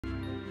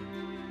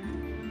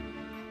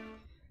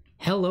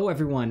Hello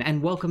everyone,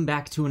 and welcome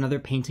back to another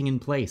Painting in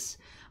Place.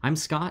 I'm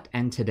Scott,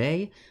 and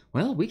today,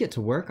 well, we get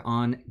to work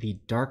on the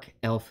Dark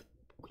Elf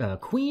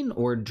Queen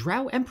or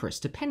Drow Empress,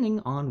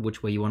 depending on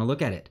which way you want to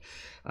look at it.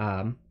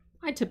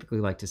 I typically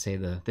like to say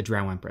the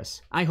Drow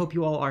Empress. I hope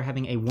you all are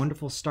having a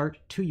wonderful start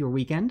to your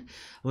weekend.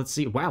 Let's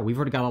see, wow, we've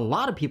already got a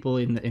lot of people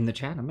in the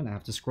chat. I'm gonna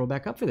have to scroll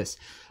back up for this.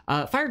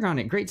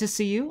 Firegrounded, great to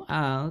see you.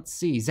 Let's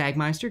see,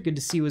 Zagmeister, good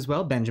to see you as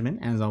well.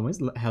 Benjamin, as always,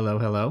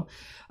 hello.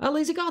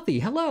 Lazy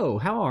Gothy, hello,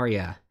 how are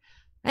ya?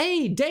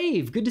 Hey,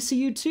 Dave, good to see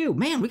you too.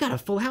 Man, we got a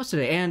full house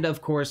today. And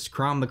of course,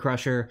 Crom the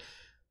Crusher,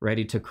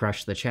 ready to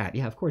crush the chat.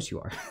 Yeah, of course you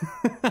are.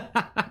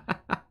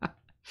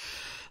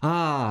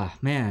 Ah,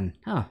 man.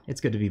 Oh, it's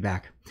good to be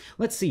back.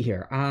 Let's see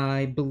here.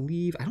 I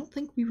don't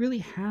think we really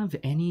have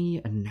any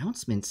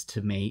announcements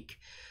to make.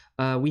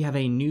 We have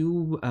a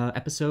new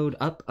episode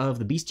up of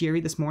The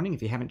Bestiary this morning.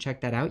 If you haven't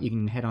checked that out, you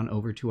can head on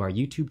over to our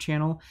YouTube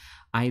channel.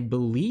 I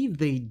believe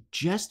they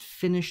just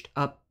finished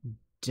up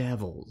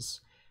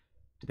Devils.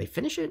 Did they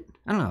finish it?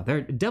 I don't know. They're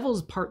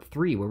Devils Part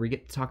 3, where we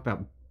get to talk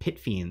about pit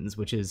fiends,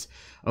 which is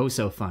oh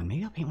so fun.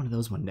 Maybe I'll paint one of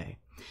those one day.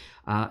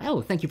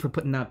 Thank you for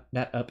putting that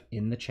up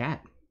in the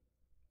chat.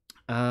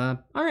 All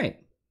right.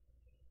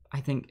 I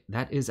think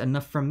that is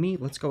enough from me.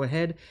 Let's go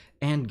ahead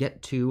and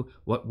get to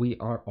what we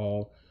are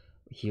all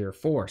here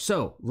for.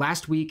 So,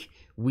 last week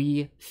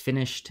we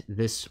finished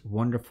this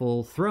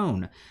wonderful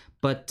throne,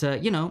 but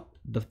you know,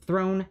 the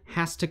throne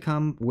has to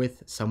come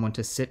with someone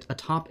to sit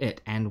atop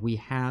it, and we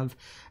have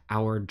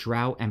our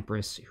Drow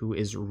Empress who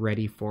is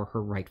ready for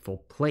her rightful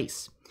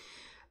place.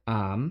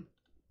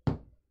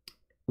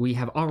 We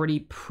have already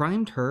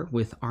primed her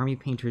with Army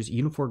Painter's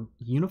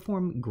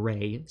Uniform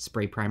Gray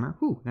Spray Primer.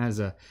 Whew, that is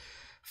a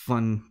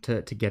fun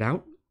to get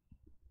out.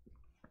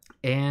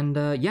 And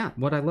yeah,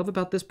 what I love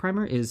about this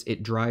primer is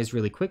it dries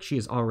really quick. She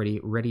is already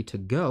ready to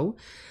go.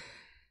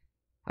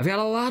 I've got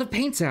a lot of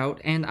paints out,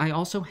 and I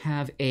also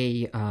have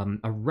a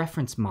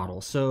reference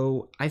model.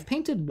 So I've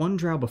painted one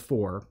Drow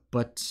before,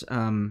 but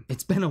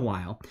it's been a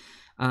while.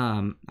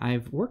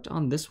 I've worked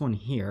on this one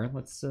here.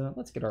 Let's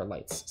get our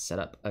lights set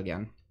up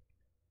again.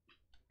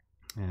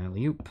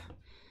 Alley-oop.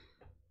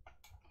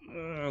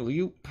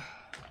 Alley-oop.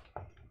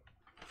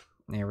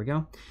 There we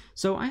go.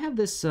 So I have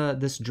this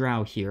this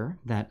Drow here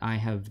that I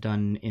have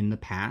done in the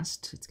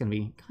past. It's going to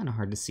be kind of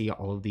hard to see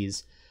all of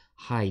these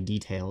high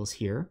details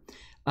here.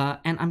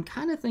 And I'm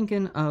kind of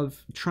thinking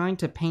of trying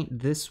to paint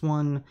this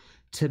one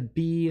to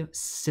be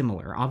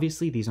similar.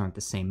 Obviously, these aren't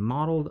the same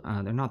model.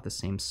 They're not the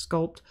same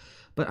sculpt.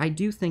 But I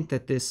do think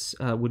that this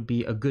would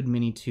be a good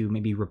mini to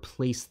maybe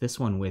replace this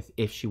one with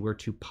if she were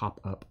to pop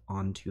up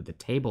onto the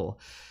table.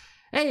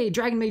 Hey,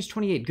 Dragon Mage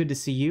 28, good to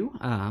see you.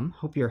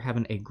 Hope you're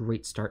having a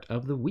great start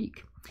of the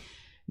week.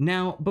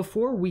 Now,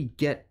 before we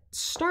get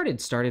started,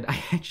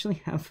 I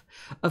actually have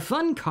a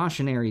fun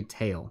cautionary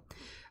tale.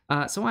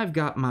 So I've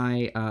got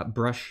my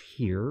brush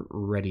here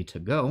ready to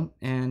go,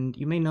 and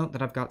you may note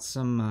that I've got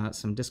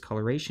some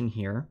discoloration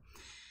here.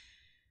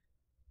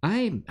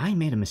 I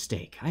made a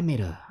mistake. I made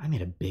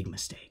a big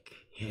mistake,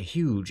 a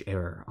huge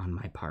error on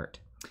my part.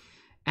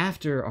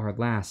 After our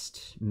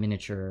last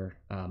miniature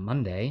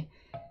Monday,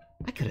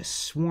 I could have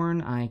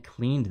sworn I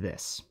cleaned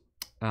this.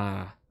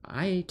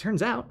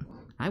 Turns out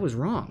I was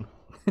wrong.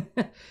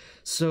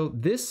 So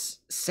this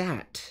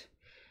sat,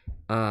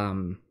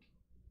 man,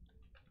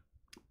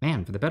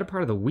 for the better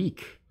part of the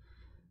week,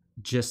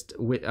 just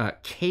with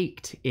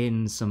caked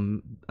in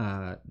some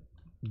some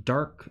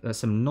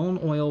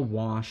Nuln Oil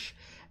wash,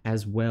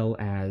 as well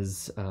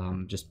as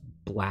just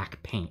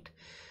black paint.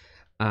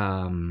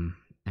 And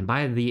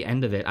by the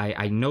end of it,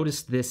 I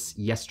noticed this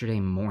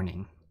yesterday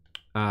morning.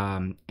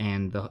 And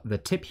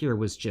the tip here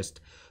was just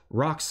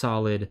rock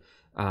solid.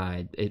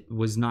 It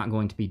was not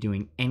going to be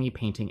doing any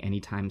painting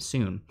anytime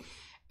soon.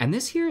 And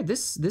this here,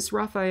 this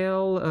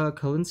Raphael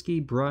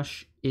Kolinsky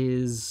brush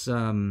is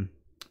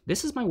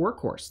this is my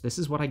workhorse. This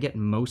is what I get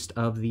most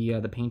of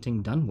the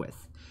painting done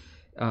with.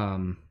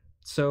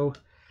 So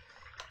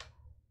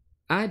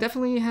I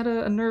definitely had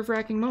a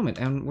nerve-wracking moment,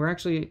 and we're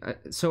actually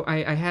so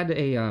I had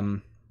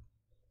a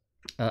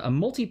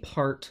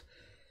multi-part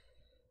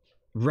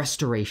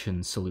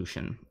restoration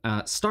solution.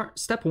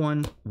 Step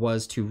one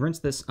was to rinse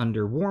this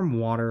under warm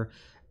water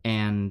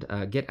and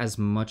get as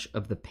much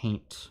of the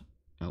paint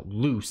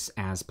loose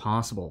as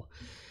possible.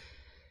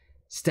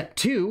 Step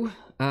two,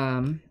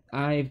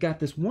 I've got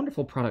this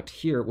wonderful product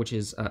here, which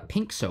is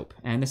pink soap,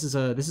 and this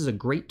is a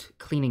great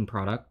cleaning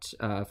product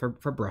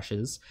for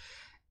brushes.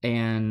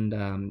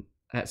 And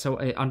so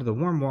under the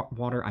warm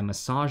water, I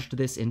massaged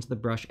this into the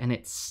brush, and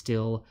it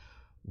still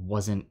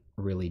wasn't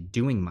really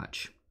doing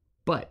much.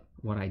 But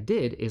what I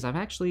did is I've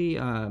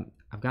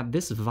got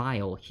this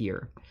vial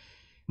here.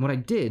 And what I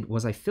did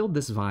was I filled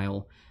this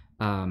vial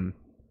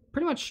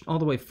pretty much all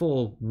the way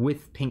full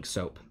with pink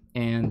soap,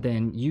 and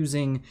then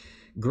using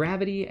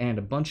gravity and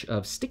a bunch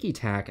of sticky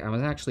tack, I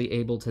was actually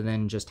able to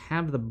then just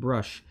have the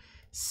brush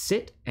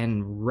sit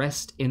and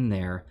rest in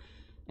there,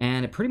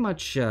 and it pretty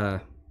much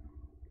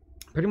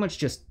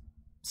just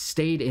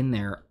stayed in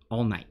there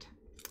all night.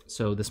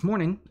 So this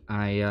morning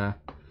I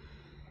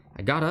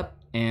got up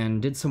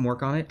and did some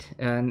work on it,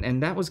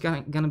 and that was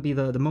gonna be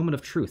the moment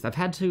of truth. I've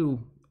had to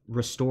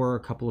restore a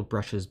couple of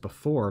brushes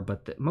before,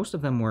 but most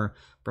of them were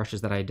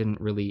brushes that I didn't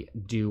really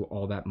do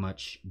all that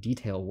much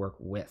detail work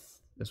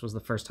with. This was the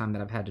first time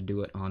that I've had to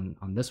do it on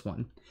this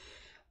one.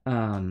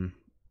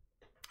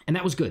 And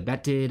that was good.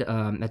 That did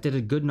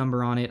a good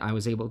number on it. I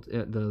was able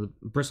to, the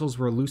bristles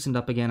were loosened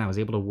up again. I was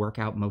able to work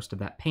out most of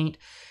that paint.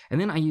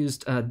 And then I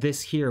used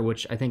this here,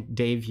 which I think,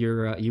 Dave,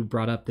 you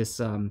brought up, this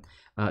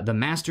the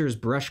Masters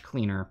Brush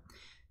Cleaner.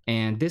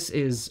 And this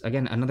is,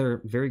 again,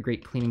 another very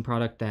great cleaning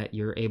product that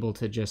you're able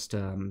to just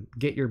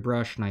get your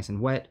brush nice and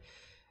wet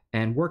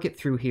and work it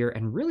through here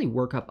and really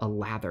work up a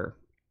lather.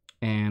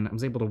 And I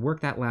was able to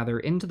work that lather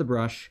into the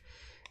brush,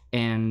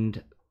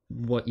 and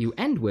what you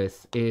end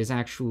with is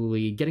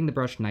actually getting the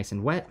brush nice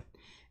and wet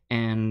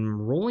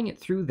and rolling it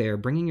through there,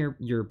 bringing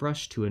your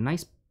brush to a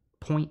nice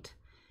point,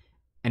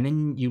 and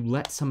then you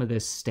let some of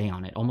this stay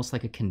on it, almost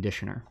like a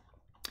conditioner.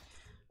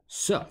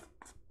 So,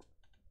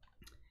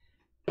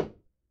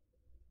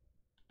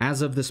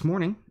 as of this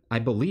morning, I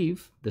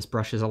believe this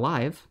brush is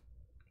alive.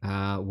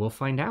 We'll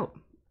find out,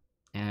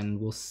 and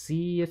we'll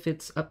see if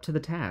it's up to the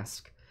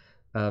task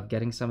of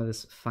getting some of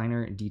this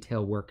finer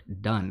detail work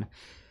done.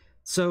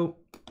 So,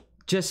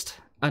 just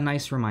a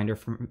nice reminder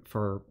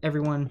for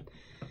everyone,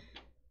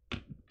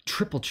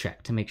 triple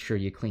check to make sure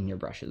you clean your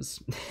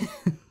brushes.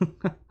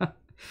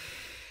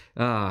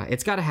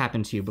 It's got to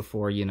happen to you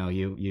before, you know,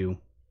 you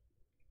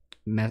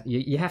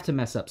have to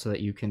mess up so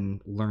that you can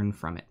learn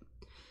from it.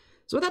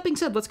 So with that being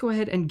said, let's go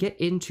ahead and get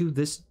into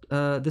this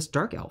this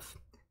Dark Elf,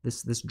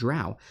 this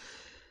Drow.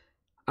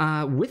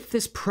 With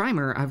this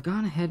primer, I've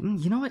gone ahead,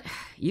 you know what,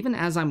 even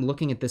as I'm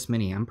looking at this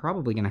mini, I'm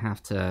probably going to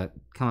have to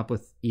come up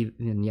with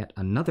even yet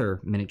another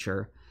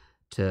miniature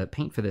to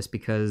paint for this,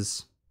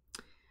 because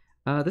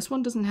this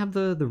one doesn't have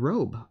the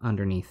robe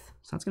underneath,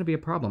 so that's going to be a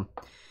problem.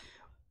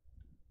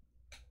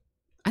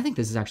 I think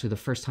this is actually the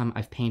first time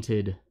I've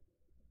painted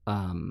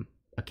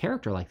a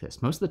character like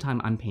this. Most of the time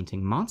I'm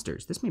painting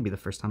monsters. This may be the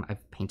first time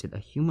I've painted a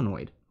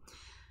humanoid.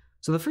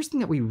 So the first thing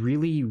that we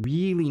really,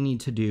 really need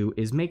to do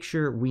is make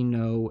sure we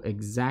know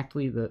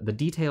exactly the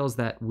details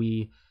that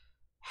we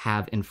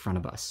have in front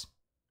of us.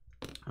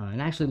 It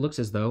actually looks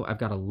as though I've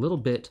got a little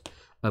bit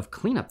of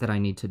cleanup that I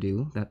need to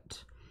do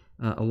that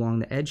along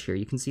the edge here.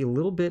 You can see a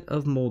little bit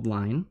of mold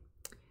line,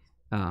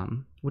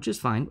 which is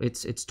fine.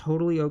 It's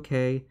totally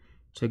okay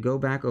to go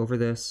back over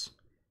this,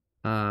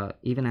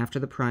 even after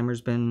the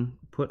primer's been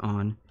put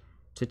on,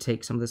 to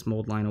take some of this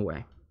mold line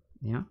away.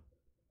 Yeah.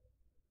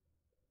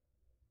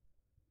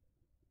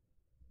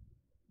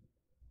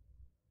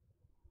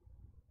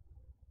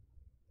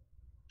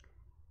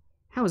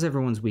 How has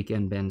everyone's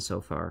weekend been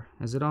so far?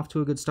 Is it off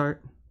to a good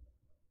start?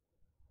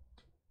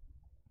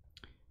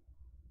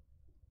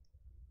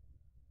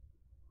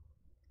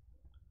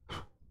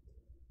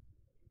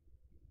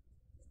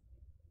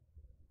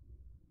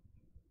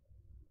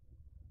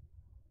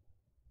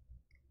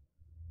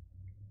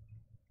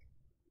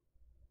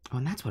 Oh,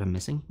 and that's what I'm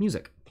missing.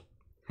 Music.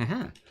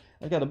 Haha.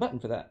 I've got a button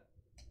for that.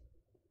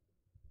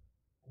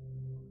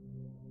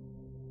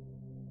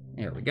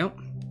 There we go.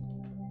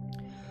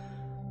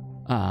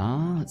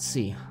 Let's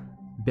see.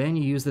 Ben,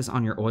 you use this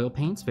on your oil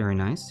paints. Very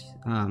nice.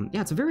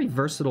 Yeah, it's a very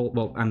versatile,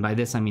 well, and by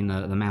this I mean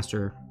the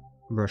Master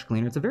Brush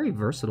Cleaner. It's a very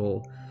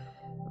versatile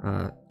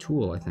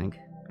tool, I think.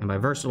 And by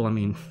versatile, I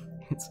mean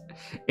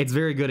it's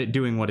very good at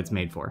doing what it's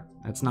made for.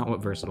 That's not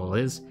what versatile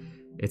is.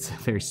 It's a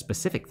very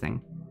specific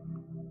thing.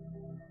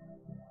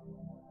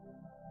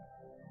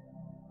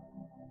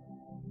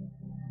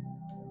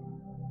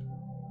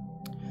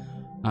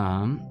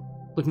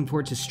 Looking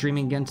forward to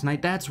streaming again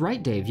tonight. That's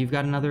right, Dave. You've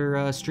got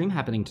another stream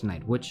happening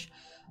tonight, which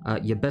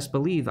you best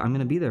believe I'm going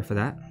to be there for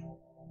that.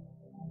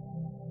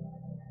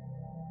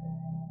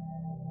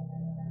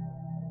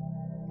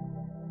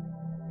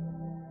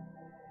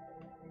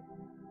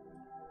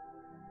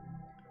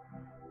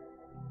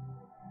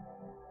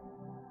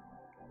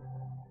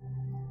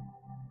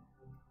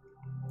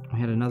 We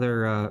had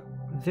another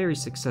very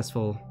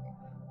successful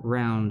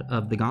round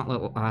of the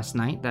Gauntlet last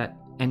night that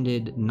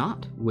ended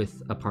not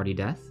with a party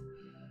death,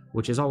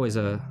 which is always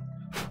a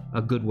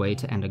good way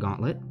to end a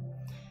gauntlet.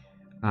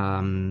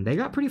 They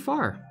got pretty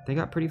far.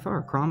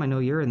 Crom, I know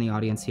you're in the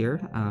audience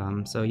here,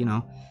 so, you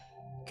know,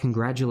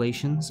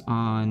 congratulations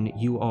on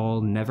you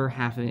all never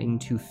having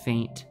to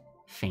face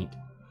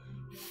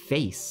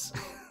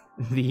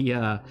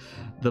the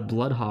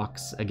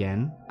Bloodhawks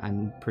again.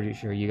 I'm pretty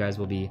sure you guys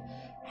will be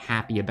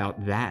happy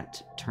about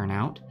that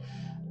turnout.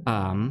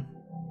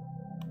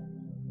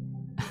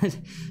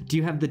 Do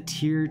you have the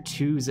tier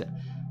 2s?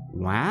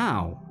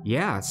 Wow.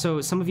 Yeah,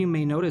 so some of you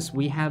may notice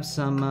we have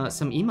some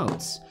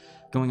emotes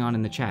going on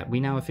in the chat. We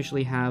now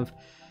officially have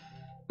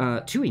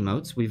 2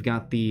 emotes. We've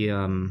got the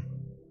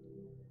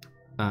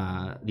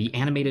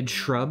animated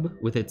shrub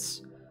with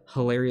its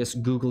hilarious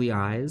googly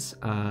eyes,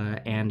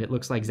 and it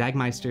looks like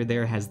Zagmeister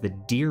there has the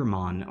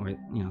Deermon, or,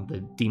 you know,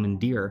 the demon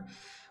deer,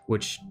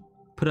 which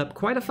put up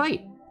quite a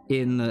fight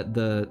in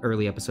the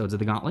early episodes of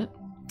the Gauntlet.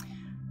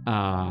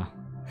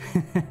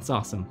 It's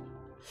awesome.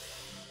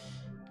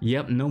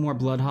 Yep, no more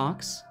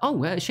Bloodhawks.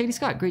 Oh, Shady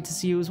Scott, great to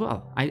see you as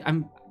well.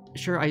 I'm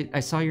sure I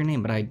saw your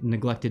name, but I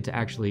neglected to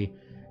actually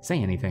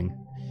say anything.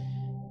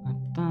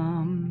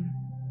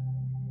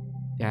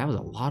 Yeah, that was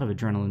a lot of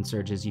adrenaline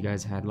surges you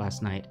guys had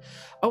last night.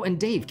 Oh, and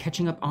Dave,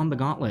 catching up on the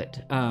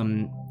Gauntlet.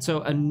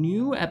 So a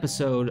new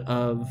episode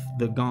of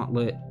the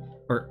Gauntlet,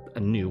 or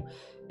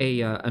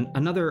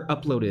another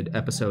uploaded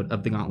episode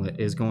of the Gauntlet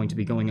is going to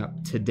be going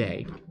up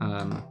today.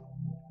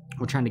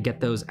 We're trying to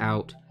get those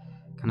out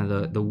kind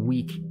of the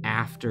week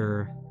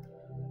after,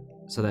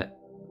 so that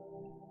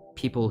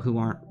people who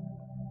aren't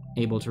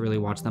able to really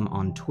watch them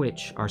on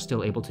Twitch are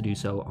still able to do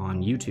so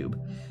on YouTube.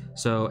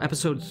 So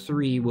episode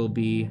 3 will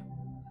be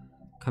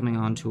coming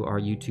onto our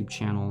YouTube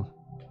channel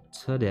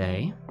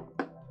today.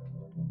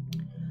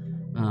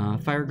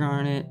 Fire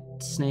Garnet,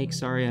 Snake,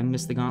 sorry I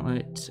missed the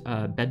Gauntlet.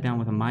 Bedbound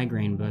with a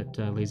migraine, but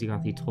Lazy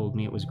Gothy told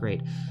me it was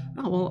great.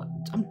 Oh,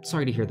 well, I'm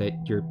sorry to hear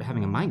that you're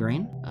having a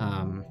migraine.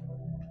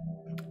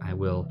 I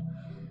will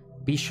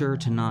be sure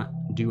to not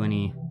do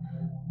any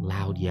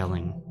loud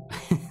yelling.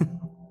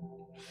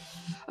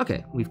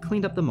 Okay, we've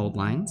cleaned up the mold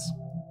lines,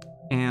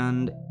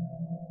 and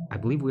I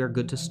believe we are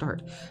good to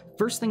start.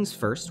 First things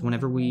first,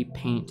 whenever we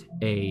paint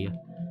a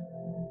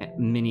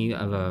mini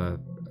of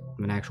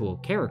an actual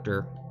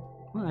character,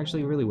 well,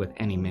 actually really with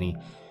any mini,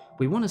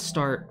 we want to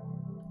start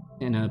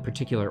in a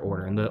particular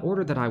order. And the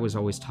order that I was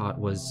always taught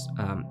was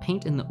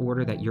paint in the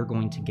order that you're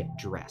going to get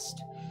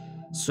dressed.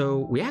 So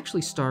we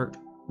actually start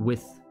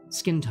with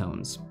skin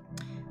tones.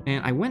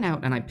 And I went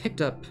out and I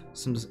picked up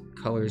some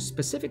colors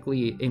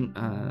specifically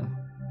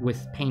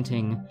with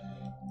painting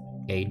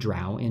a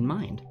drow in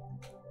mind.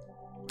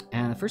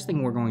 And the first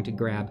thing we're going to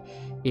grab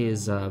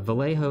is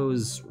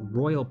Vallejo's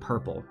Royal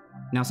Purple.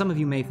 Now, some of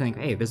you may think,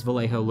 hey, this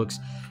Vallejo looks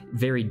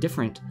very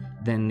different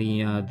than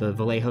the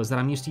Vallejos that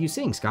I'm used to you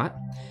seeing, Scott.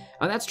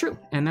 That's true,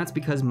 and that's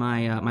because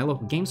my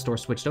local game store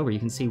switched over. You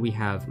can see we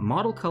have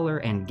model color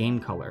and game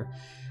color.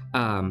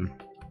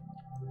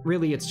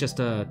 Really, it's just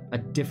a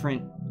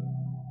different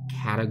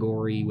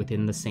category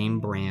within the same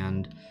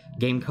brand.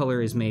 Game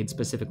color is made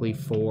specifically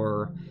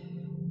for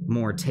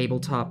more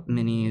tabletop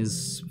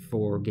minis,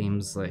 for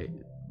games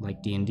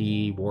like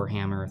D&D,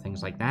 Warhammer,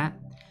 things like that.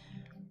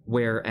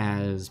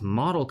 Whereas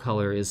model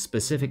color is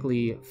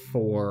specifically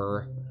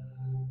for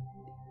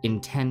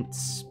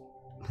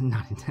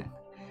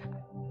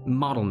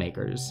model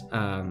makers,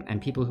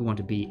 and people who want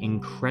to be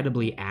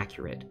incredibly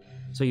accurate.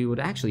 So you would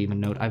actually even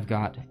note I've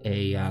got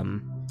a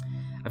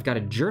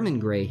German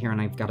gray here, and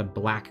I've got a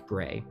black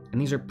gray,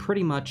 and these are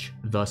pretty much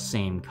the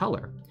same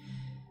color.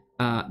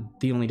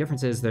 The only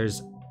difference is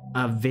there's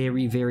a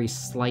very, very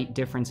slight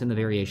difference in the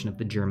variation of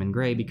the German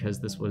gray, because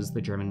this was the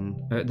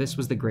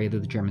gray that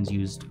the Germans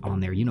used on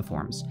their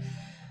uniforms.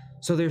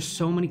 So there's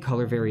so many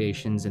color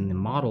variations in the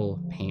model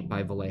paint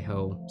by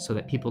Vallejo so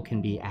that people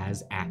can be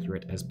as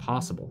accurate as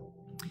possible.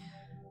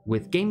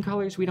 With game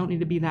colors, we don't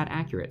need to be that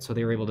accurate, so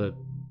they were able to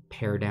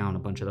pare down a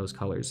bunch of those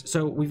colors.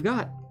 So we've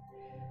got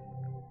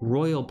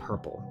Royal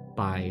Purple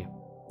by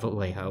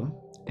Vallejo,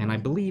 and I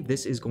believe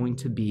this is going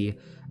to be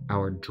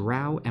our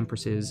Drow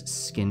Empress's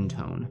skin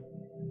tone.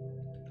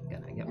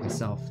 Gonna get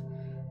myself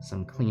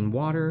some clean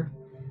water,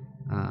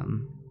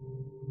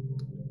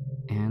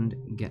 and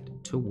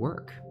get to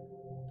work.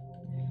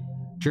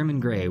 German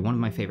Gray, one of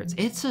my favorites.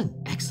 It's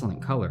an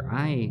excellent color.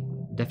 I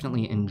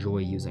definitely enjoy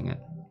using it.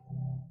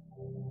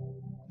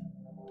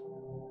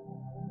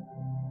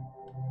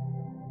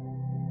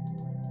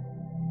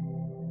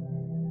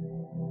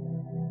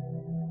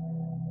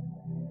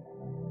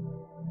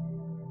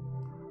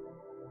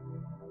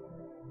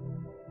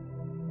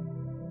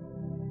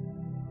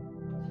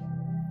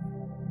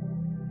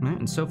 Alright,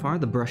 and so far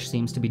the brush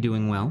seems to be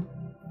doing well.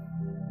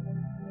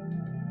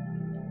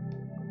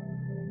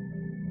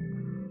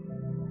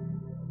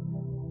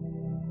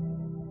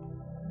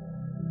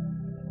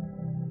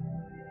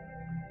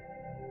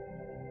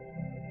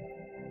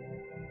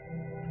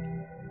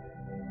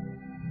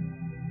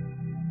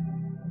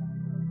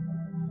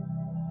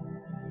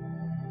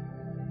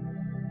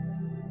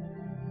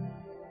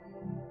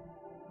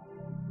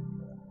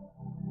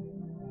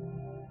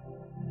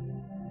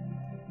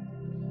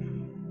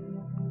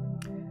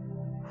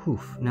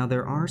 Now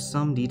there are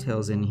some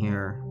details in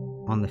here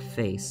on the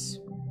face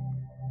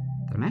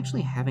that I'm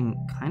actually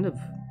having kind of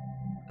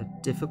a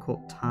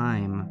difficult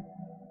time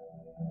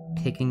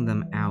picking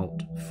them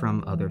out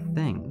from other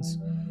things.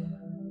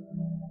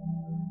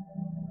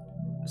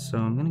 So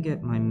I'm gonna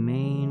get my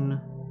main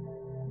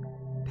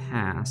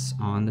pass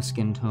on the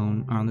skin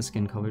tone, or on the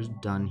skin colors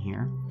done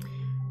here.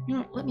 You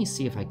know, let me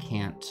see if I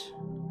can't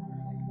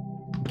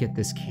get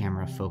this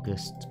camera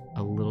focused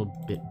a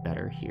little bit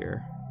better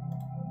here.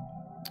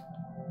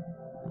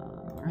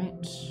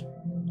 Alright.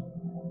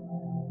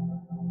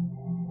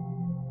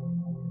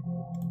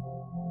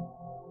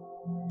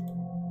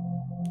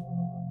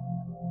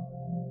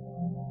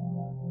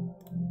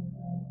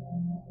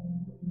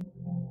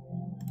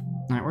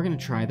 Alright, we're gonna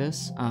try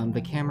this.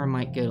 The camera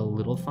might get a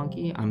little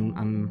funky.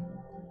 I'm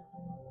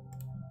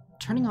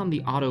turning on the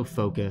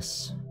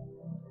autofocus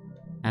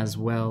as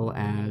well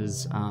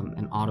as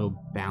an auto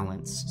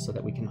balance, so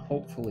that we can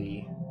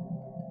hopefully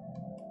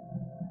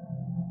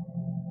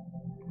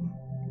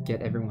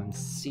get everyone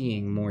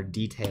seeing more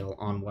detail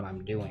on what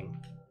I'm doing.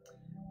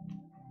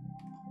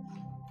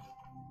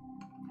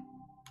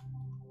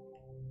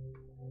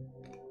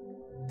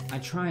 I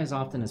try as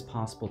often as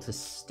possible to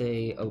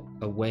stay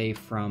away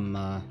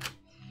from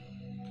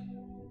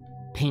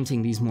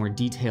painting these more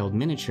detailed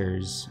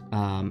miniatures,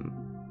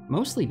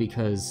 mostly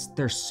because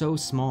they're so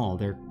small.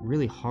 They're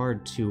really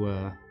hard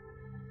to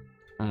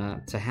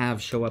have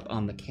show up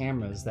on the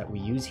cameras that we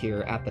use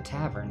here at the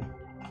tavern.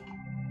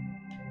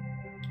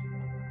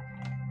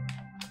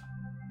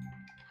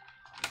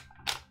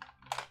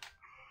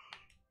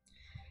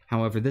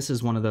 However, this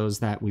is one of those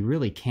that we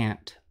really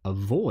can't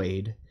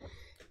avoid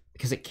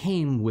because it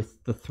came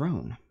with the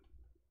throne.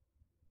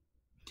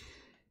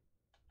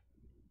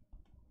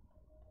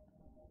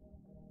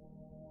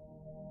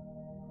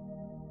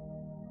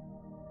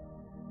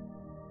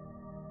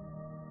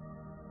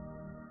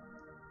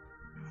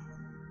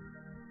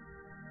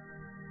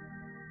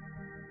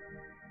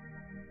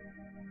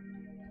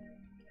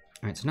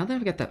 All right, so now that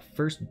I've got that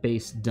first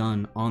base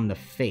done on the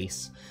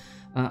face,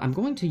 I'm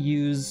going to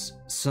use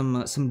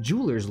some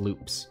jeweler's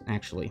loops,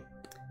 actually.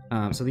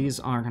 So these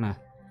are kind of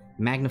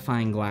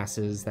magnifying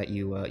glasses that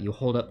you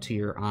hold up to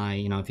your eye.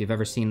 You know, if you've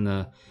ever seen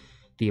the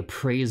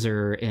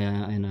appraiser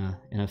in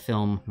a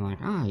film, like,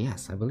 ah,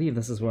 yes, I believe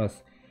this is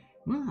worth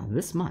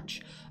this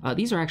much.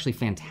 These are actually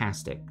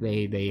fantastic.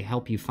 They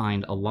help you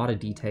find a lot of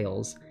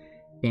details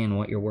in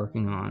what you're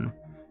working on.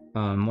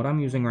 What I'm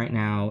using right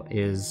now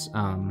is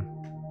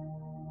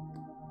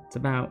it's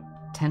about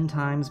 10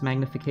 times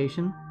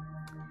magnification,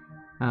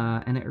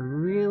 and it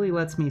really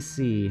lets me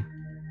see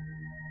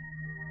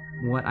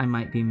what I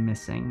might be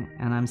missing.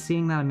 And I'm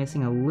seeing that I'm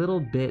missing a little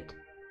bit,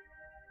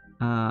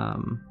 a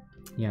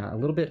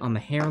little bit on the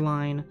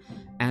hairline,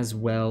 as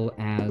well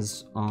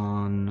as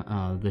on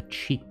the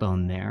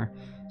cheekbone there.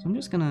 So I'm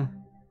just gonna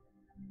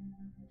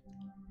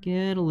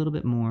get a little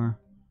bit more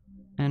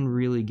and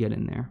really get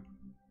in there.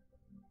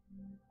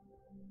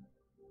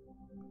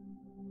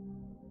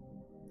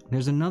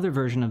 There's another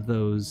version of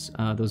those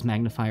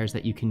magnifiers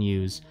that you can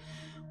use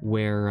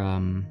where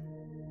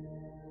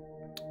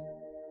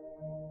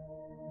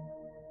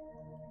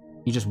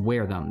you just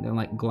wear them. They're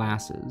like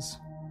glasses.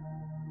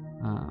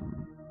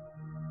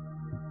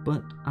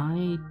 But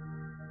I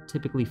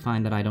typically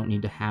find that I don't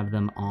need to have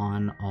them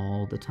on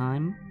all the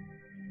time.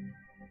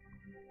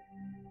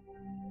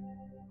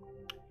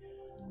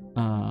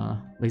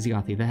 Lazy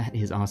Gothy, that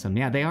is awesome.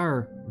 Yeah, they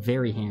are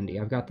very handy.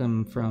 I've got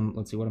them from,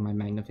 let's see, what are my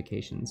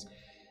magnifications?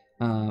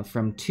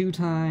 From 2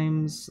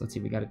 times, let's see,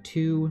 we got a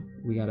 2,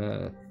 we got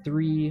a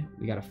 3,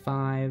 we got a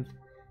 5,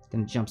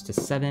 then it jumps to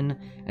 7,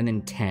 and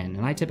then 10.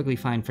 And I typically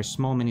find for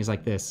small minis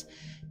like this,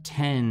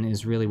 10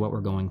 is really what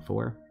we're going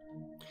for.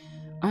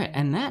 All right,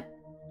 and that,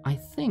 I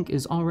think,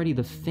 is already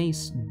the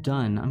face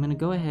done. I'm gonna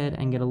go ahead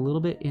and get a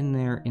little bit in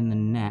there in the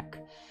neck.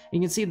 You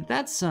can see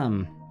that's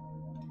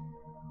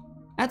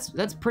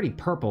pretty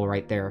purple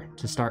right there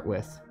to start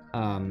with.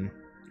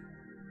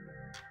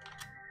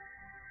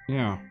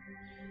 Yeah.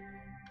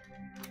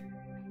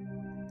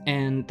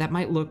 And that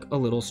might look a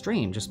little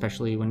strange,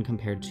 especially when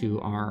compared to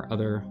our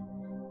other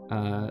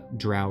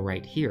drow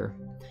right here.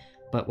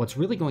 But what's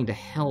really going to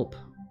help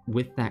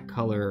with that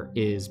color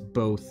is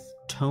both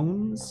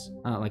tones,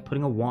 like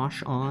putting a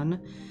wash on,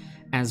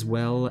 as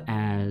well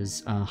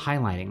as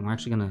highlighting. We're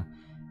actually gonna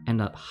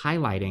end up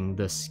highlighting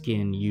the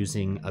skin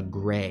using a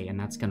gray, and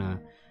that's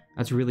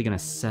really gonna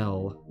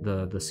sell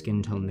the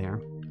skin tone there.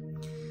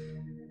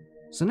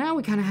 So now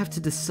we kind of have to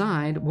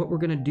decide what we're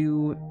gonna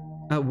do.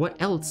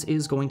 What else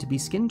is going to be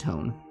skin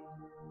tone?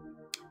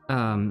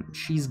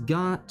 She's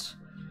got,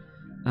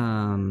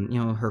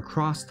 her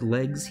crossed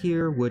legs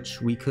here,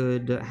 which we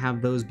could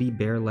have those be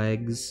bare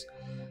legs.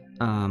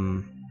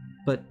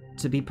 But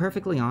to be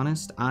perfectly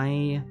honest,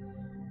 I'm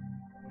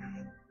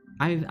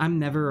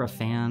never a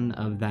fan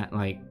of that,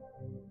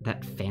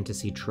 that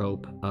fantasy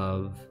trope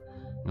of,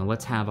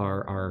 let's have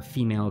our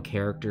female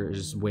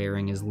characters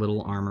wearing as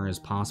little armor as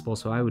possible.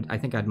 So I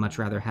think I'd much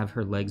rather have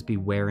her legs be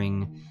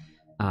wearing,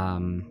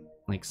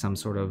 like some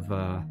sort of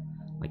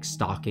like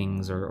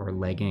stockings or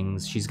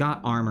leggings. She's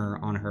got armor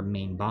on her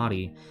main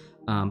body,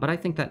 but I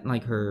think that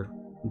like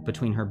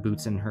between her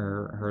boots and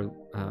her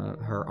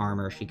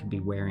armor, she could be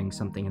wearing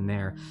something in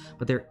there.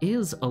 But there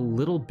is a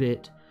little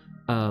bit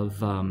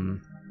of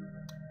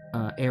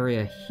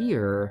area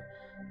here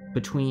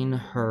between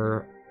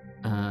her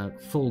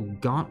full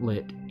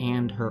gauntlet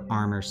and her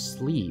armor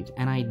sleeve,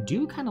 and I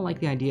do kind of like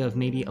the idea of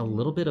maybe a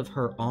little bit of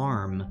her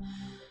arm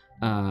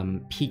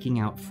peeking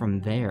out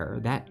from there.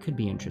 That could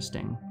be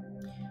interesting.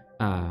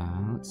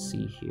 Let's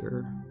see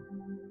here.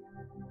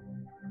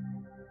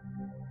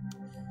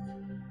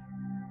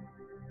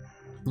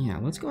 Yeah,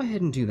 let's go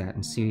ahead and do that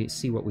and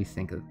see what we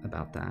think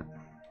about that.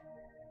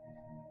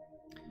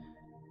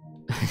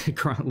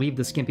 Leave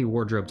the skimpy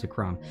wardrobe to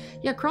Crom.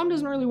 Yeah, Crom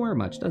doesn't really wear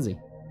much, does he?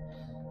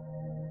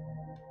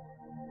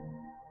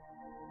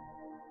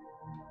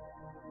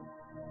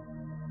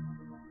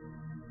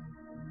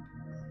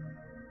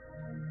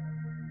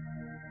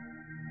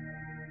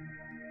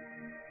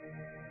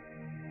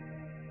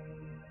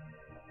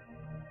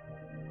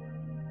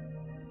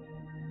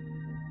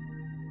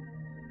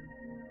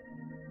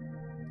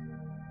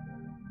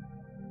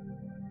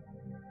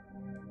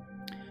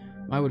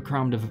 Why would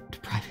Crom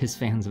deprive his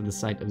fans of the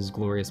sight of his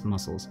glorious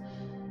muscles?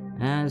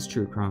 That is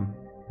true, Crom.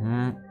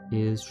 That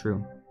is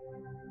true.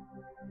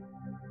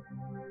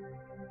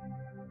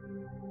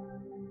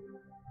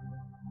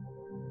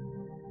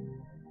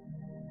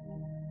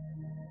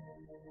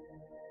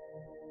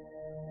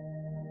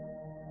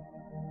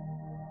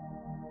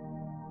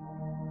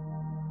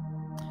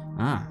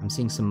 Ah, I'm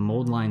seeing some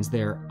mold lines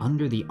there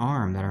under the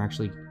arm that are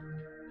actually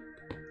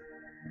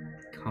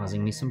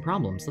causing me some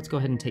problems. Let's go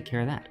ahead and take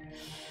care of that.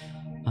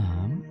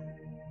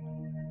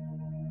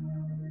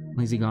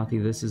 Lazy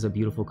Gothy, this is a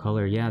beautiful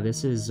color. Yeah,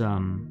 this is, this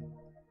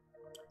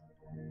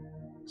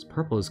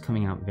purple is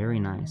coming out very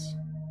nice.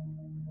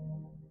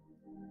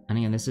 And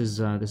again, this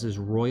is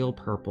Royal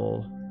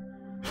Purple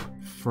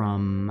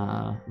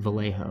from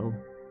Vallejo.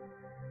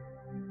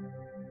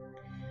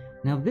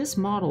 Now this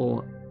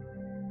model,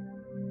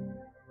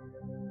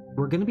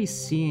 we're going to be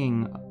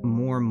seeing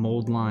more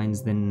mold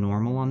lines than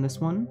normal on this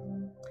one.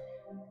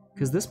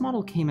 Because this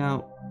model came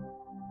out,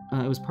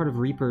 it was part of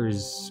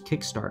Reaper's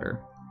Kickstarter.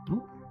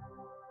 Ooh.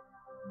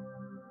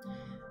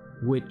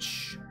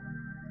 Which,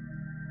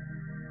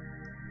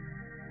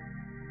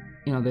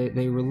 you know,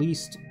 they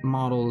released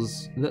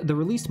models, the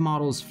released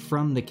models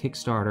from the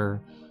Kickstarter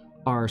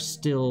are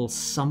still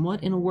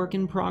somewhat in a work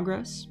in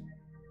progress.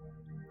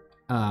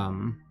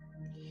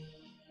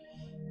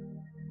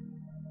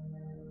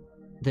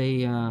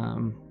 They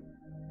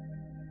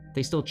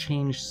still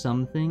change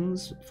some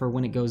things for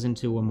when it goes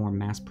into a more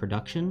mass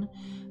production.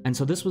 And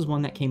so this was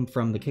one that came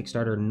from the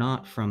Kickstarter,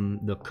 not from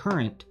the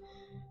current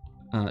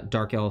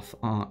Dark Elf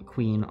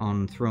Queen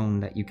on Throne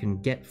that you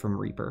can get from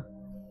Reaper.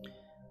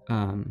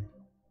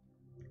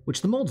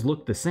 Which the molds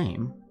look the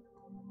same.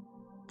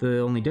 The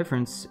only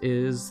difference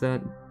is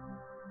that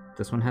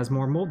this one has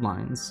more mold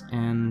lines,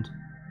 and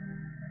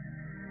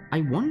I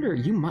wonder,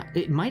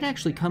 it might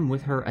actually come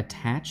with her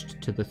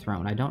attached to the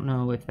throne. I don't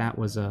know if that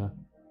was if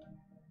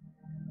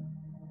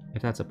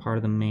that's a part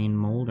of the main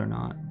mold or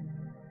not.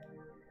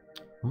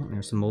 Oh,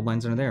 there's some mold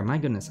lines under there. My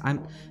goodness,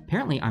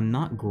 apparently I'm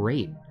not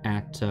great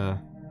at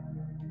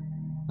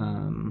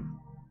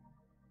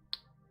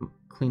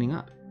cleaning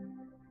up.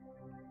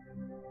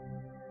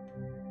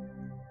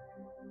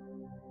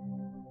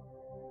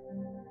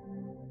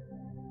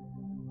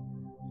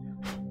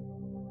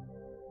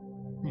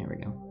 There we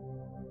go.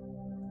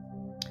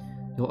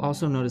 You'll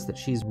also notice that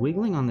she's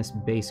wiggling on this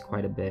base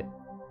quite a bit.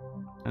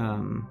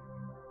 And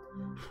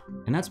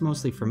that's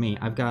mostly for me.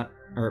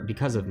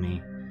 Because of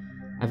me,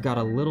 I've got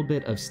a little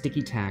bit of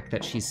sticky tack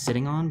that she's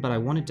sitting on, but I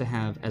wanted to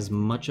have as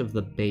much of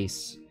the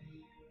base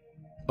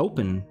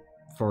open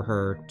for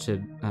her to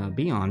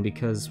be on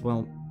because,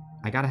 well,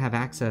 I gotta have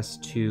access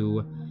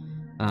to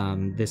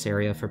this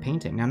area for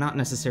painting. Now, not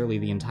necessarily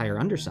the entire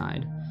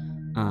underside,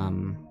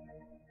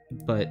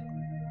 but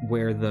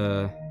where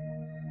the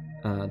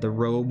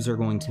robes are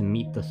going to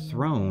meet the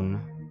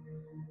throne.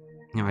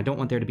 Now, I don't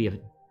want there to be a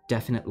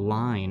definite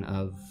line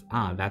of,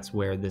 that's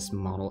where this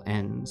model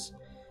ends.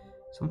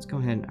 So let's go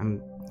ahead, I'm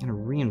going to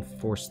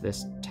reinforce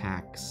this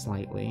tack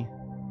slightly.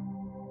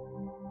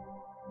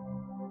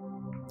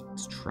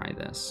 Let's try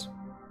this.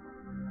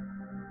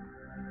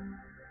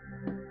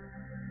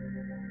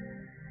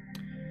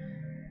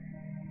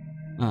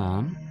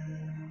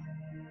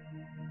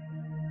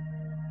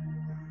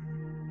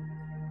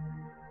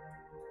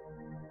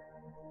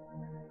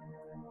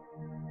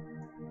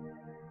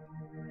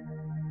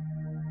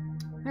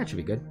 That should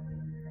be good.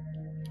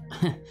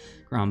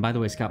 By the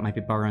way, Scott might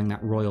be borrowing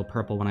that royal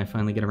purple when I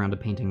finally get around to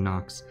painting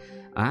Nox.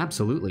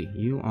 Absolutely,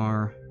 you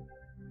are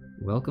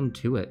welcome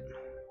to it.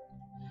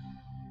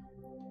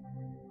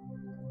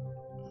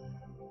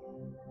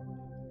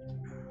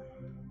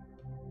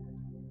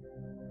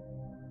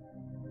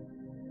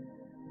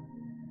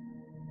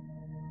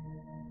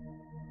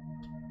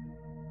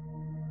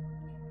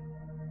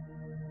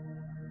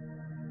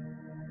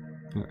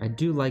 I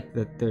do like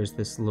that there's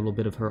this little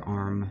bit of her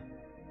arm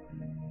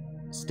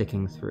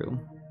sticking through.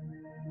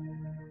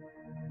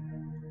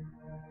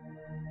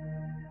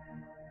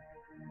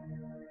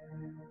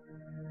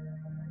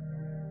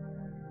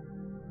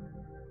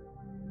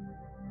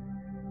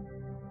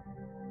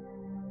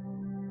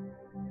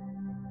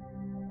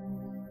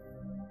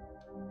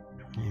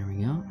 There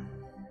we go.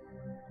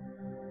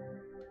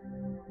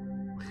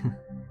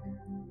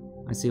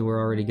 I see we're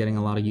already getting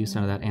a lot of use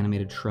out of that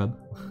animated shrub.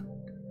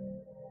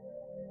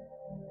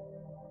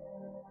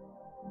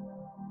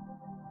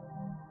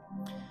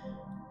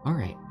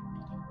 Alright.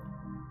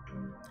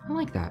 I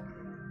like that.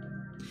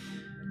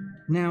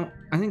 Now,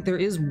 I think there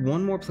is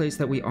one more place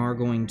that we are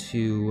going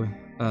to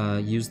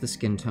use the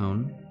skin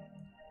tone,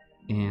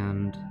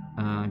 and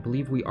I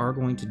believe we are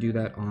going to do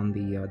that on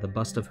the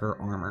bust of her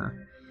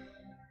armor.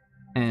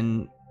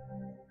 And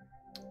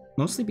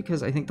mostly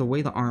because I think the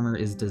way the armor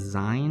is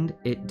designed,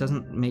 it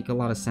doesn't make a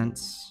lot of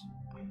sense.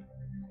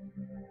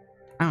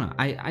 I don't know,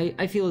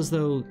 I feel as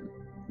though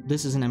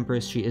this is an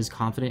Empress, she is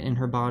confident in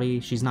her body,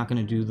 she's not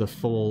going to do the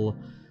full...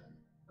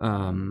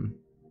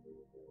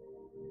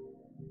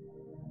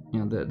 you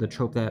know, the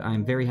trope that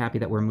I'm very happy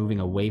that we're moving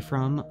away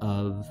from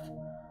of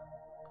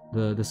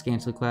the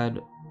scantily clad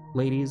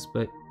ladies,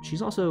 but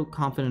she's also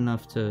confident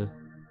enough to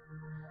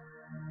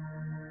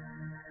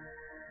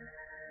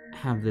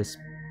have this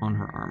on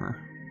her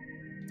armor.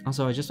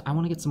 Also, I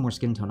want to get some more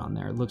skin tone on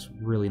there. It looks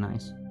really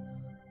nice.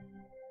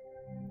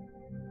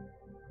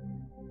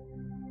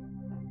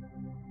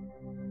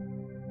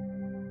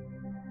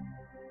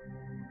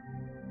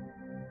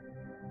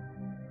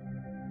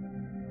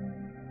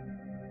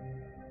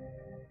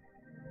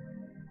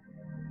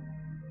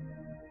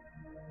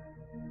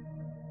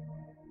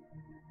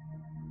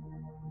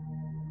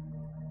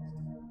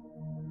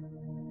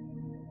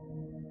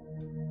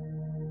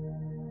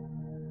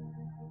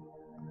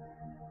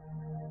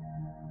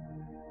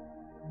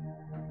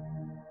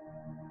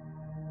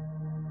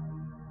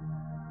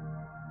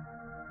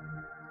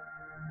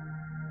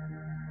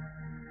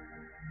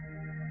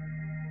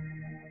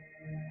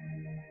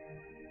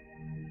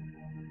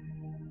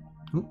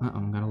 Oh, uh-oh,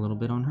 got a little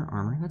bit on her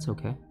armor. That's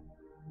okay.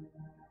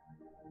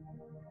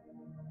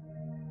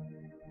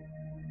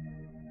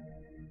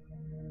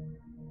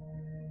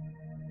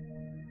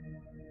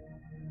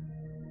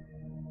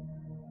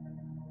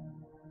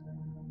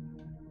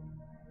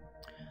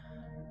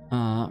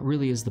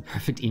 Really is the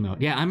perfect emote.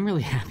 Yeah, I'm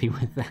really happy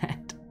with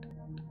that.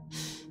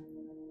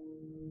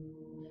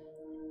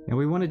 Yeah,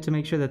 we wanted to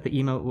make sure that the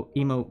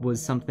emote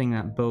was something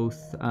that both,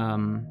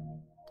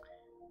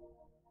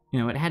 you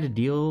know, it had to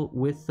deal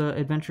with the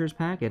Adventurers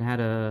Pack. It had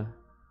it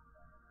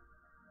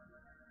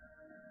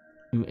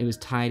was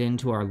tied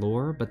into our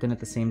lore, but then at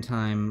the same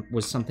time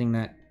was something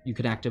that you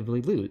could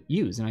actively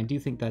use. And I do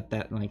think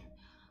that like,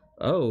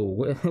 oh,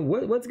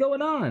 what's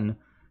going on?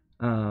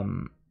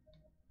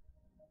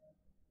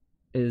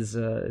 Is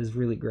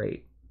really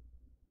great.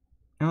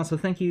 And also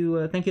thank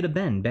you to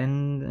Ben.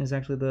 Ben is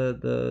actually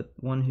the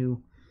one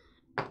who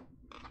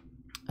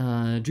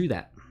drew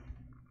that.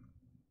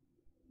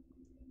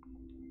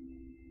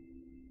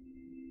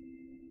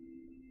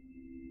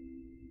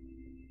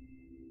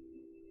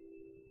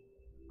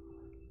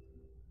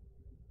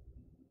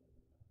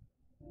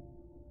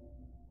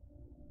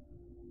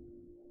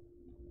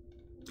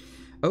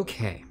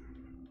 Okay.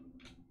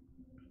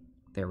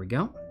 There we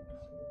go.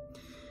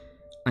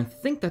 I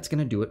think that's going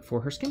to do it for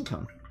her skin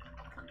tone.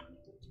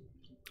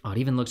 Oh, it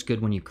even looks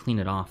good when you clean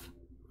it off.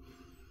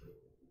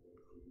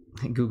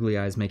 Googly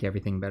eyes make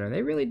everything better.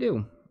 They really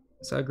do.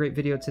 I saw a great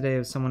video today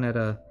of someone at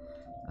a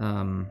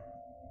an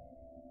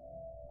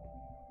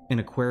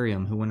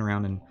aquarium who went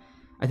around and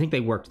I think they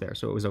worked there,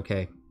 so it was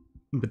okay.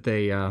 But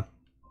they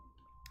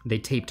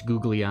taped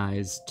googly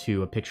eyes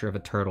to a picture of a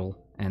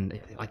turtle, and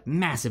they like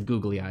massive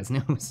googly eyes, and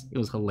it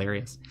was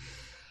hilarious.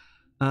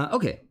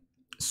 Okay.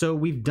 So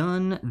we've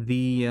done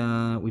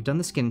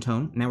the skin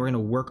tone. Now we're gonna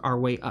work our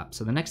way up.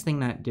 So the next thing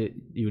that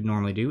you would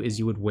normally do is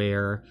you would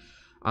wear,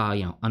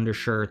 you know,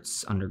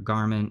 undershirts,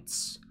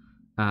 undergarments.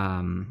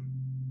 Oh,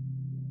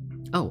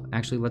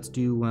 actually, let's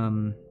do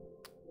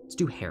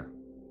hair.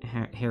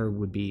 Hair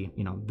would be,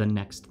 you know, the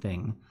next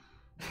thing.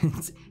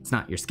 it's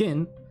not your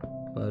skin,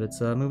 but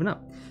it's moving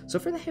up. So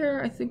for the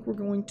hair, I think we're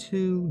going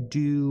to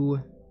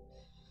do,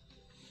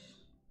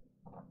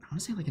 I want to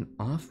say like an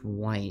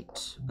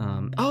off-white.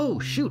 Oh,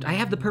 shoot, I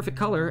have the perfect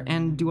color,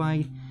 and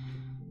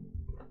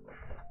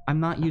I'm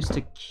not used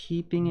to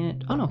keeping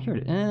it. Oh, no, here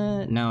it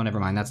is. No, never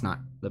mind, that's not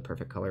the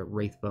perfect color.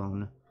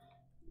 Wraithbone.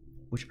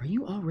 Which, are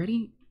you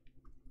already?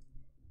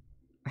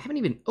 I haven't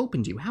even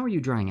opened you. How are you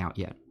drying out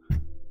yet?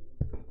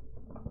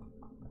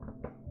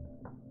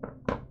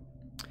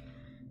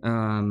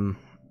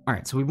 All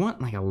right, so we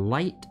want like a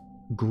light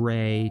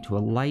gray to a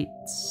light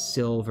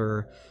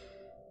silver.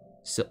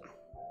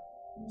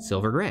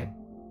 Silver gray.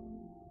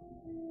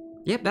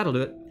 Yep, that'll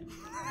do it.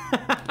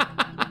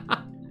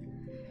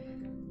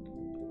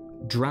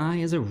 Dry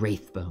as a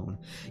Wraithbone.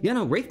 Yeah,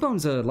 no,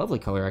 Wraithbone's a lovely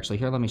color, actually.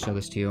 Here, let me show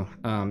this to you.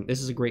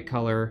 This is a great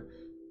color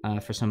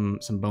for some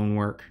bone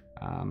work.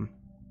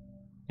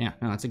 Yeah,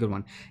 no, that's a good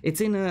one.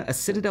 It's in a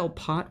Citadel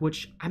pot,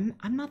 which I'm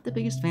not the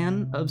biggest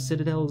fan of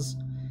Citadel's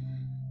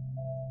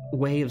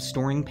way of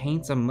storing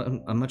paints. I'm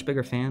a much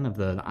bigger fan of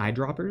the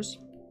eyedroppers.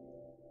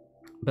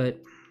 But,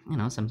 you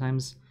know,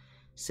 sometimes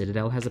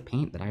Citadel has a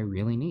paint that I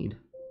really need.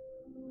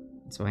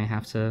 So I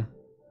have to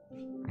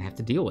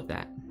deal with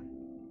that.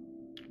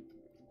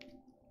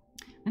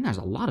 And there's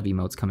a lot of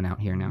emotes coming out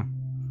here now.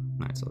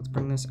 All right, so let's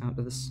bring this out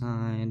to the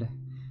side.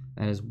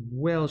 That is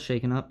well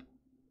shaken up.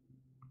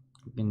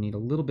 We're gonna need a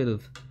little bit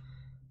of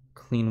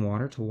clean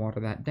water to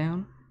water that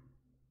down.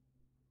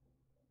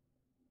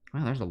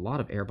 Wow, there's a lot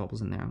of air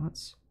bubbles in there.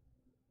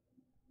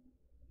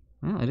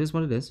 Well, it is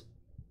what it is.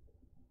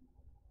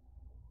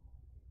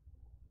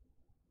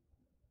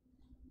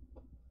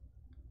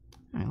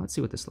 All right, let's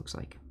see what this looks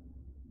like.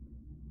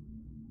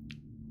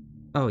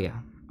 Oh, yeah.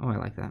 Oh, I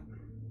like that.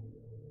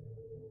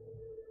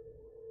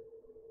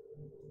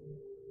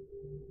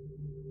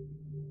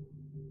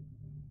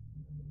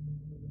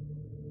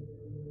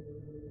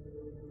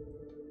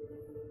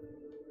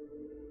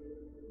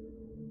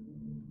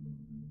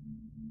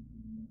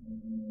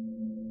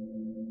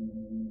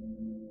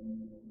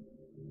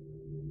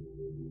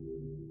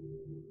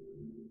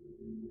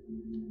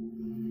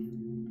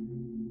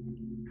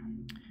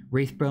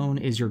 Wraithbone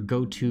is your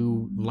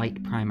go-to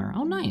light primer.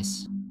 Oh,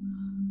 nice.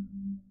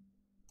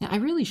 Yeah, I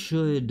really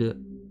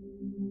should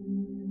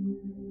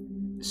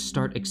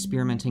start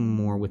experimenting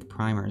more with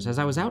primers. As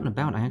I was out and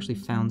about, I actually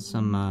found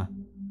some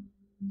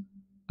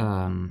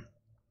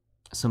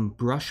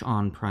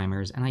brush-on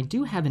primers, and I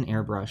do have an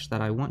airbrush that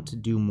I want to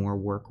do more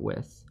work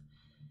with.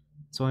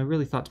 So I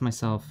really thought to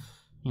myself,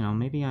 you know,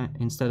 maybe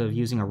instead of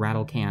using a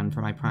rattle can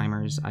for my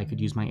primers, I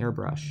could use my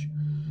airbrush.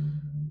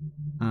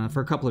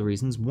 For a couple of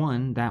reasons.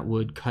 One, that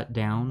would cut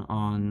down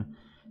on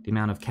the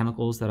amount of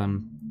chemicals that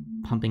I'm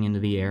pumping into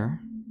the air,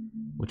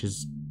 which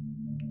is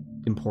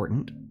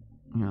important,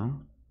 you know.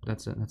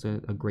 That's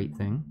a great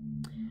thing.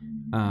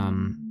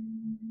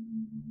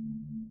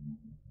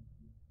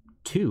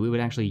 Two, it would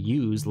actually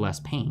use less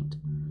paint.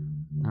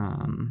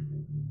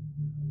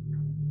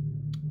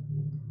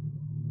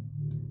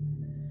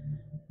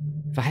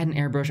 If I had an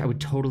airbrush, I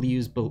would totally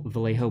use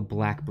Vallejo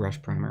Black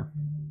Brush Primer.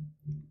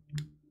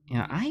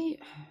 Yeah, one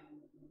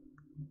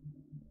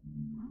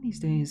of these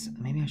days,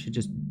 maybe I should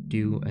just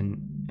do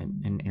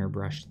an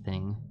airbrush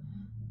thing.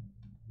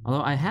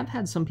 Although I have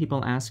had some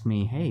people ask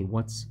me, hey,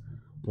 what's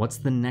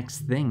the next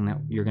thing that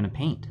you're gonna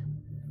paint?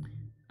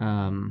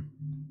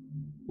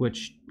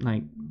 Which,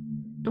 like,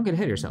 don't get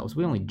ahead of yourselves.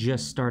 We only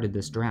just started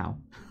this drow.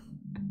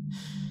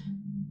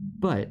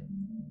 But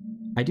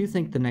I do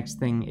think the next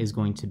thing is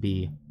going to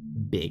be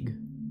big.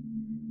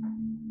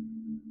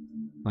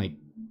 Like,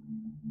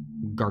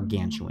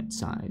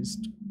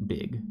 gargantuan-sized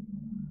big.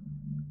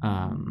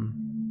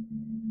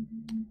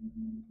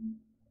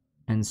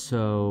 And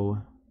so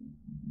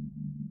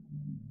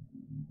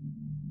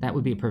that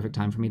would be a perfect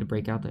time for me to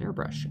break out the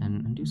airbrush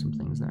and do some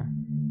things there.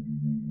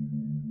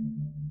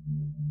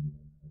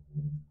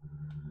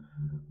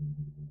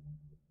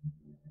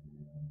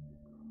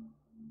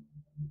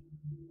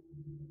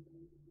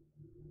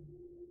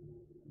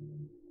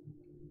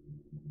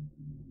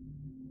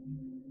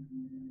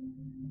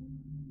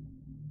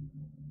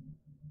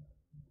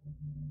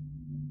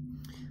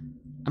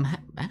 I'm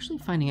actually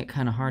finding it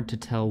kind of hard to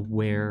tell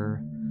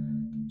where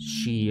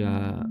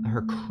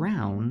her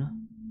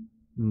crown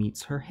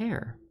meets her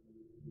hair.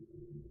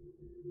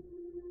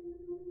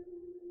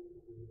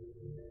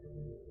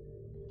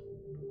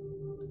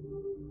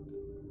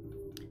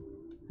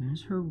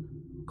 There's her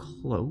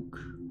cloak,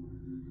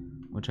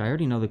 which I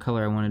already know the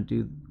color I want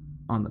to do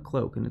on the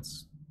cloak, and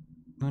it's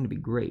going to be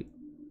great.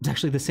 It's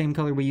actually the same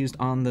color we used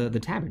on the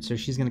tabard, so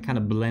she's going to kind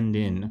of blend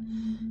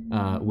in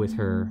with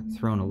her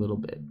throne a little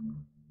bit.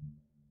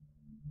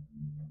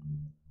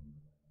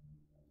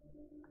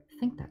 I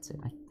think that's it.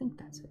 I think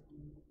that's it.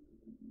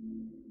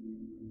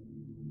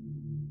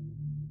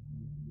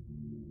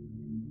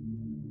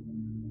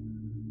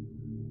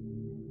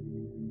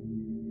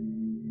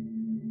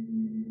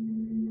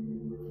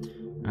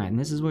 Alright, and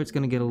this is where it's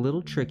going to get a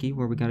little tricky,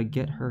 where we got to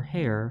get her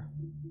hair,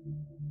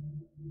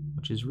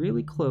 which is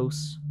really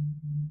close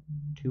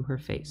to her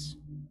face.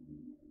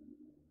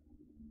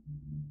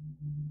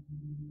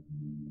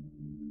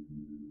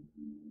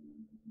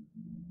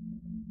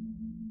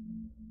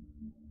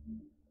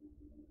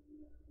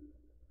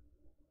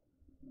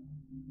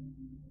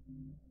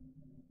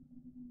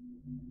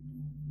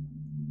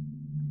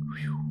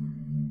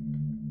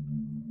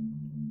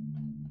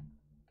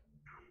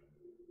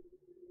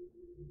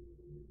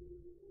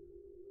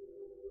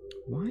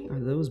 Why are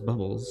those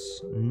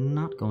bubbles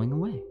not going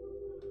away?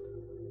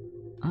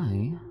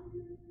 I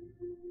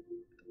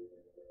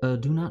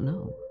do not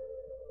know.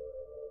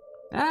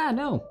 Ah,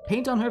 no!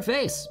 Paint on her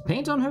face!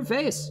 Paint on her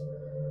face!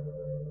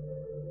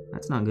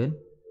 That's not good.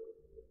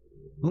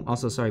 Oh,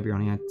 also, sorry,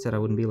 Bjorni, I said I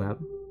wouldn't be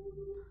loud.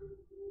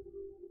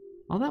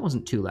 Oh, that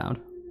wasn't too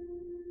loud.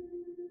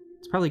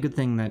 It's probably a good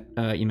thing that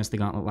you missed the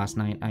gauntlet last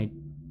night. I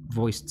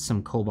voiced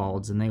some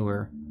kobolds, and they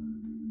were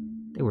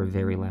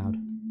very loud.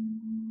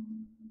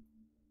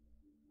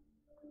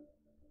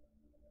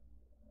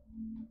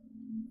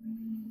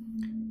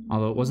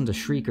 Although it wasn't a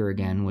shrieker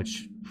again,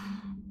 which...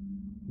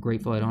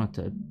 Grateful I don't have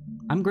to...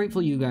 I'm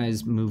grateful you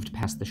guys moved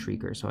past the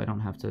shrieker, so I don't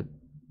have to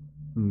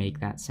make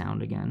that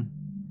sound again.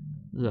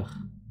 Ugh.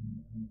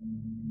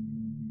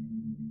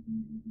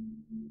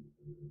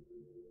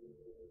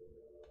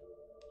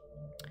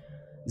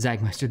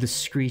 Zagmeister, the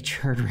screech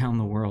heard around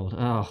the world.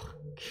 Oh,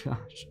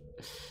 gosh.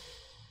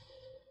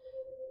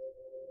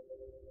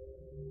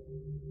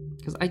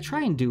 Because I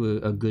try and do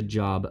a good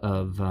job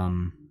of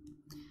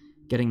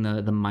getting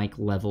the mic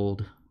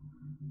leveled.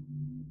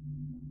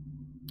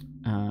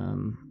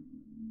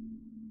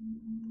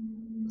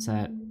 So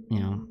that, you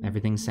know,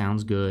 everything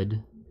sounds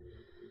good.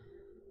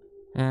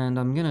 And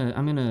I'm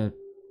gonna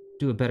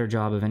do a better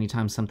job of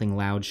anytime something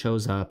loud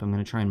shows up, I'm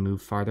gonna try and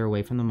move farther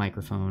away from the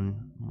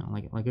microphone, you know,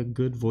 like a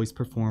good voice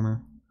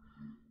performer.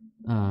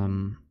 But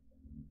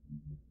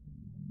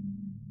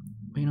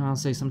you know, I'll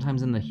say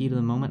sometimes in the heat of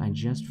the moment, I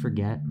just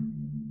forget.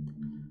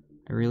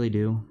 I really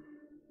do.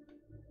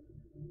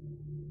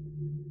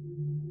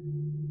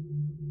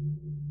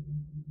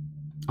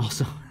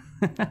 Also,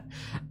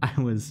 I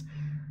was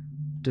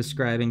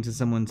describing to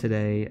someone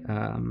today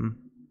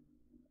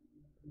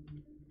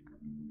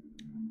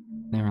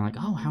they were like,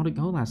 oh, how'd it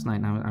go last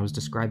night? And I was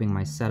describing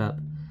my setup.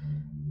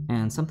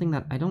 And something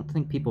that I don't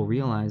think people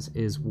realize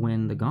is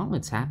when the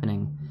gauntlet's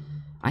happening,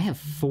 I have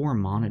 4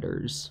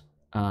 monitors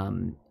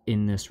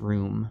in this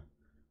room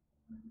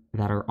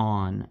that are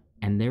on,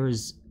 and there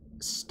is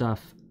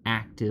stuff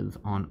active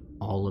on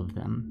all of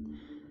them.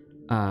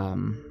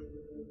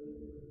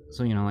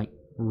 So, you know, like,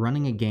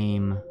 running a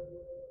game,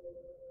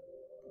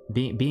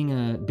 being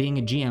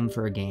a GM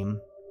for a game,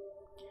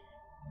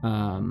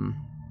 and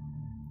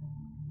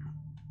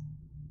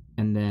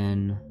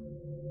then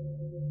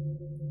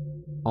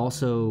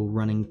also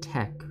running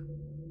tech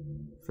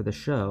for the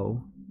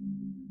show,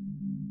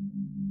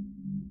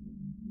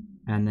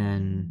 and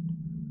then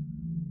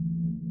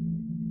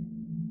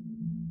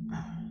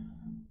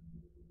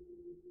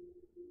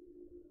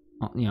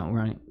you know,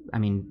 running, I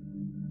mean,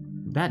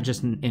 that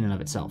just in and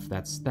of itself,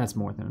 that's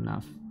more than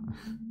enough.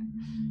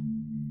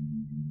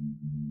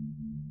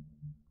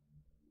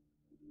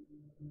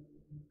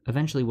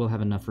 Eventually we'll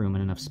have enough room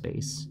and enough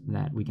space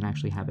that we can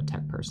actually have a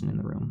tech person in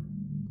the room.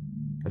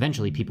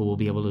 Eventually people will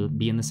be able to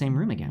be in the same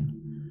room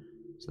again.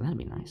 So that'd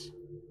be nice.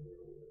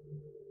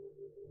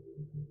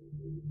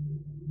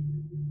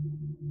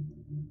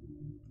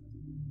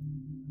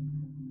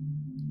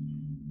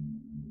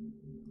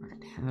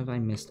 Alright, have I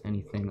missed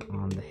anything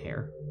on the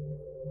hair?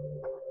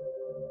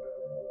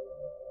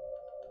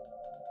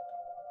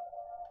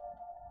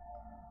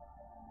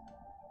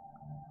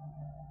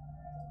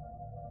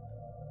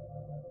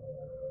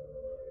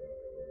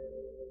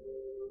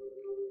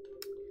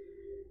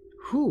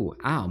 Whew,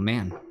 ow,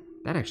 man.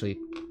 That actually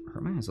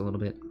hurt my eyes a little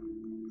bit.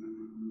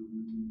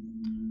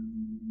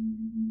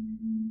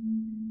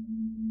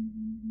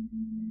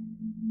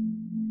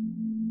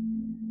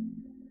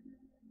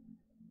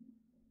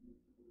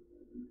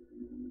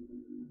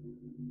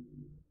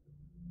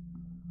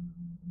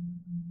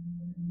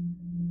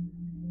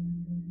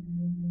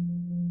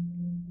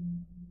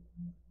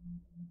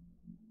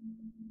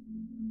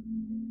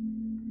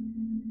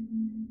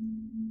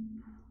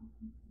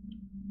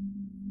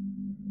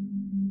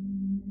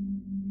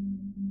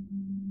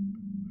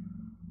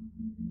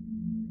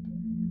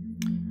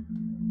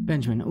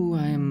 Benjamin, ooh,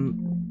 I am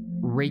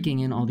raking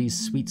in all these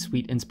sweet,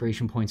 sweet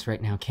inspiration points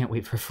right now. Can't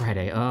wait for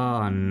Friday.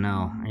 Oh,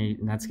 no.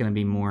 That's gonna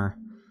be more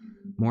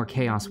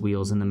chaos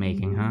wheels in the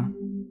making, huh?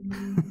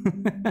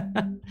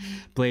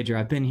 Bladro,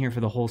 I've been here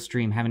for the whole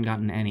stream, haven't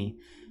gotten any.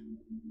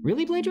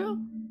 Really,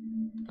 Bladro?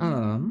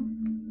 Oh,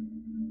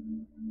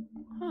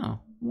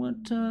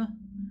 what,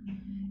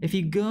 if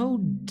you go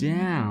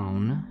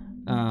down,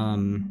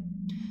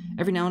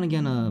 every now and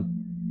again, a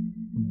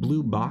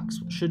blue box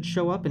should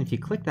show up, and if you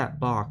click that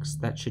box,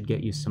 that should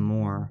get you some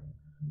more.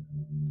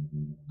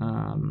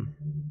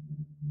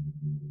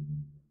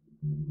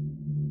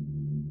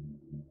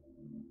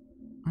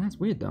 That's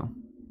weird, though.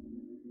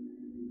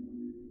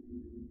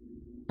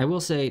 I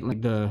will say,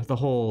 like, the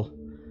whole,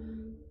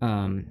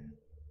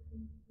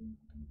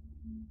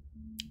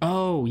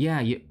 oh, yeah,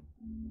 you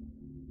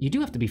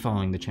do have to be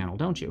following the channel,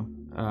 don't you?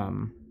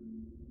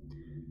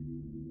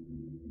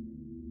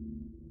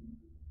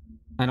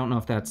 I don't know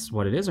if that's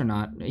what it is or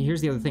not.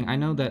 Here's the other thing. I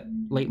know that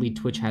lately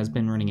Twitch has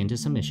been running into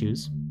some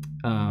issues.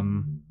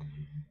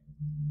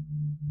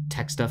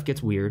 Tech stuff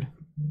gets weird.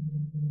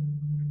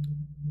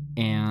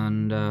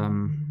 And,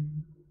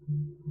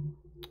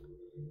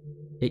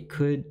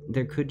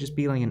 there could just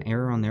be like an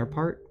error on their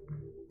part.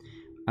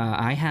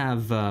 I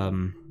have,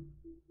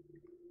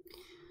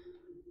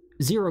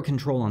 0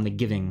 control on the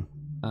giving,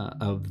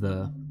 of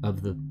the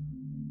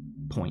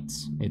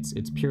points.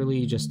 It's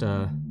purely just,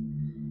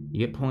 you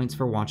get points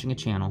for watching a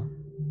channel,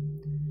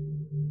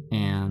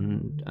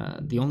 and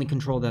the only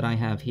control that I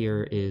have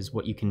here is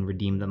what you can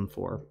redeem them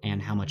for and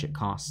how much it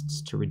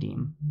costs to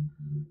redeem.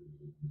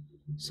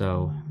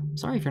 So,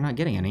 sorry if you're not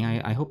getting any.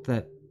 I hope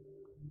that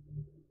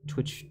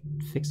Twitch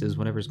fixes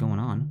whatever's going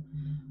on.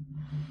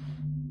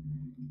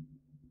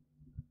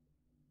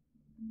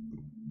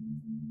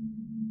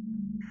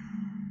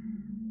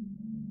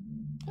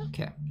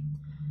 Okay.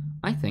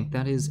 I think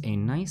that is a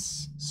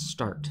nice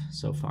start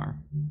so far.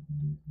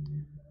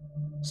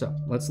 So,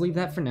 let's leave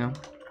that for now.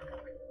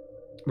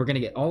 We're going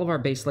to get all of our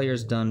base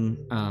layers done,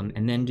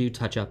 and then do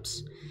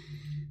touch-ups,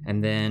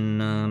 and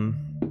then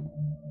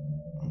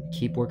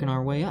keep working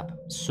our way up.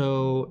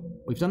 So,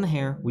 we've done the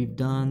hair, we've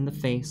done the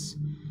face.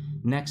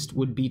 Next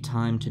would be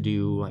time to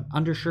do like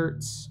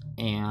undershirts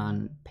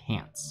and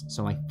pants.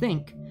 So I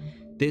think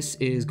this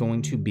is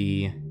going to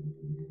be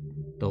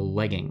the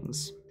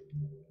leggings.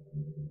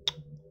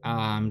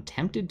 I'm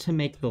tempted to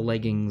make the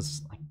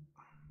leggings like,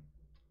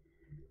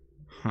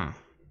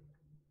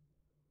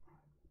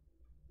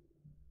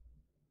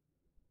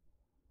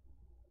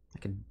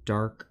 like a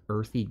dark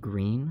earthy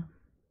green.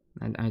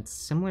 And it's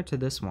similar to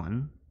this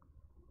one.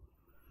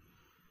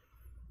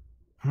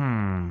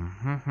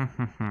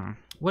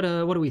 What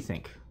do we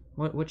think?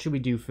 What should we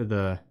do for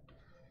the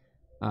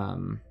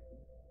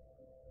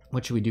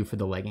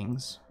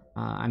leggings?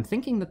 I'm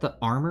thinking that the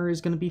armor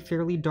is going to be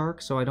fairly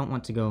dark, so I don't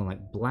want to go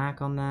like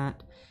black on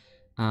that.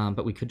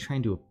 But we could try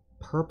and do a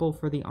purple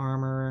for the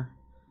armor.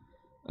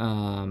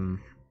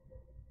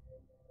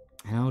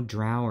 I know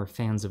Drow are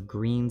fans of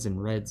greens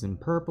and reds and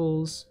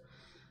purples.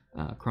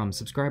 Chrome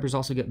subscribers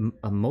also get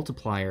a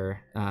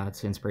multiplier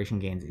to inspiration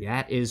gains.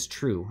 That is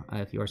true.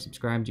 If you are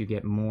subscribed, you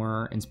get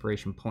more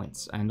inspiration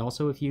points. And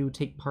also if you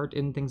take part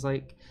in things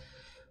like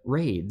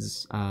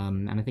raids,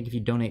 and I think if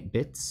you donate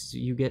bits,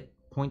 you get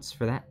points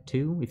for that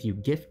too. If you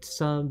gift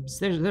subs,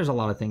 there's a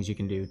lot of things you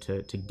can do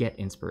to get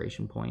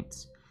inspiration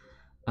points.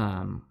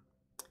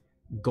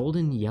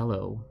 Golden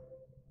yellow.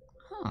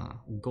 Huh.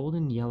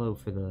 Golden yellow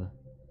for the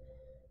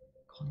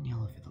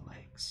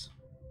legs.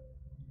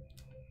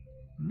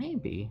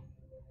 Maybe.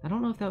 I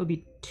don't know if that would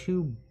be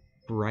too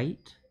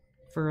bright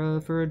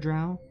for a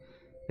drow.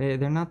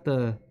 They're not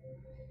the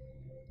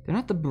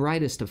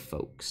brightest of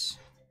folks.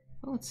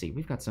 Well, let's see.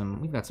 We've got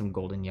some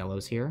golden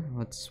yellows here.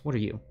 What are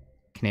you?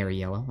 Canary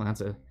yellow. Well,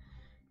 that's a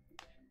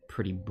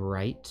pretty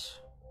bright.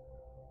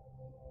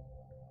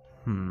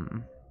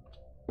 I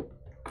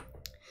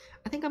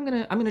think I'm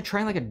gonna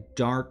try like a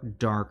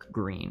dark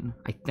green.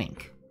 I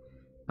think.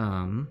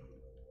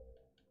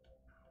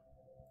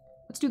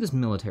 Let's do this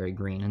military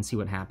green and see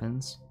what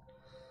happens.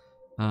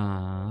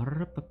 Oh,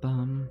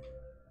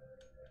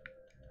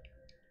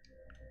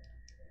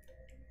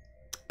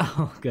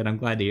 good. I'm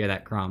glad to hear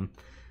that, Crom.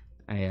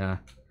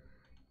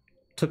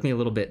 Took me a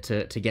little bit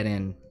to get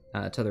in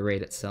to the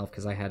raid itself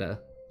because I had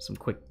some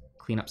quick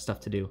cleanup stuff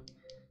to do.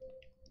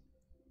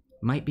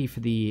 Might be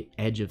for the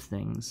edge of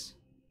things.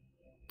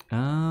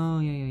 Oh,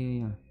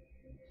 yeah.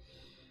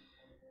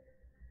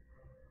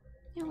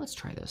 Yeah, let's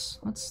try this.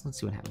 Let's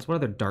see what happens. What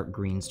other dark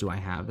greens do I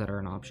have that are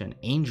an option?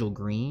 Angel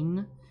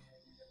green.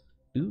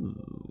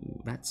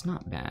 Ooh, that's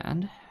not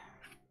bad.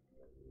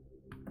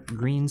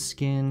 Green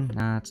skin.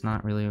 Nah, it's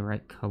not really a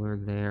right color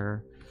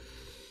there.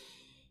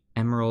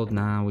 Emerald.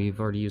 Nah, we've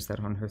already used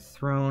that on her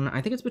throne.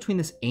 I think it's between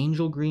this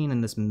angel green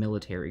and this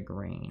military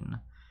green.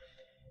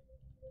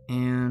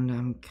 And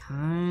I'm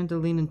kind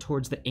of leaning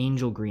towards the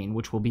angel green,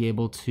 which we'll be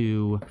able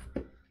to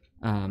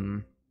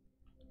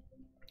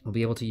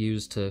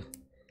use to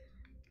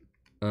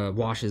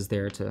washes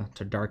there to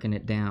darken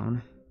it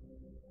down.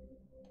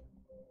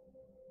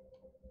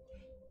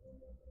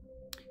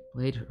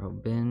 Blade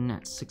been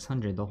at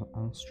 600 the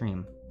whole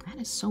stream.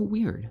 That is so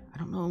weird. I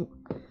don't know.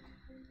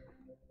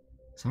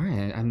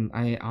 Sorry,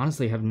 I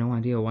honestly have no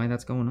idea why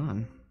that's going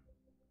on.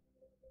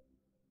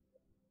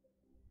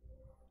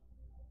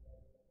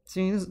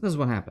 See, this is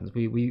what happens.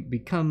 We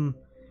become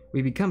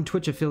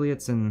Twitch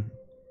affiliates, and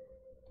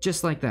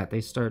just like that,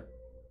 they start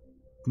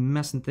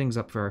messing things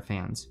up for our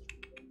fans.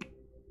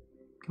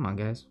 Come on,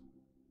 guys.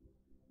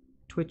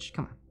 Twitch,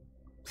 come on.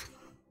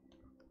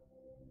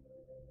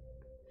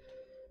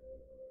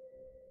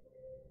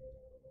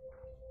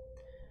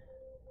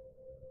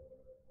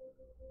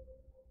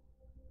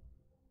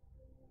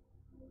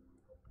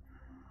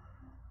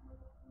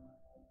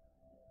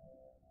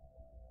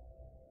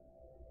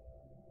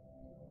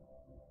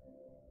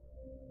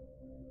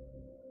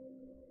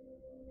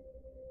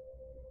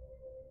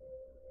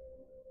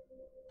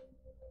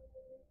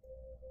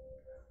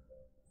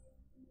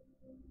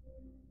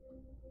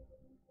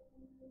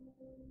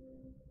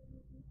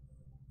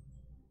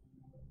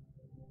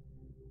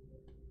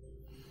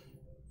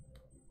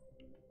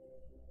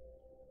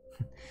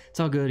 It's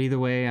all good either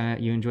way.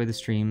 You enjoy the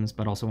streams,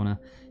 but also want to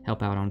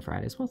help out on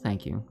Fridays. Well,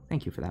 thank you.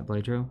 Thank you for that,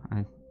 Bladro.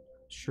 I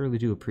surely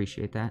do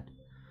appreciate that.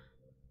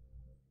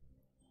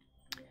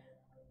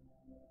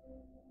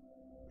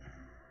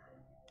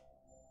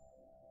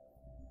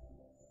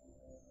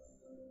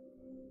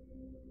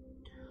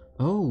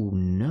 Oh,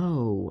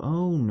 no.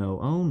 Oh, no.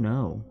 Oh,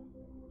 no.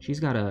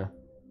 She's got a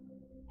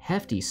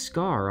hefty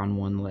scar on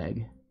one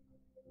leg.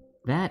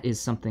 That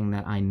is something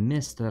that I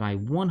missed that I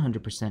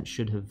 100%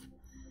 should have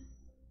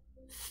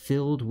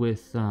filled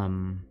with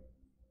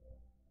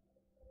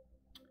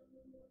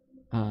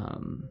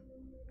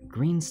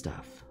green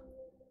stuff.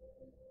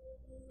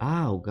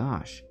 Oh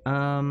gosh.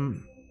 Sorry,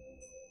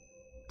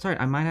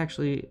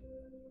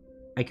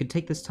 I could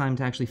take this time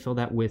to actually fill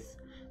that with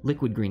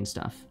liquid green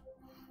stuff.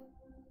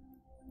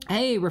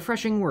 Hey,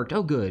 refreshing worked.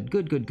 Oh good.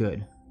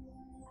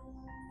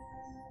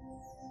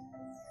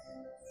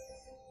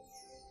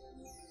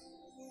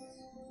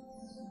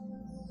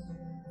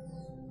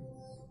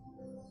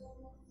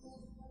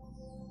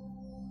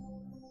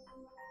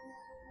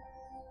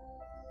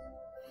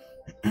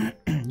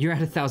 You're at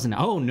 1,000.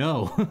 Oh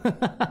no.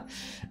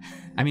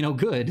 I mean, oh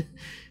good.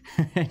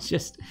 It's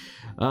just,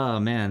 oh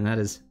man, that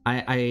is,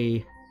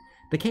 the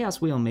Chaos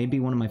Wheel may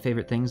be one of my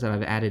favorite things that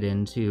I've added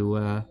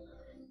into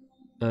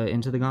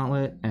the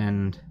Gauntlet,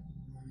 and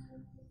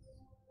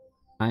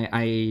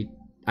I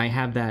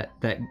have that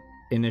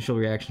initial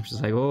reaction,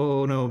 just like,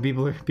 oh no,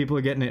 people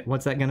are getting it.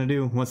 What's that gonna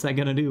do? What's that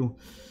gonna do?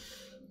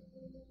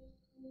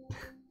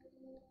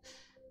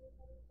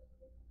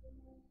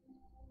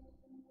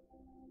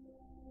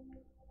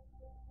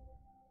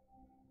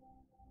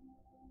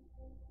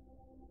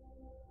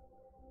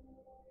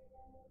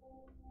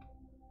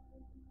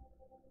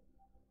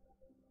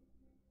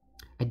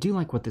 I do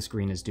like what this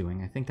green is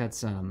doing. I think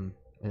that's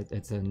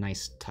it's a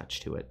nice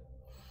touch to it.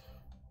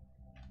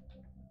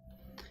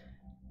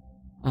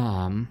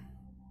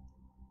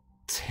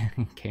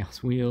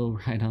 Chaos Wheel,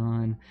 right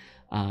on.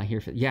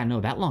 Here for, yeah, no,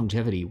 that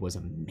longevity was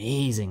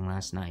amazing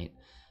last night.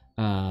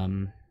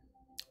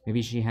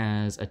 Maybe she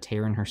has a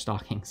tear in her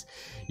stockings.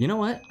 You know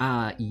what?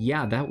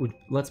 Yeah, that would,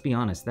 let's be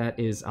honest, that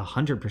is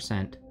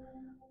 100%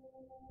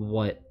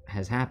 what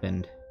has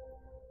happened.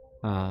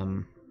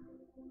 I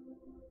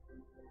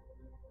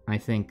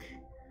think,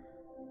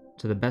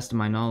 to the best of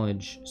my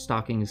knowledge,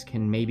 stockings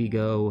can maybe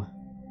go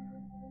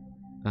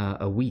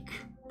a week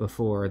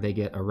before they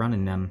get a run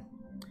in them.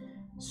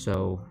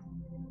 So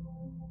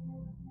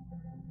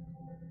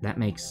that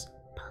makes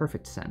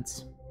perfect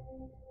sense.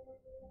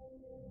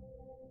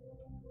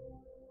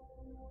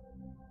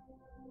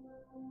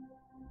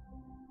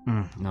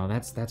 No,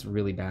 that's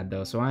really bad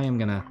though. So I am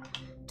gonna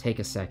take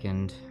a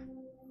second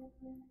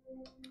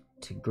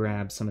to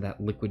grab some of that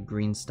liquid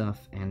green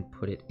stuff and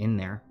put it in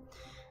there.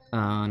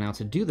 Now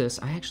to do this,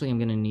 I actually am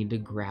gonna need to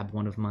grab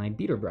one of my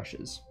beater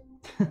brushes.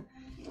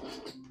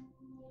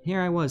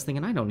 Here I was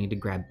thinking I don't need to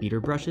grab beater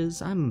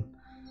brushes. I'm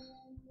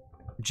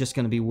just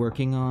gonna be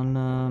working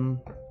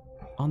on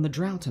the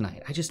drow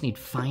tonight. I just need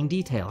fine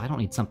detail. I don't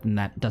need something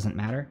that doesn't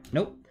matter.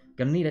 Nope,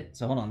 gonna need it.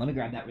 So hold on, let me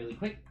grab that really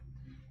quick.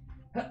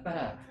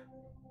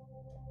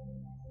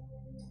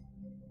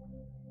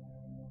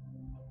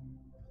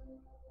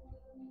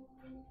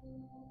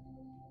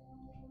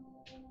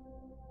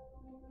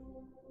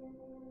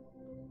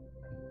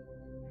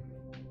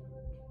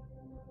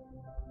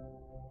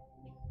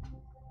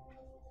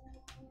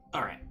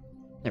 All right,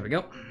 there we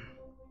go.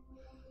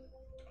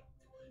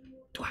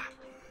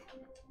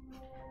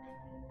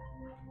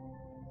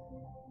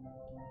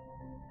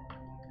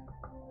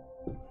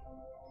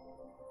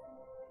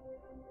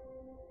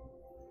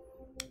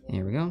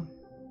 There we go.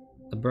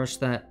 A brush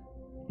that,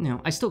 you know,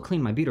 I still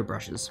clean my beater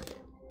brushes,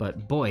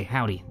 but boy,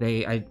 howdy,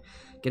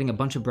 getting a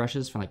bunch of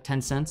brushes for like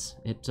 10 cents,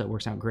 it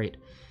works out great.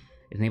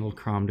 It enabled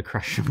Crom to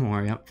crush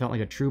more. Yep, felt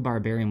like a true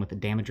barbarian with the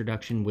damage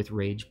reduction with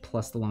rage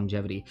plus the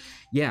longevity.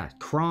 Yeah,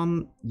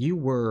 Crom, you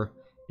were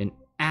an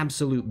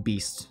absolute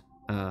beast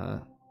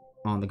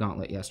on the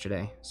gauntlet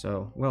yesterday,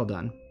 so well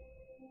done.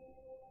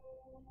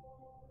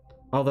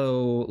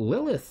 Although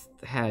Lilith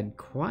had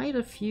quite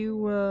a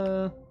few,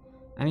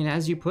 I mean,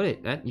 as you put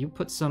it, you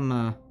put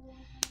some,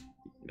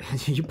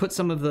 you put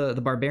some of the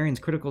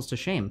barbarians' criticals to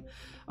shame.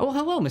 Oh,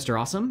 hello, Mr.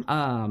 Awesome.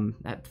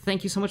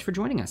 Thank you so much for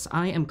joining us.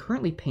 I am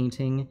currently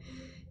painting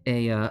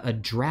a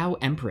Drow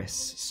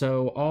Empress.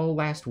 So all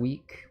last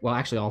week, well,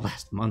 actually all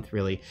last month,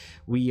 really,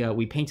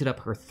 we painted up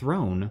her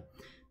throne,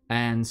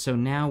 and so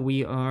now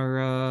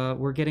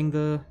we're getting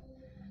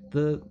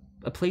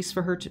a place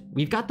for her to.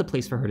 We've got the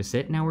place for her to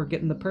sit. Now we're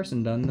getting the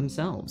person done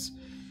themselves.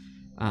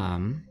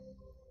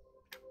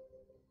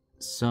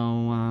 So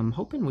I'm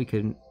hoping we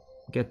could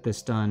get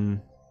this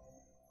done.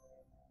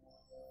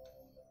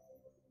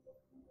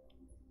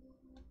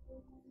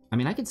 I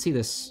mean, I could see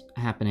this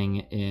happening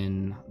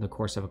in the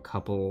course of a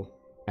couple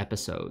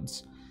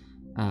episodes.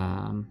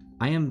 I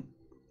am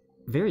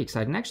very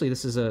excited, and actually,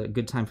 this is a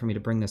good time for me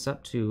to bring this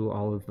up to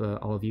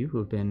all of you who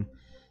have been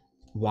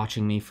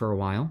watching me for a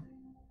while.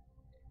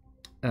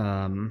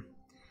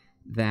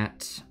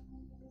 That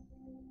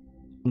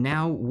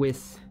now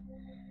with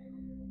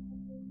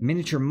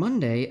Miniature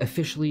Monday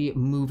officially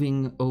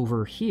moving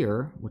over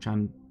here, which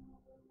I'm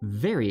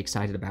very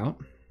excited about.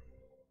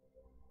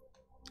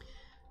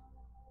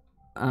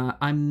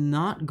 I'm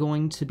not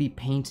going to be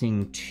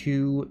painting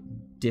two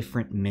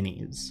different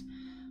minis.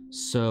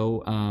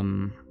 So,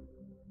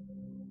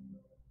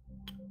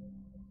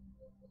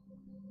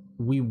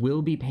 we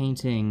will be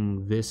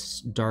painting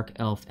this Dark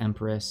Elf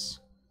Empress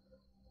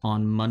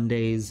on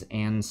Mondays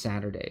and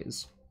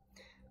Saturdays.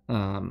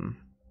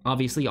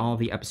 Obviously, all of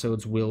the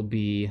episodes will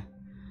be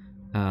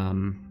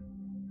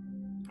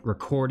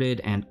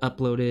recorded and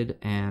uploaded,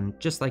 and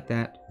just like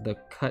that, the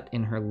cut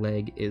in her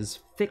leg is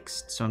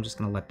fixed, so I'm just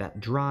going to let that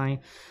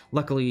dry.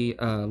 Luckily,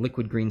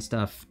 liquid green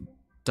stuff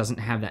doesn't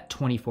have that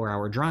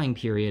 24-hour drying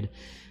period.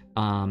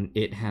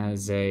 It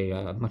has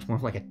a much more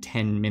like a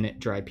 10-minute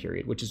dry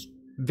period, which is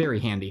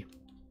very handy.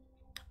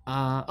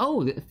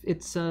 Oh,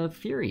 it's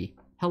Fury.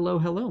 Hello,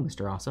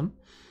 Mr. Awesome.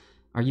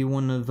 Are you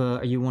one of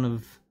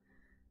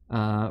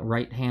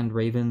Right Hand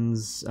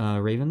Raven's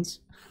ravens?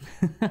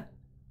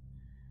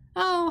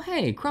 Oh,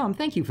 hey, Crom,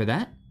 thank you for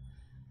that.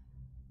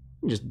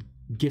 I'm just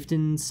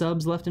gifting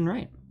subs left and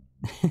right.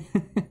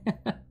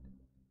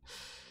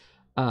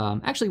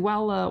 Actually,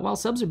 while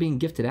subs are being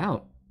gifted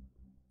out,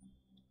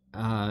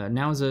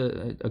 now is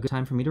a good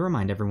time for me to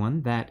remind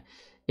everyone that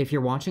if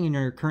you're watching and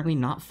you're currently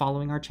not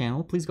following our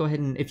channel, please go ahead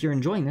and, if you're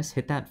enjoying this,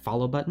 hit that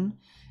follow button.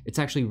 It's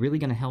actually really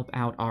going to help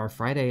out our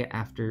Friday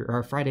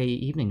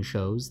evening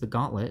shows, the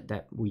Gauntlet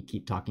that we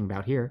keep talking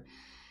about here.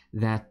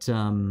 That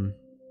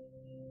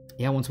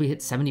yeah, once we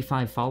hit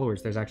 75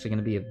 followers, there's actually going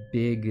to be a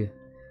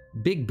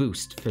big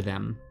boost for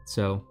them.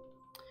 So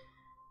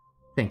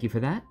thank you for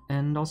that,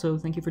 and also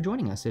thank you for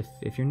joining us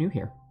if you're new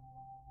here.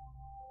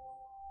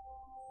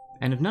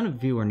 And if none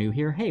of you are new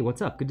here, hey,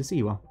 what's up? Good to see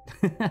you all.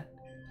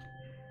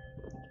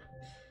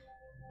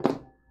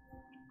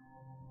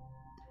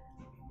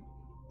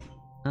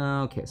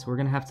 Okay, so we're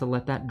gonna have to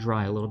let that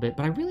dry a little bit,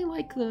 but I really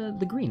like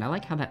the green. I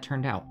like how that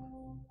turned out.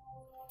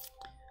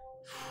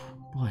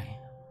 Boy,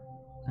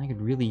 I could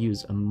really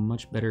use a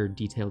much better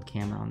detailed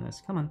camera on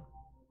this. Come on.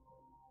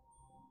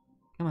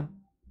 Come on.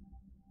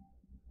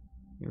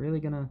 You're really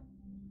gonna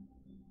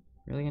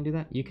do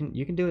that? You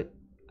can do it.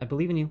 I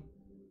believe in you.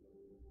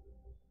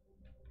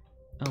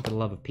 Oh, for the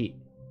love of Pete.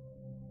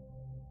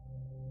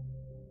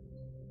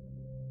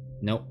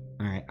 Nope.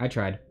 Alright, I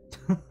tried.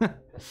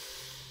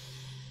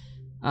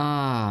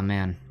 Ah,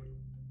 man.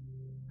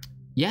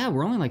 Yeah,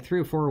 we're only like 3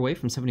 or 4 away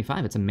from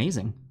 75. It's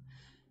amazing.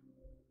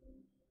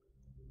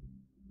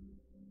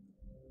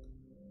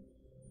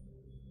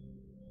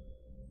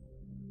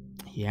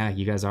 Yeah,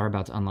 you guys are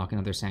about to unlock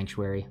another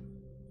sanctuary.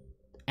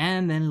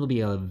 And then it'll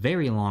be a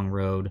very long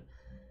road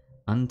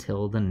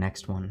until the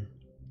next one.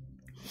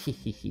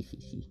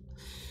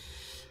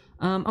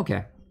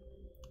 Okay.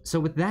 So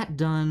with that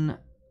done,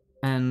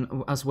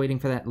 and us waiting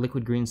for that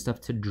liquid green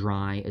stuff to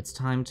dry, it's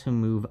time to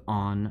move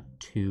on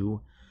to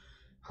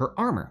her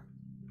armor.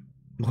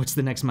 What's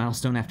the next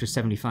milestone after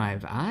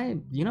 75?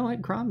 You know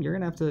what, Crom, you're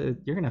gonna have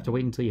to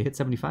wait until you hit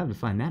 75 to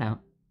find that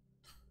out.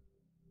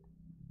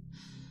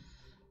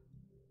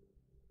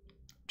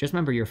 Just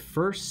remember, your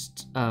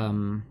first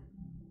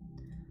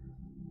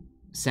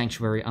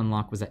sanctuary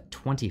unlock was at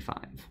 25.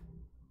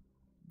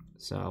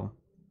 So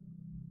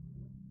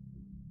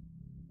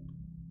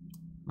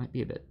might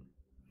be a bit.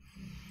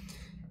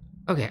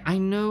 Okay, I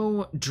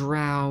know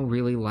Drow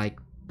really like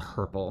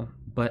purple,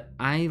 but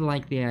I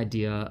like the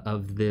idea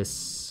of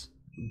this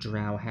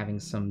Drow having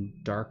some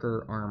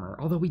darker armor.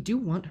 Although we do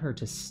want her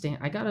to stand...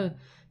 I gotta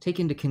take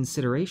into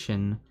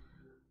consideration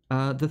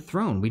the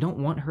throne. We don't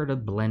want her to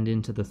blend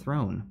into the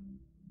throne.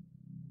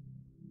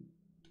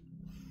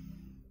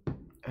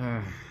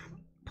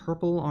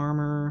 Purple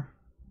armor...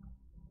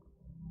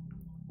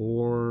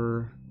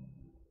 or...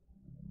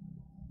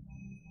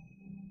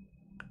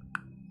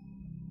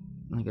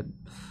 like a...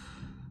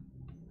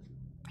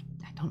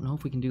 I don't know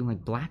if we can do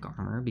like black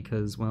armor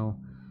because, well,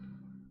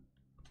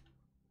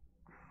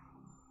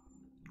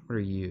 what are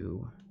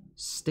you?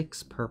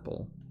 Styx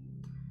purple.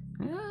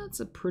 That's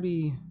a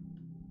pretty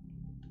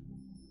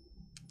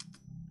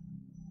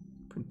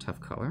tough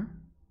color.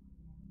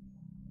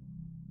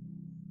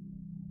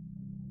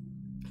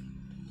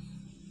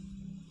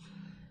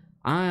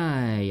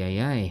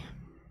 Ay.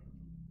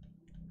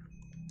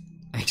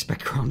 I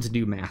expect Crom to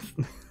do math.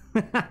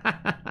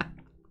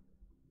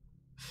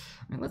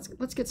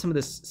 Let's get some of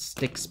this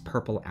Styx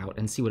purple out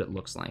and see what it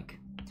looks like.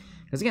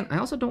 Because again, I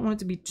also don't want it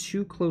to be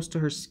too close to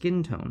her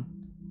skin tone.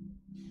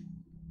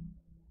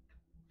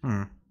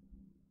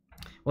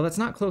 Well, that's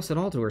not close at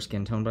all to her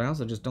skin tone, but I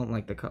also just don't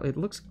like the color. It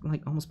looks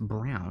like almost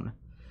brown.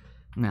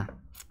 No.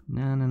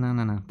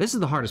 This is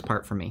the hardest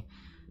part for me.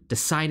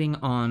 Deciding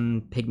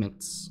on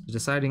pigments.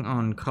 Deciding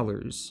on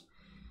colors.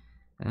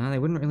 They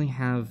wouldn't really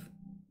have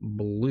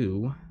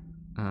blue.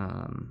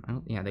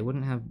 Yeah, they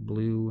wouldn't have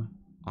blue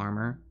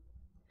armor.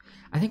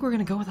 I think we're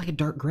gonna go with like a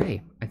dark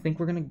gray. I think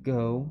we're gonna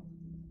go...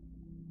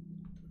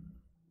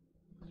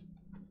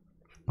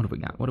 What have we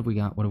got? What have we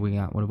got? What have we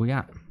got? What have we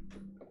got?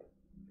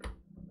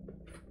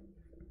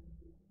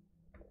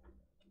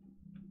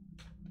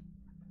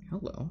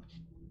 Hello.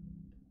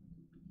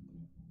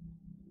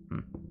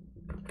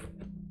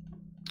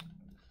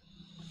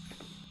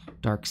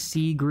 Dark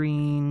sea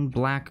green,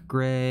 black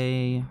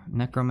gray,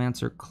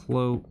 necromancer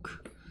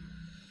cloak.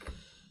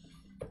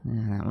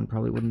 That one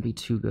probably wouldn't be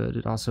too good.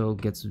 It also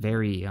gets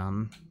very,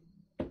 What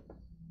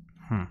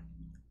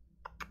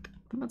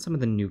about some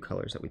of the new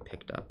colors that we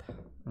picked up?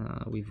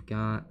 We've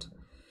got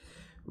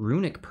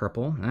runic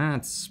purple.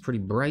 That's pretty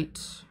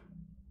bright.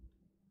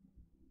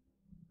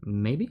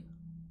 Maybe?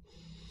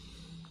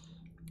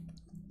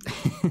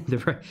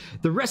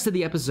 The rest of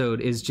the episode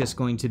is just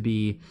going to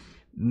be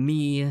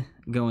me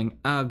going,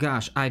 oh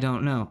gosh, I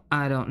don't know.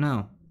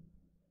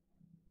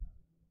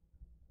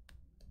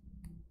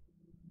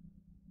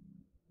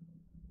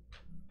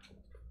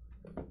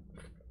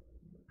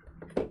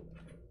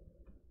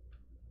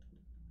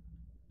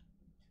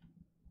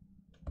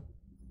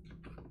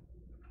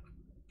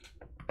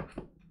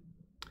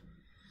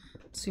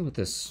 Let's see what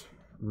this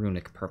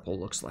runic purple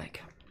looks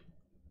like.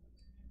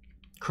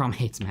 Crom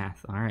hates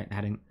math. All right,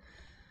 adding...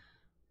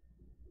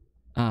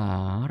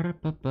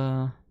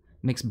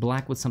 Mix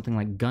black with something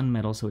like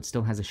gunmetal so it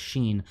still has a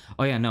sheen.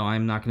 Oh yeah, no,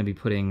 I'm not going to be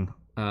putting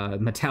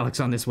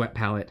metallics on this wet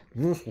palette.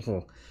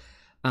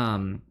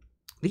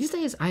 These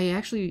days, I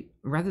actually,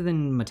 rather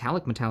than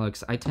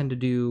metallics, I tend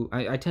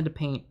to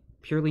paint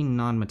purely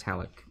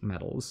non-metallic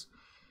metals.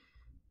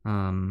 You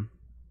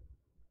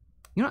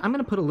know, I'm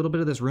going to put a little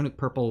bit of this runic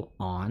purple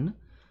on,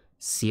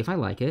 see if I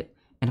like it,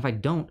 and if I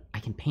don't, I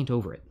can paint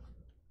over it.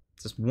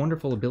 It's this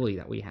wonderful ability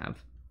that we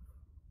have.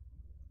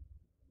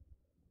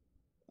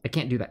 I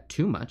can't do that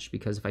too much,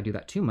 because if I do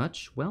that too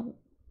much, well,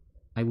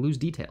 I lose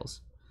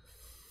details.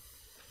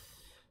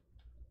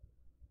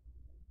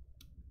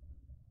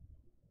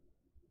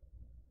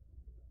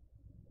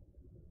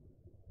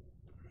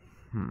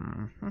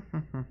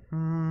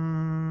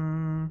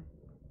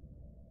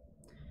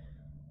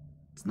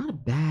 Let's It's not a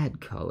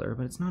bad color,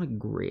 but it's not a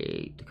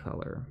great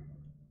color.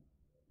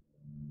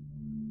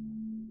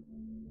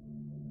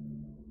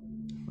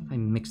 What if I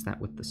mix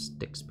that with the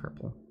Styx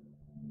purple?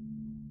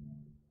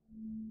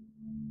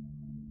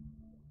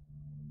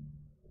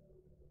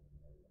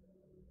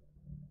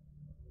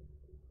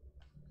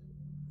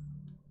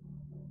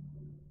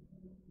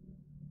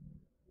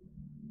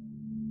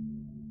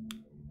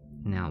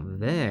 Now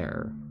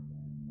there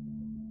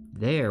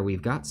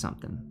we've got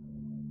something.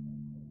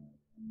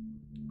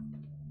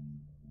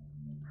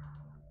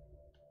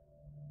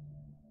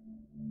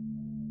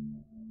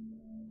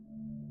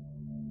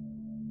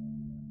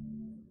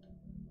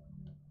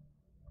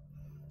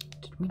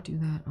 Did we do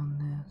that on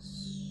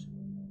this?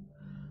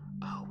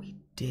 Oh, we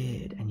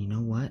did. And you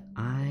know what?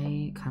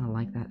 I kind of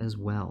like that as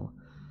well.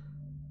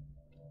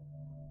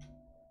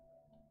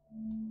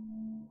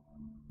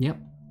 Yep.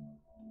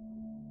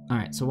 All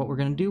right, so what we're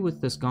going to do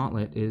with this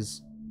gauntlet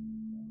is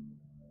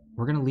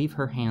we're going to leave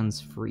her hands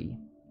free.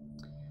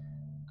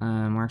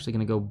 We're actually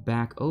going to go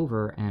back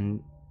over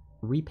and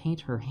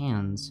repaint her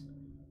hands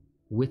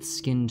with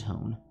skin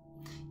tone.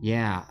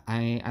 Yeah,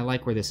 I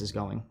like where this is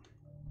going.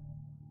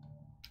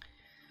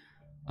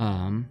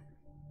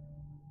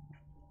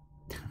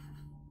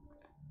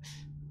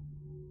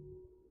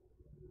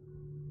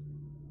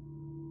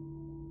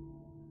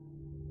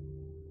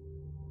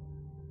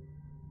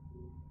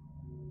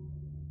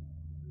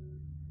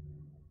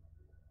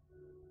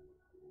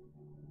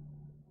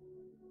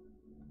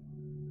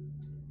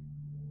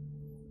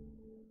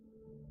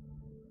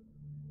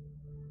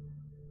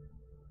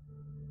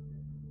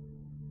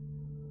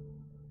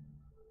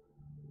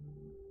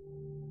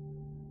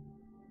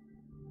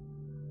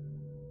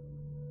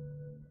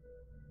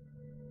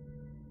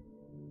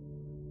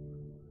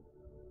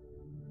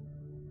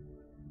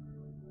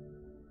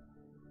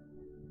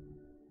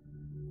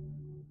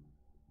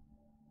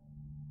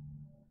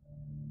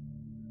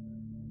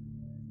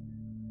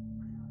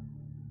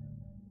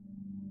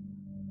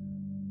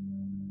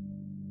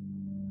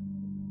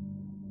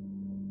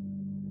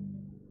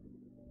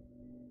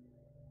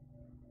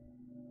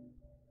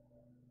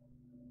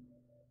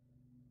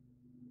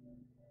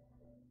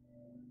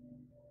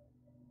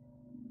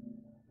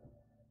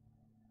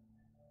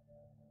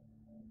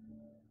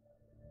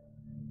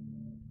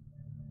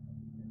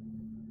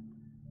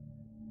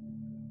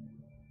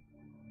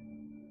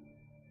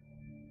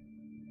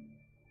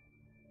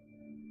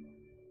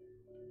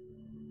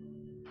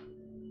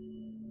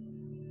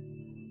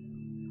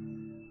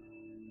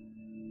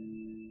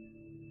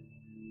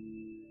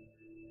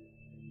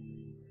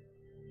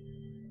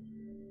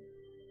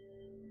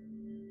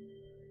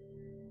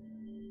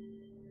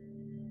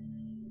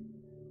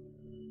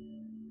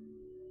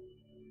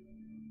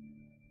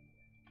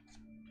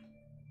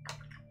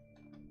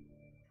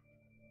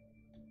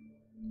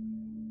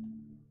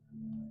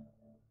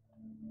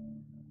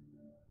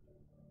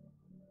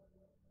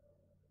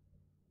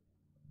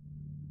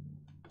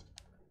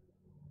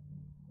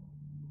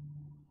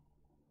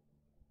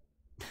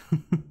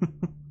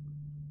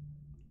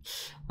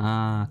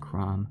 Ah,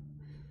 Crom.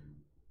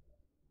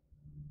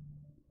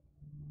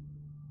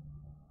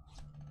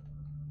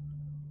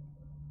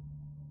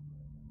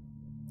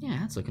 Yeah,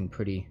 that's looking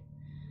pretty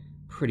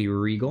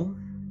regal.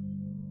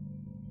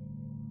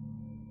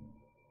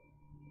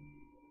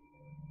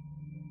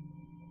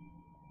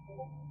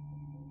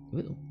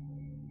 Ooh.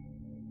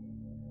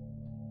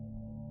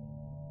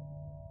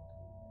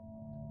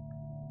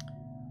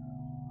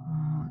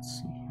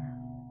 Let's see here.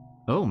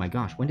 Oh my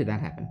gosh, when did that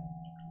happen?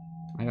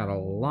 I got a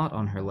lot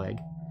on her leg.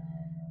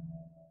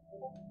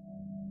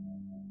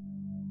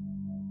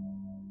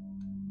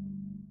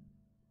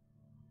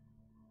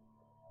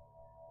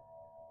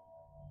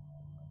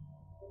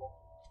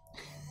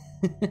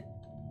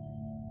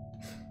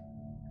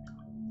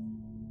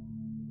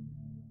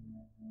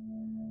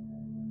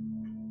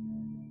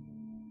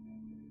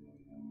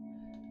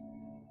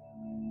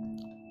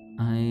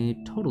 I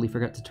totally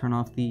forgot to turn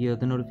off the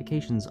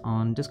notifications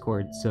on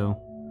Discord,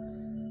 so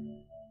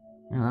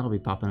yeah, that'll be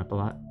popping up a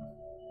lot.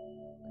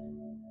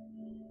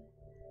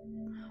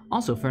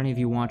 Also, for any of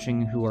you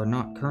watching who are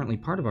not currently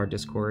part of our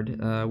Discord,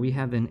 we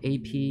have an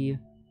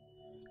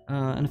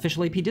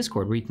official AP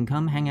Discord where you can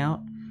come, hang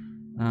out,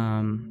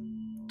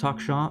 talk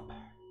shop.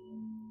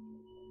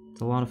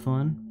 It's a lot of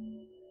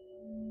fun.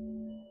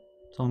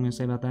 That's all I'm gonna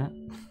say about that.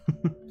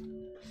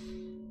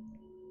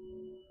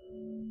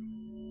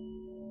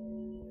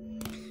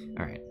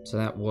 Alright, so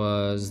that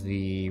was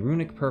the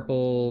runic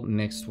purple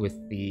mixed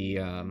with the,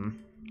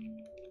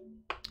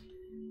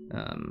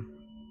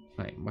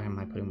 wait, why am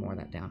I putting more of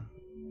that down?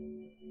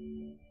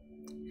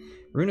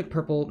 Runic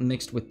purple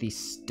mixed with the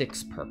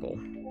Styx purple.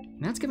 And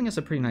that's giving us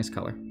a pretty nice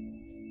color.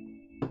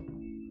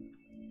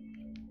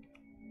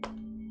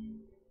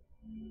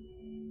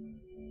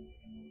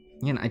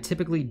 Again, I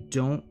typically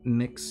don't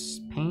mix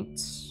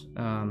paints.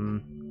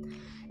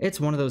 It's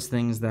one of those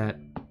things that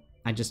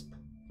I just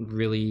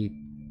really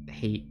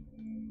hate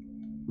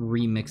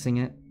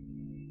remixing it.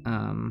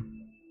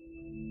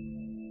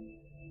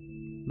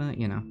 But,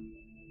 you know,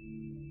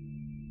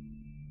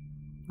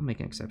 I'll make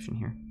an exception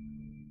here.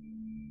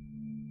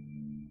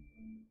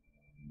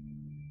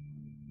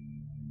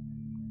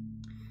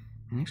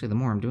 And actually, the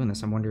more I'm doing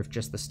this, I wonder if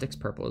just the Styx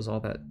purple is all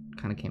that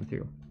kind of came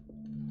through.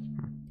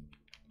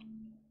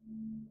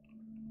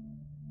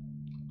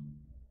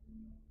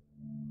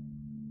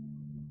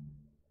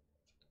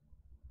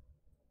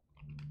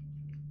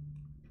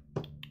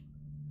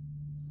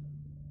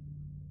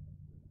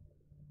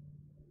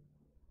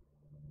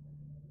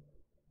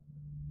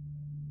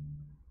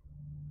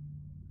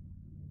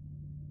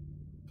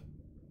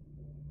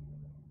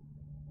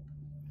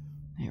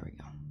 There we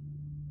go.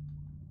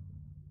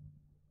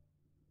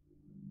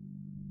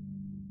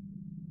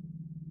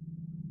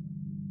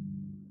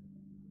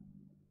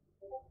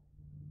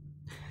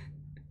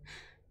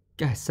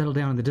 Guys, settle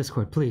down in the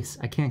Discord, please.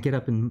 I can't get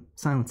up and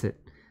silence it.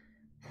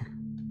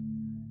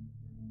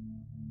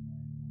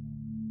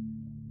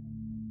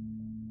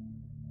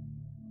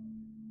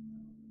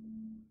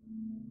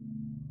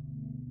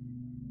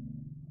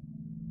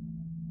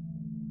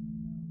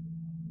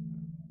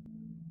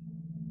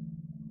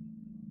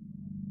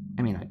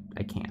 I mean,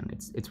 I can.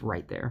 It's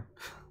right there.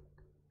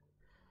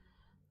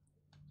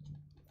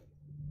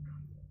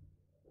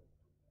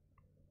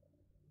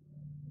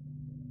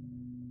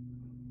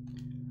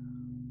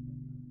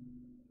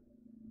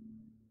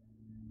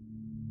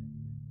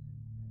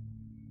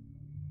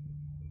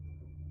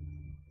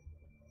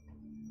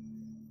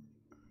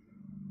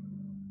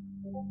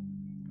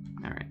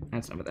 All right,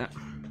 that's enough of that.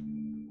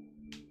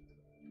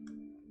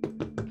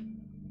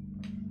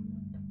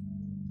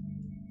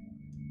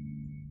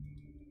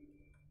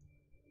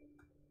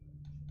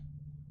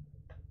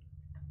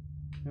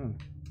 Oh.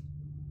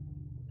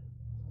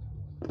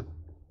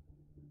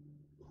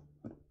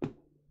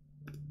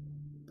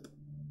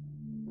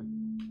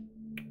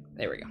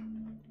 There we go.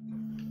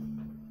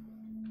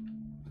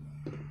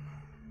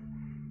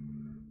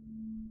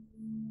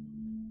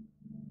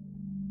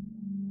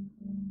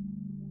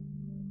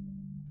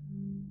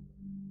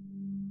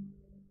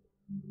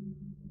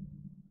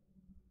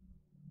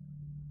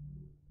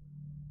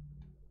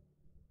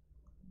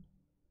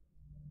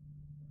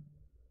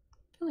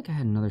 I feel like I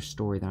had another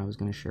story that I was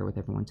going to share with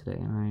everyone today,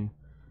 and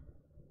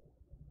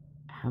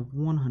I have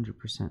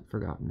 100%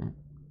 forgotten it.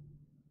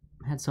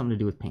 It had something to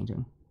do with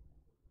painting.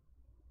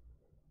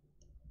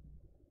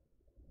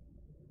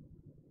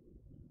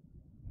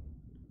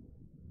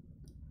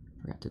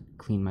 Forgot to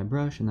clean my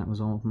brush, and that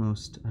was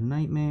almost a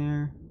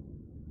nightmare.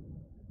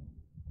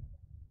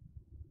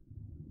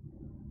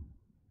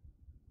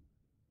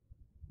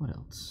 What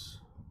else?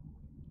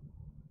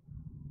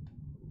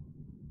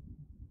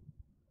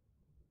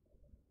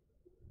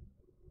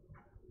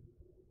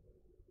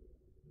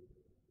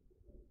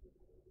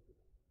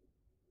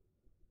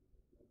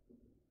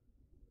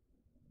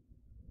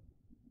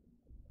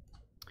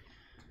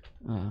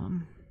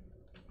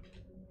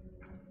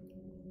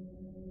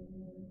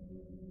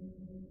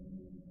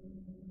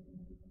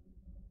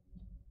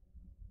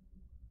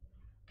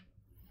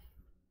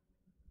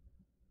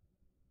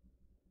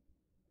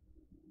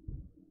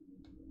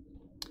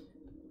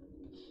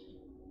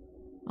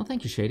 Oh,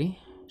 thank you, Shady.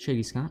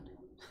 Shady Scott.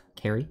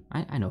 Carrie.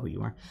 I know who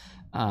you are.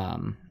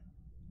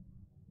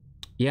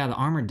 Yeah, the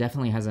armor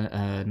definitely has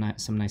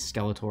some nice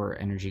Skeletor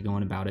energy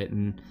going about it,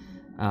 and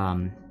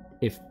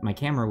if my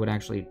camera would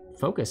actually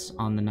focus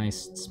on the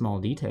nice small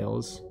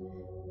details,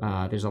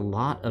 there's a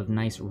lot of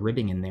nice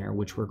ribbing in there,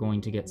 which we're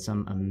going to get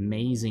some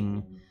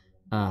amazing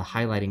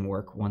highlighting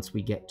work once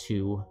we get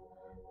to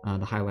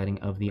the highlighting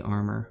of the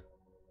armor.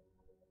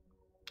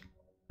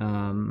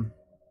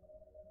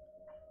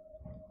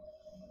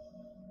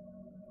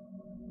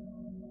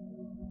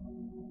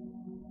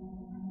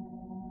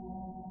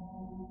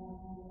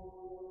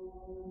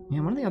 Yeah,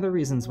 one of the other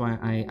reasons why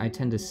I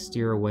tend to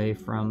steer away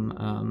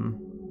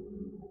from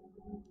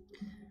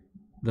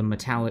the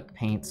metallic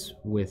paints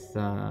with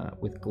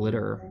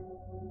glitter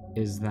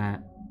is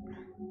that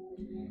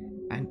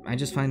I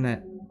just find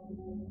that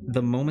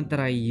the moment that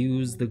I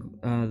use the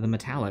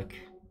metallic,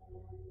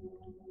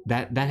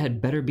 that had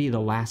better be the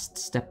last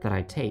step that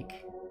I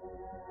take,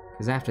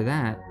 because after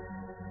that,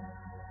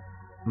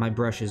 my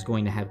brush is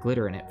going to have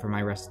glitter in it for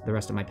the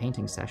rest of my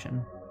painting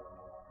session.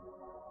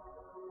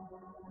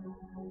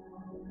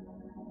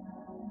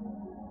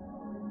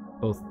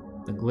 Both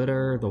the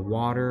glitter, the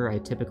water, I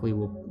typically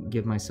will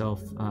give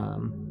myself a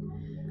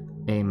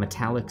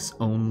metallics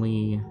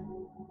only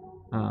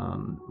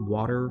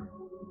water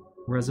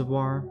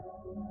reservoir.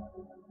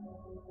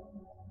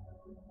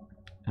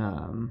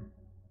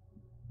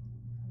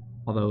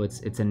 Although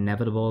it's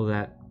inevitable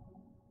that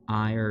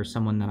I or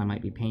someone that I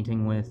might be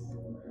painting with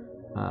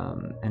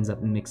ends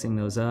up mixing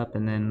those up,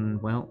 and then,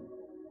 well,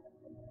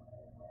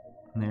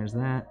 there's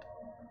that.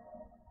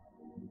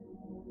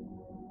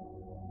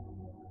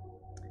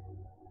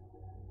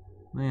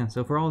 Yeah,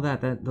 so for all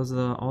that those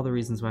are all the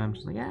reasons why I'm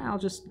just like, yeah, I'll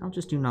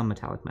just do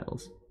non-metallic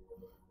metals.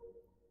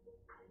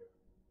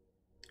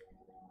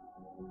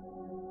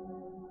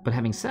 But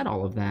having said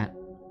all of that,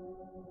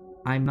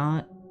 I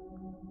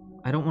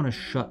don't want to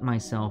shut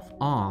myself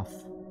off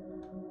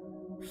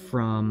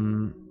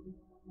from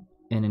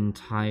an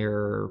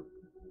entire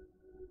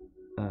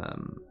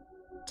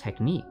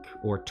technique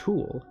or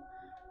tool.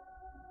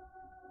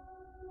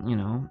 You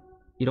know,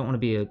 you don't want to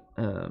be a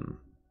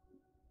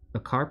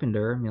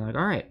carpenter and be like,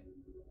 all right,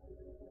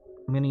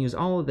 I'm going to use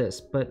all of this,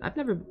 but I've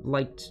never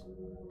liked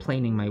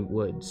planing my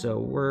wood, so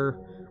we're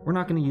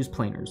not going to use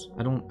planers.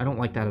 I don't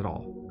like that at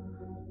all.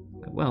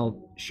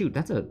 Well, shoot,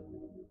 that's a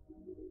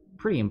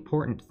pretty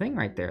important thing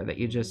right there that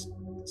you just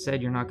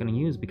said you're not going to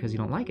use because you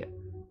don't like it.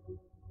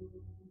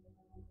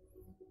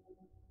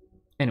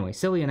 Anyway,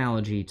 silly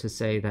analogy to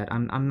say that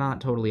I'm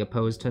not totally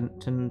opposed to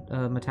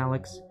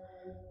metallics.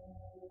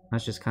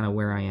 That's just kind of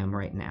where I am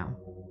right now.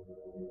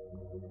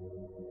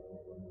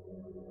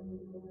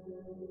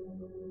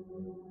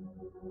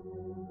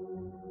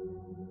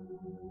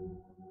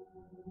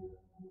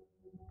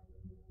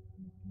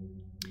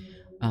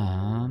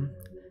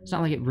 It's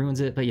not like it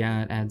ruins it, but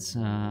yeah, it adds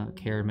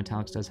care.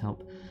 Metallics does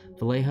help.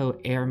 Vallejo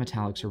Air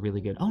Metallics are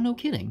really good. Oh, no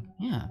kidding.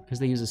 Yeah, because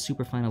they use a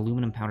super fine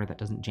aluminum powder that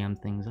doesn't jam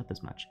things up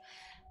as much.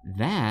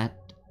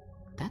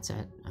 That's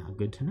it.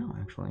 Good to know,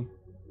 actually.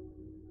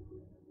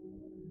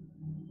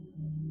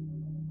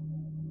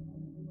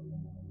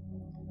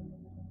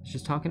 I was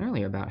just talking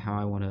earlier about how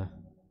I want to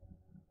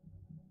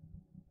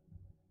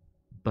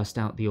bust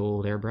out the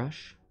old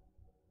airbrush.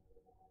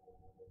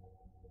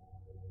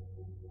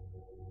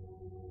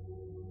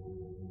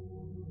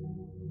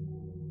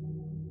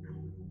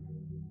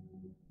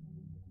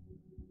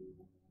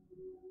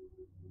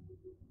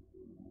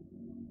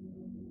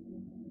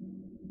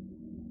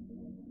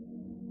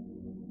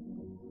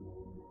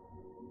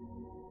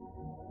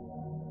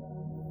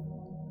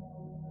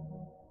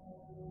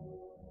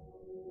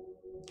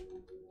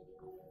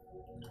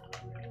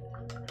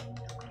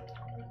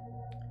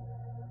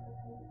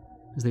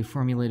 As they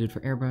formulated for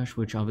airbrush,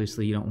 which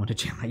obviously you don't want to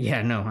jam.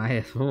 Yeah, no,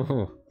 I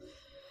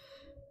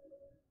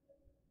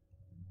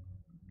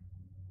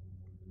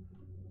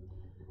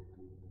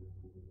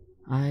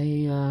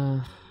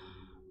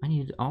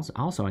need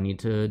also I need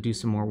to do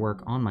some more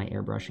work on my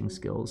airbrushing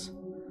skills.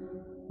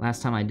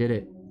 Last time I did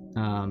it,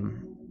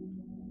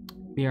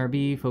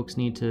 BRB folks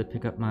need to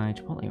pick up my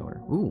Chipotle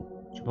order. Ooh,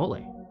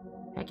 Chipotle,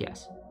 heck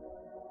yes.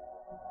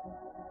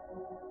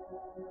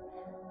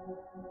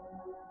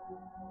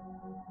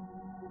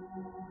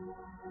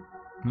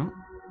 Well,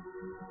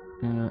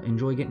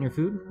 enjoy getting your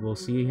food. We'll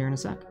see you here in a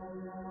sec.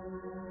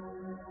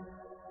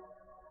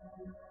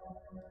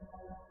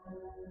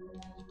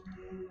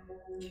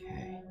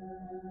 Okay.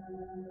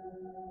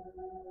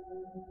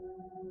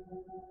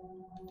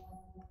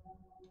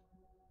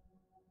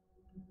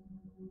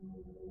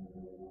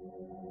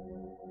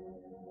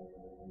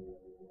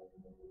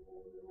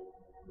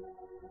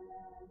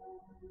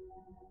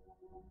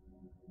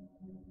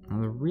 Now,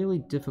 the really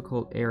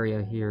difficult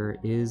area here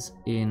is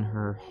in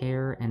her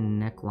hair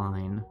and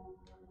neckline,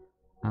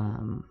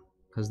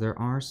 because there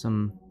are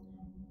some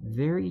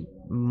very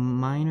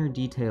minor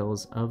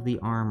details of the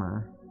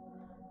armor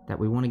that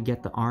we want to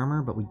get the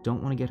armor, but we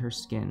don't want to get her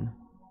skin.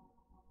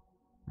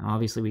 Now,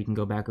 obviously, we can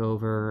go back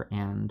over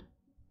and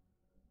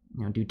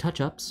do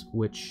touch-ups,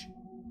 which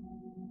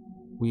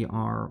we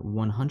are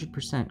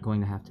 100% going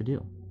to have to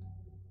do.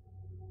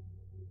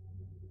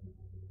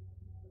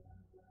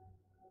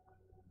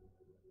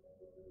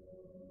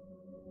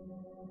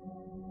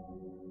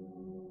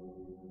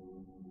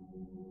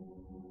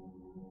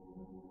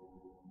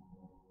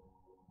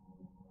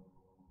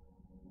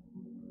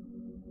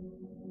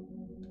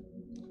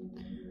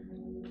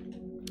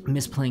 I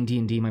miss playing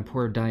D&D. My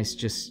poor dice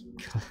just,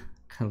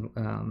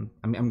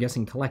 I'm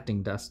guessing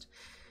collecting dust.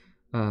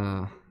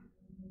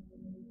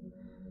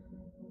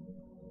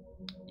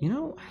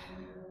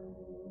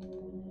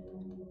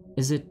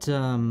 Is it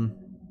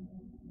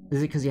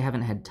because you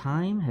haven't had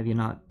time? Have you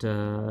not,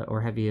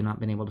 or have you not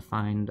been able to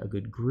find a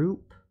good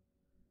group?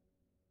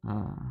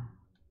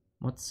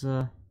 What's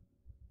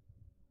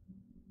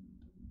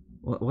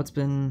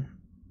been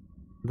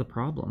the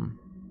problem?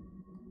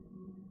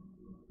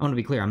 I want to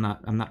be clear. I'm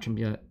not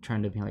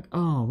trying to be like,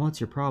 oh,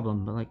 what's your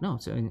problem? But like, no.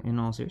 So in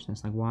all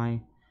seriousness, like,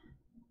 why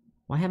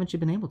haven't you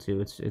been able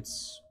to?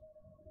 It's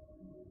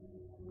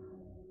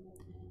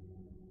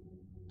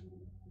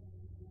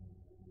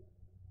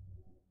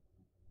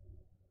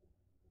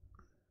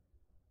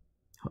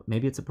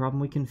maybe it's a problem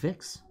we can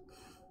fix.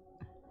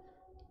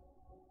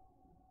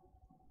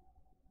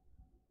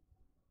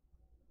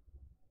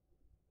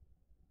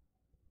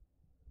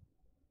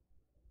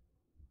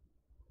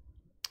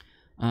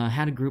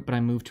 Had a group, but I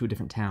moved to a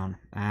different town.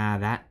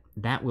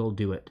 That will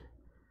do it.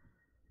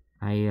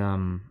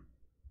 I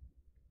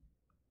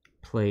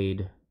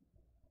played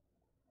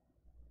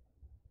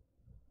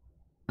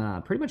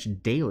pretty much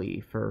daily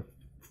for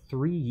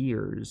 3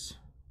 years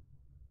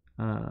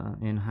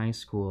in high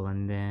school,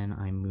 and then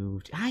I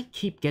moved. I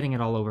keep getting it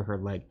all over her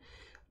leg.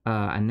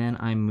 And then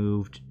I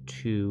moved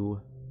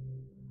to.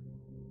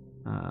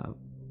 Well,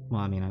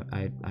 I mean,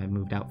 I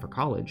moved out for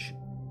college,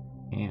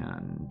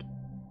 and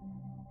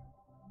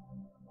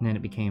then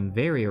it became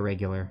very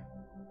irregular,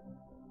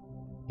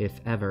 if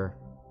ever.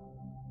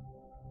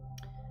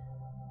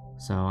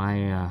 So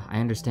I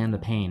understand the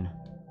pain.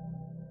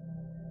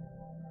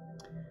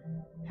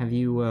 Have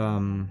you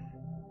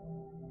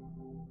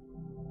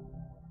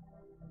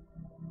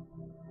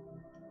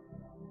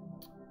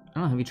I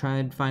don't know, have you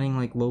tried finding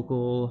like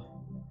local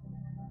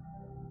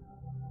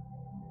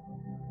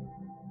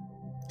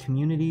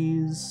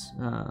communities,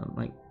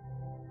 like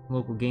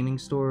local gaming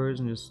stores,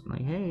 and just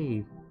like,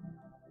 hey,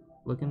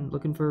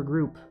 looking for a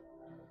group?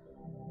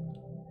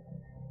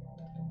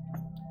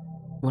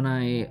 When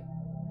I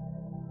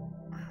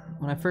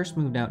first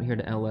moved out here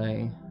to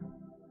LA,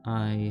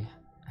 I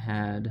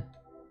had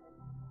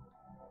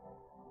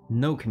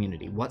no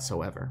community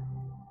whatsoever,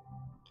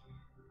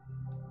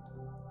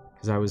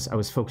 because I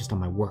was focused on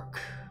my work,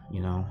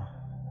 you know.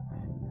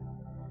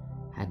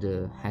 I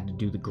had to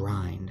do the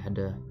grind, had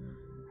to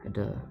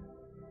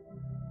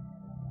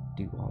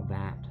do all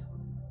that.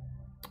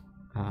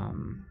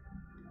 And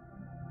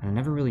I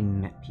never really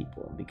met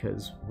people,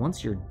 because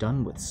once you're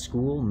done with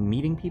school,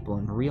 meeting people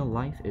in real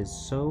life is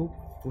so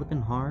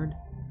flippin' hard.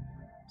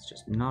 It's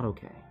just not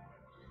okay.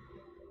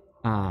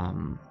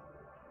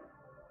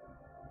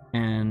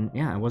 And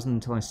yeah, it wasn't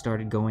until I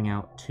started going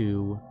out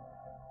to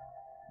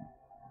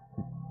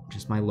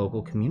just my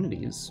local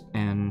communities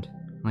and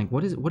like,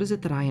 what is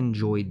it that I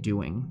enjoy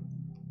doing?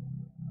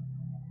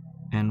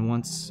 And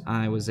once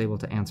I was able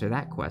to answer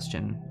that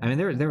question, I mean,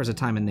 there was a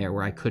time in there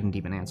where I couldn't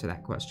even answer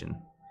that question,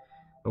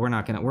 but we're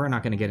not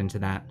gonna get into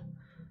that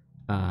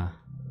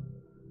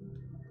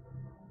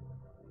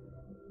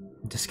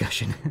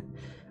discussion.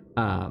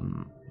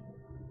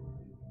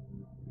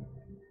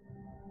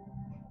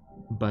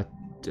 But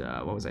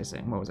what was I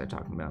saying? What was I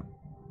talking about?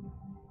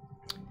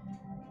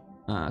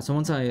 So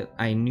once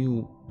I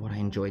knew what I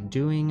enjoyed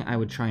doing, I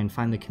would try and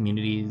find the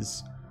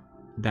communities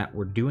that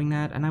were doing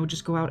that, and I would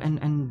just go out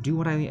and do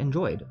what I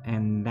enjoyed.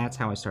 And that's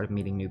how I started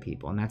meeting new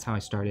people, and that's how I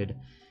started,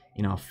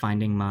 you know,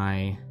 finding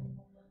my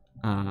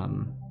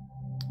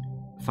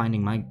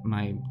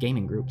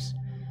gaming groups.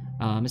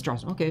 Mr.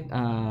 Awesome, okay,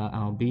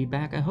 I'll be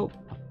back, I hope.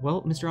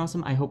 Well, Mr.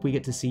 Awesome, I hope we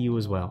get to see you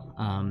as well.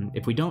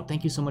 If we don't,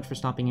 thank you so much for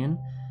stopping in,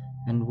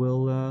 and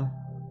we'll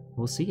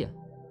see you.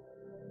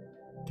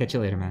 Catch you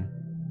later, man.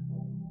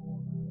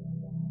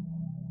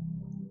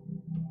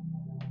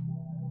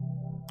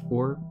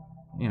 Or,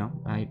 you know,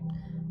 I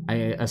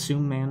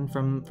assume man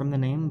from the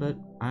name, but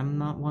I'm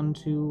not one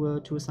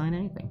to assign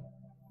anything.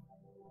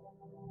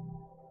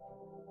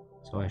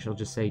 So I shall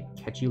just say,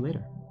 catch you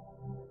later.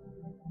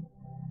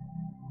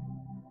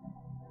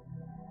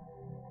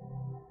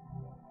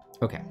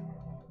 Okay.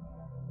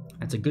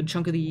 That's a good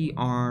chunk of the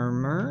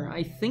armor.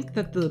 I think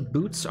that the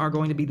boots are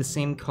going to be the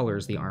same color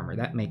as the armor.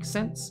 That makes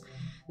sense.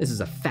 This is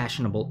a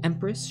fashionable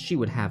empress. She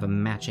would have a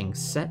matching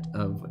set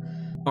of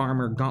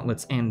armor,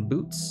 gauntlets, and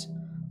boots.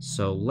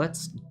 So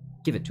let's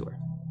give it to her.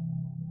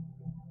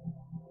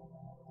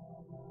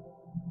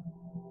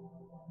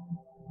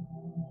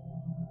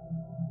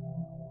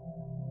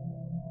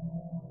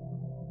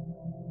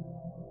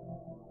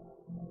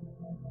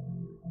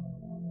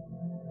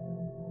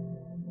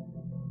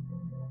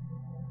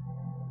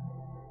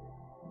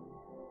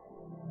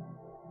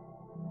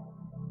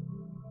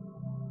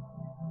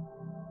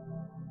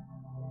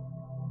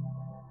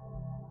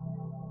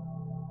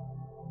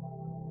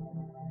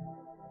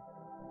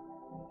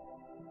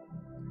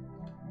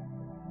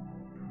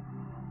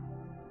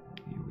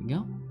 Here we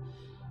go.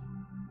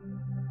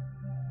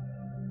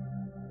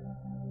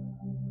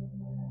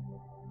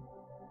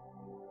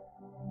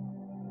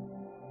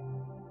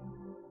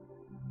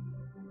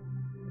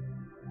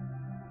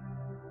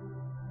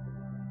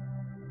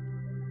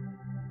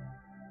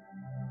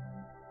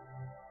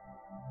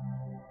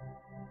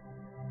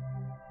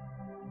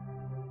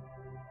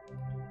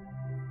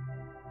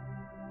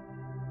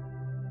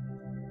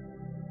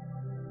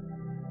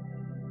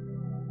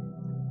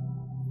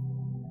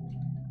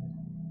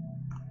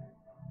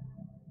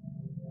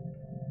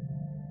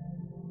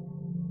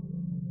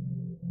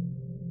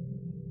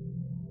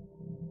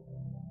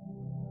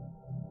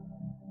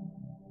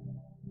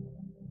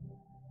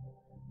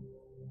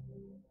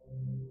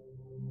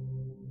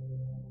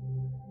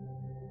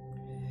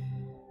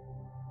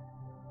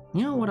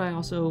 You know what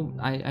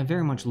I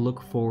very much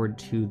look forward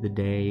to the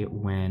day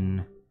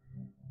when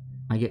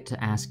I get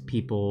to ask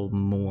people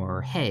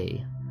more,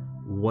 hey,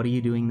 what are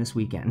you doing this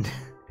weekend?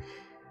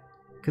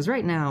 Because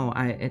right now,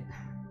 I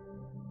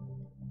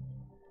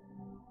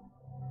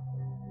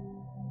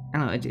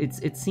don't know,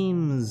 it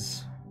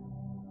seems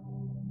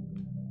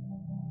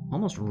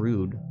almost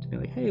rude to be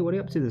like, hey, what are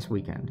you up to this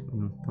weekend? I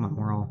mean, come on,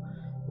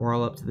 we're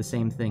all up to the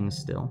same things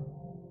still.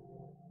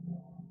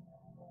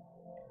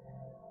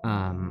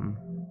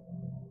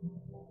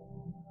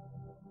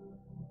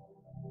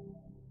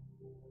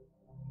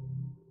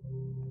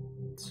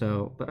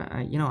 So, but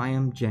I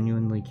am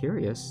genuinely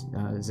curious.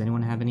 Does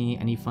anyone have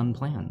any fun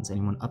plans?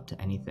 Anyone up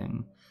to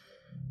anything?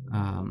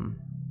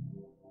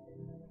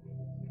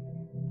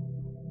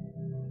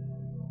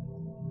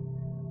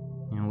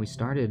 We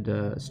started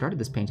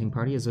this painting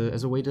party as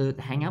a way to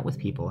hang out with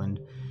people, and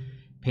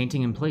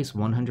painting in place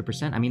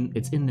 100%. I mean,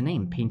 it's in the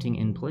name, painting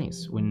in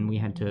place. When we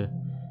had to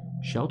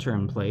shelter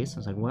in place, I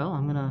was like, well,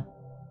 I'm gonna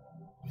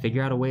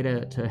figure out a way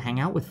to hang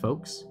out with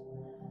folks.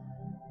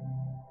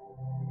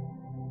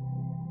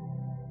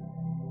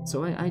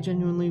 So I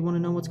genuinely want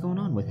to know what's going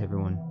on with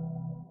everyone.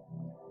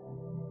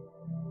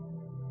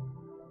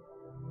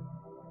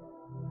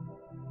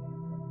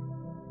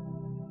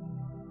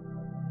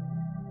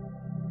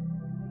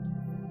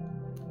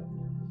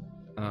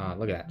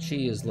 Look at that.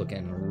 She is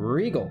looking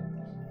regal.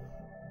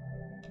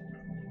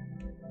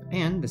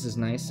 And this is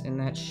nice in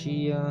that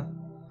she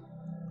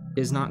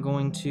is not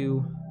going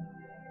to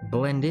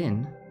blend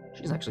in.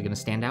 She's actually going to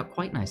stand out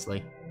quite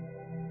nicely.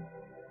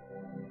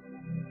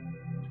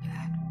 Look at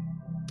that.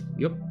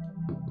 Yep.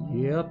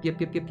 Yep.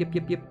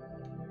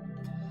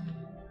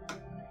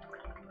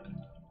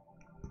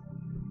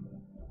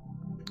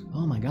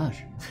 Oh my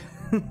gosh.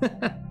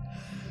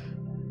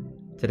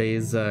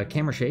 Today's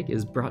camera shake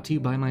is brought to you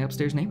by my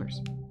upstairs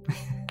neighbors.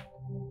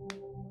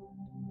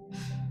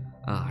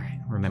 Alright,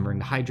 remembering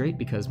to hydrate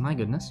because, my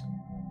goodness.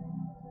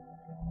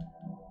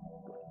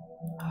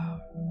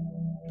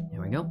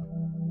 Here we go.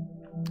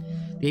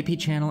 The AP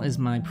channel is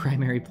my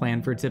primary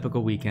plan for a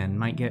typical weekend.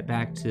 Might get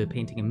back to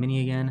painting a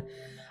mini again.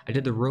 I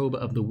did the robe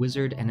of the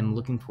wizard and am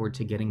looking forward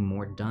to getting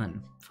more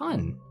done.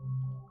 Fun.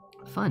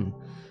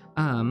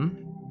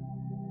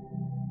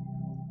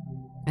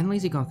 And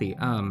Lazy Gothy,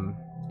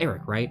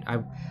 Eric, right?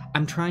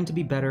 I'm trying to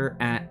be better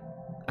at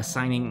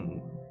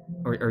assigning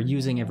or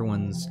using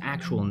everyone's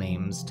actual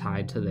names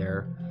tied to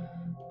their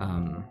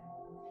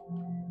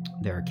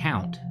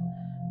account.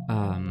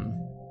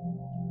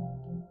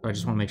 I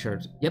just want to make sure.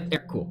 Yep,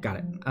 Eric, cool, got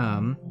it.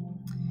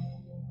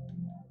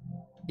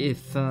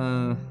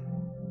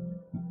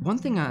 One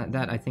thing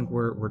that I think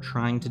we're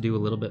trying to do a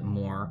little bit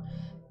more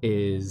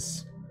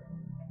is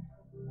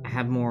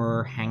have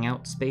more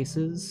hangout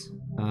spaces,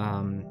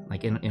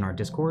 like in our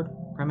Discord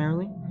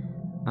primarily.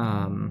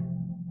 So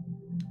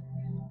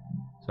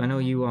I know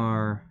you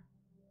are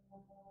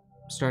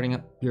starting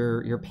up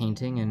your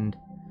painting, and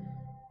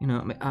you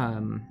know,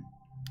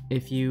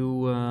 if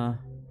you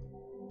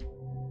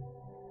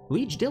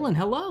Leech Dylan,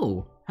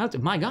 hello.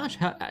 My gosh,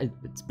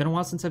 it's been a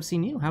while since I've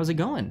seen you. How's it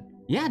going?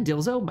 Yeah,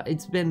 Dilzo,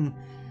 it's been,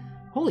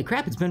 holy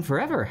crap, it's been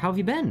forever. How have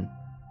you been?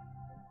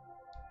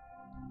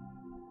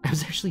 I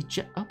was actually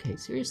okay,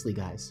 seriously,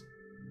 guys.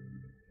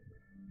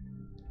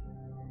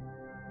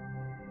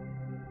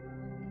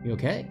 You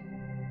okay?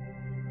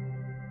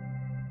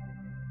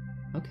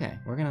 Okay,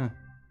 we're gonna...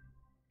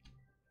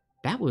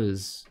 That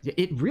was...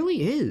 It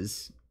really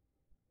is.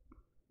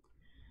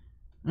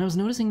 And I was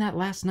noticing that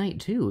last night,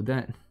 too,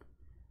 that...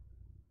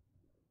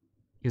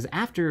 Because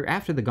after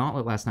the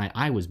gauntlet last night,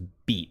 I was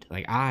beat.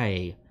 Like,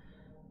 I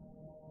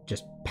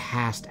just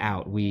passed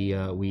out. We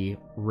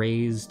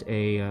raised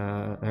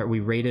we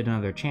raided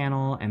another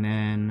channel, and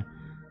then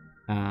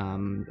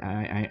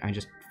I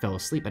just fell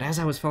asleep. But as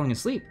I was falling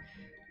asleep,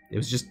 it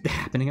was just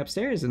happening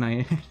upstairs, and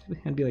I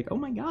had to be like, oh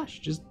my gosh,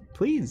 just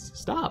please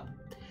stop.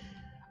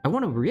 I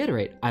want to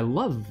reiterate, I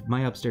love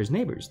my upstairs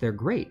neighbors. They're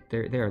great.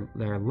 They're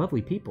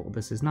lovely people.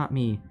 This is not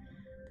me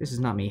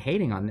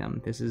hating on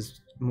them. This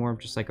is more of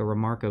just like a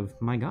remark of,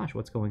 my gosh,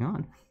 what's going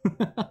on?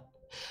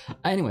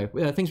 Anyway,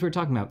 things we were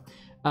talking about.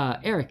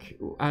 Eric,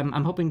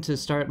 I'm hoping to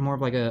start more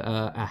of like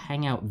a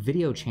hangout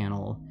video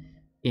channel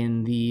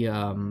in the,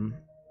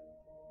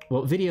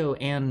 well, video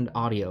and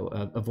audio,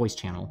 a voice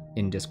channel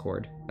in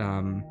Discord.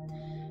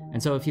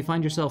 And so if you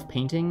find yourself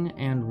painting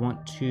and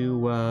want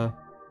to,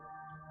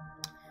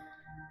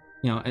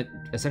 you know,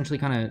 essentially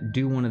kind of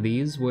do one of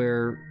these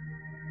where,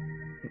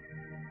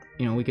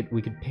 you know, we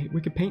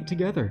could paint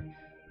together.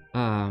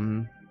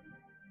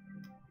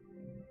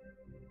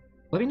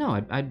 Let me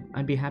know.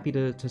 I'd be happy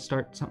to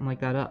start something like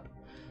that up.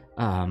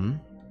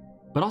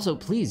 But also,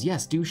 please,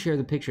 yes, do share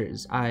the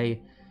pictures. I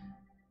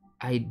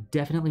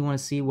definitely want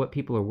to see what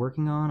people are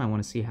working on. I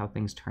want to see how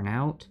things turn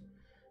out.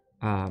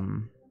 Yeah.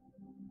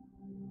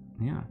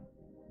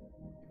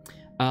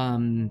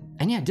 And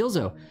yeah,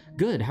 Dilzo,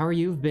 good. How are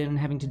you? Been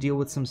having to deal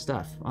with some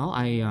stuff. Well,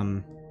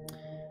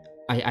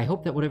 I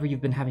hope that whatever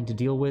you've been having to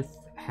deal with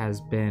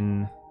has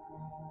been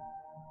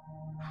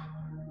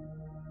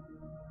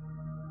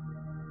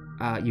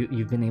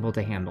you've been able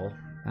to handle.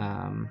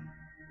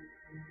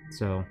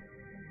 So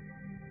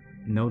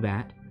know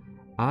that.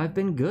 I've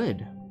been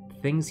good.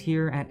 Things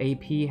here at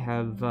AP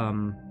have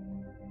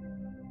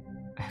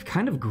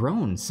kind of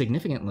grown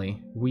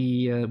significantly.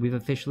 We've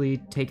officially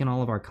taken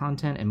all of our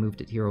content and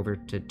moved it here over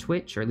to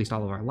Twitch, or at least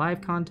all of our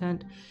live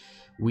content.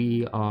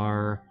 We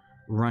are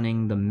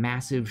running the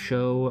massive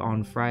show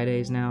on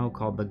Fridays now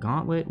called The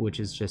Gauntlet, which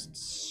is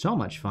just so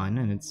much fun,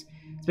 and it's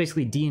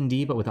basically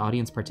D&D but with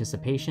audience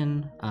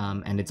participation,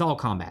 and it's all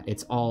combat.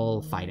 It's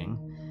all fighting.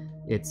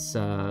 It's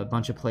a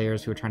bunch of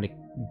players who are trying to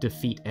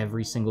defeat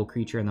every single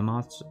creature in the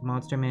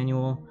monster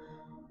manual.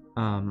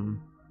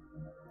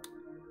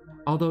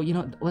 Although, you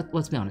know,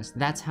 let's be honest,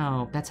 that's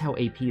how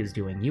AP is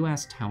doing. You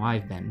asked how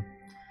I've been.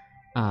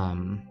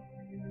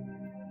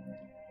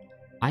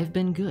 I've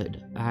been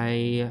good.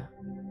 I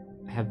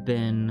have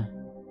been,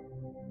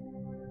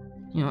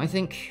 you know, I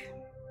think,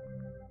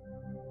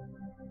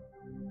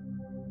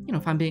 you know,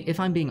 if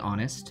I'm being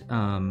honest,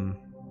 I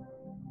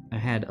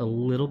had a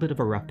little bit of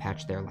a rough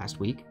patch there last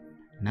week,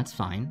 and that's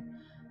fine.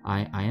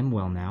 I am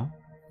well now.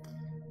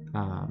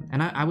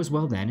 And I was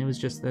well then. It was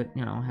just that,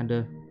 you know, I had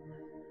to...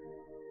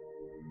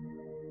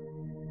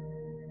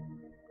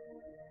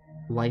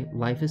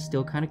 Life is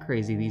still kind of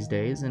crazy these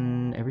days,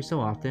 and every so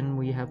often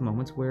we have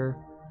moments where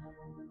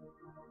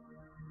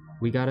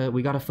we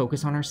gotta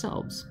focus on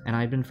ourselves. And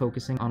I've been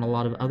focusing on a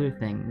lot of other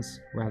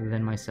things rather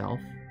than myself.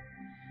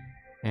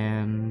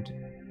 And,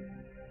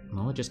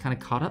 well, it just kind of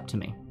caught up to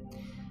me.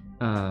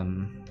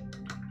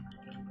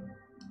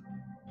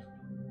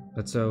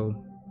 But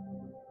so,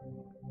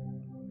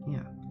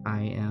 yeah,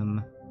 I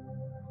am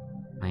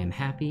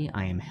happy,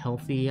 I am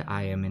healthy,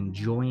 I am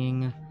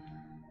enjoying...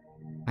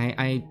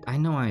 I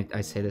know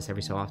I say this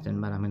every so often,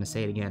 but I'm going to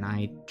say it again.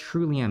 I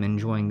truly am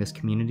enjoying this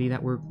community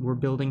that we're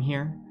building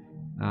here.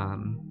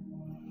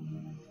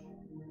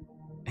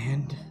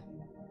 And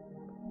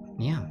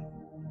yeah.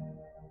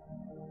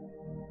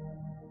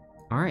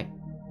 All right.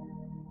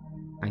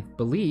 I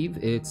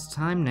believe it's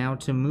time now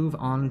to move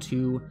on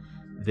to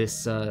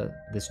this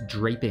this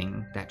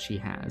draping that she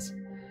has.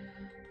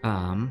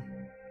 You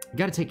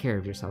got to take care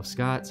of yourself,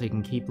 Scott, so you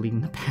can keep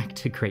leading the pack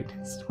to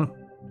greatness.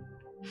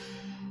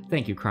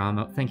 Thank you,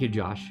 Crom. Thank you,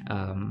 Josh.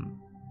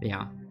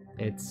 Yeah,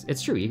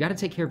 it's true. You got to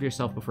take care of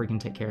yourself before you can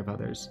take care of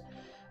others.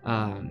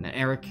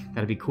 Eric,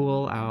 that'd be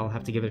cool. I'll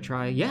have to give it a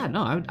try. Yeah,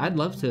 no, I'd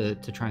love to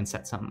try and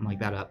set something like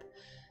that up.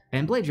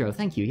 And Bladro,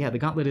 thank you. Yeah, the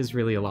Gauntlet is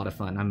really a lot of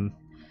fun.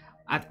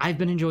 I've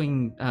been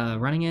enjoying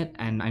running it,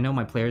 and I know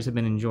my players have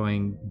been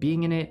enjoying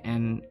being in it,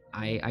 and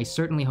I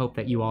certainly hope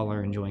that you all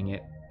are enjoying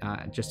it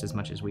just as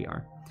much as we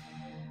are.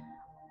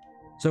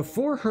 So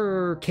for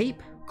her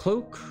cape,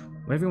 cloak,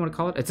 whatever you want to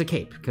call it, it's a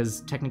cape,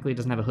 because technically it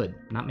doesn't have a hood,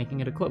 not making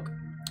it a cloak.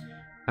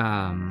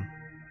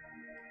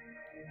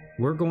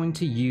 We're going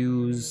to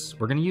use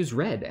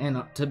red,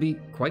 and to be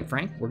quite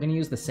frank, we're going to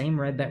use the same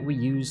red that we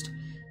used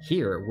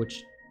here,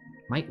 which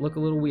might look a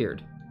little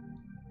weird.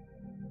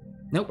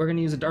 Nope, we're going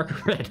to use a darker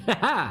red.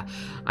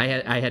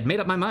 I had made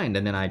up my mind,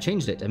 and then I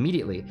changed it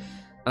immediately.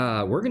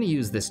 We're going to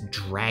use this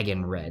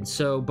dragon red.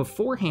 So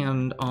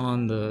beforehand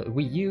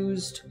we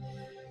used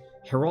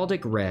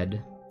heraldic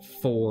red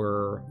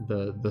for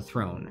the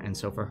throne, and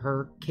so for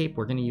her cape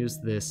we're going to use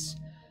this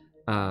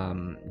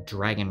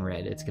dragon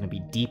red. It's going to be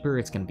deeper,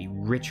 it's going to be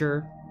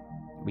richer.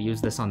 We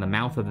used this on the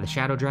mouth of the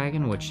shadow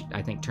dragon, which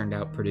I think turned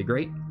out pretty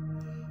great.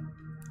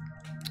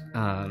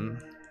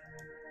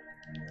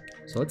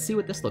 So let's see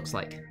what this looks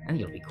like. I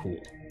think it'll be cool.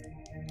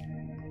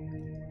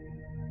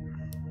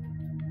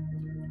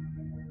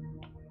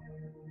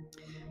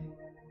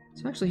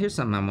 So actually, here's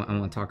something I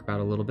want to talk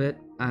about a little bit.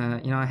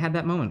 You know, I had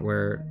that moment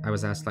where I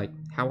was asked, like,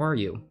 how are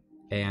you?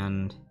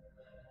 And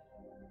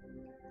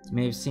you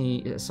may have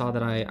saw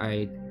that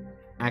I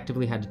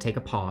actively had to take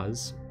a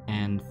pause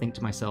and think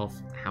to myself,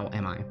 how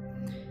am I?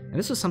 And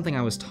this was something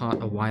I was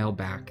taught a while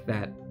back,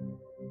 that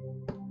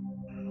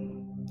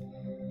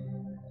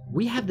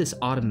we have this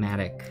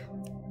automatic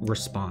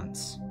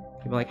response.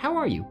 People are like, how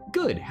are you?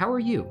 Good, how are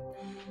you?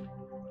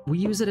 We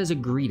use it as a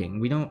greeting.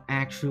 We don't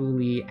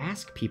actually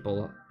ask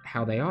people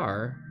how they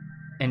are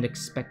and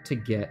expect to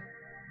get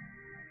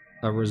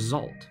a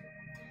result.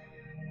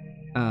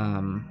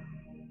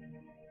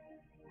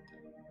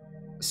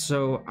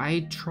 So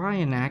I try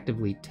and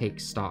actively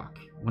take stock.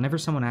 Whenever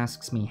someone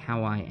asks me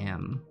how I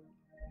am,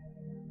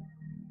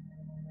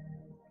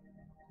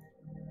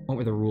 what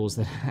were the rules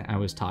that I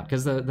was taught?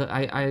 Because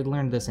I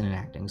learned this in an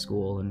acting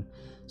school, and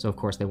so of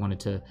course they wanted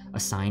to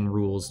assign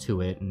rules to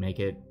it and make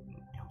it,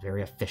 you know,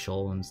 very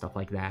official and stuff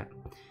like that.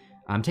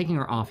 I'm taking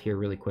her off here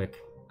really quick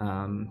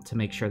to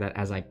make sure that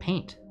as I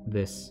paint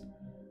this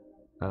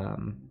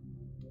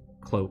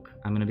cloak,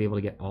 I'm going to be able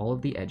to get all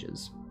of the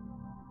edges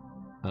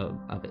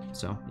of it.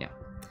 So yeah,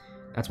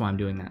 that's why I'm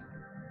doing that.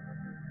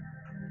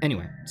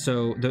 Anyway,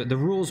 so the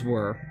rules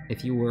were,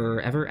 if you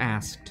were ever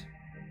asked,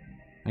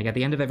 like at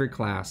the end of every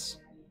class,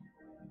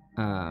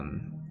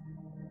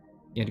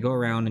 you had to go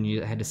around and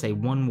you had to say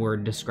one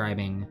word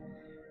describing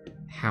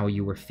how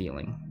you were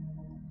feeling.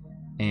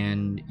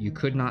 And you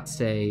could not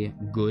say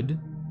good,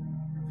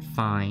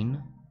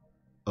 fine,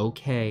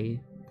 okay.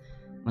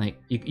 Like,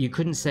 you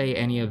couldn't say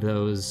any of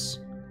those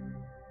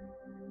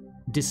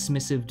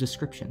dismissive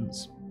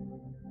descriptions.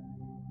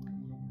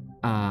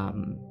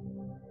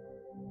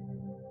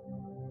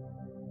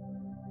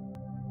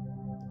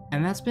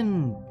 And that's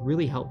been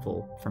really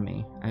helpful for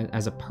me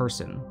as a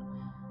person.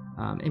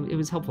 It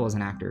was helpful as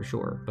an actor,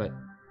 sure, but...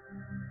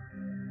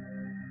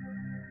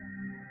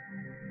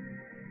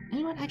 You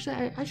know what,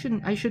 actually,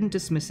 I shouldn't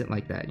dismiss it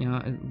like that. You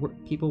know,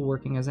 people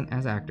working as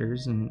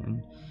actors,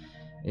 and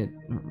it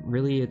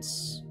really,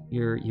 it's...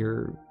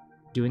 You're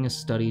doing a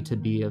study to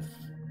be a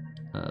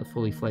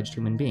fully fledged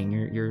human being.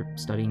 You're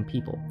studying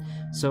people.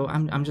 So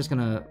I'm just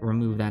gonna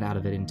remove that out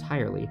of it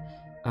entirely.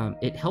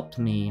 It helped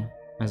me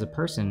as a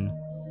person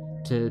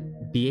to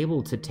be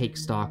able to take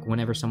stock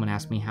whenever someone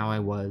asked me how I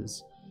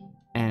was,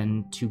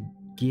 and to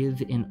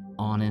give an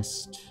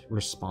honest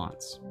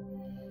response.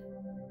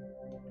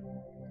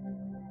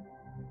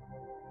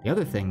 The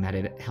other thing that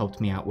it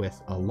helped me out with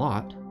a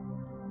lot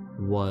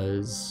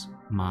was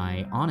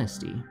my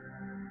honesty.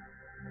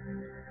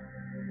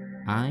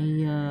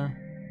 I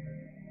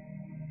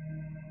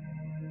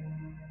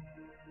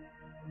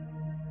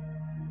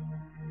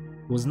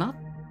was not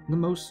the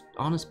most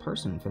honest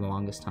person for the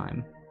longest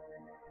time.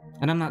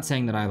 And I'm not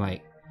saying that I,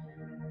 like,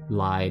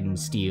 lied and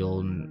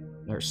stole.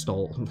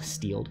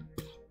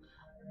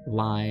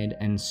 lied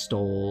and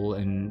stole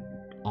and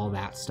all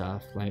that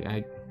stuff. Like,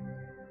 I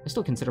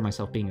still consider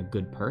myself being a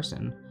good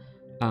person,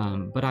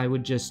 but I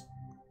would just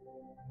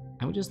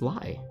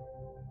lie.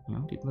 You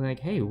know, people are like,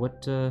 hey,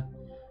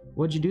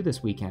 what'd you do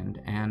this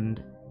weekend?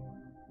 And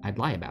I'd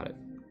lie about it.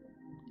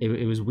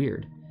 It was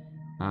weird.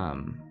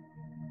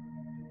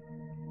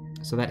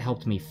 So that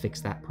helped me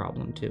fix that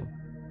problem too.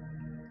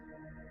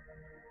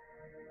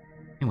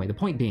 Anyway, the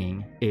point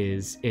being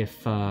is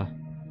if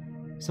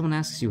someone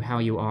asks you how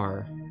you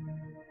are,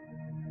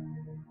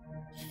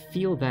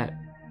 feel that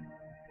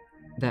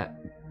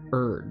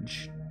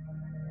urge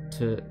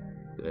to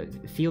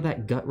feel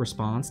that gut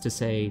response to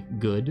say,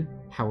 good,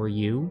 how are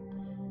you?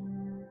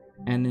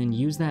 And then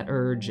use that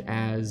urge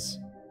as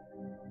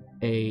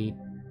a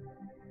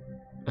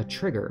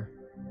trigger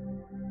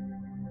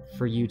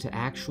for you to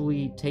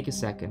actually take a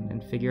second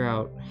and figure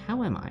out,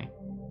 how am I?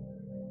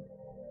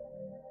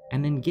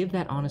 And then give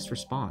that honest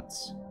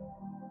response.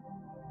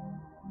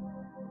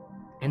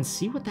 And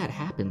see what that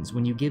happens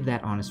when you give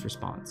that honest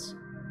response.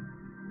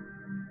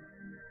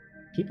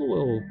 People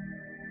will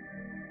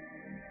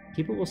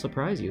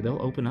surprise you. They'll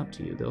open up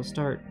to you. They'll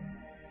start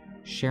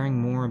sharing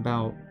more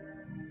about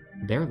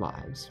their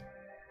lives.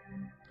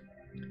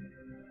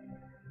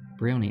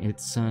 Brioni,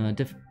 it's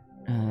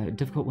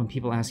difficult when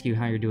people ask you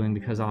how you're doing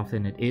because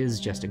often it is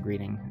just a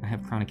greeting. I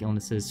have chronic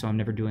illnesses, so I'm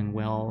never doing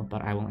well,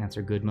 but I will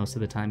answer good most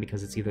of the time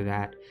because it's either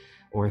that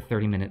or a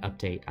 30-minute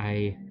update.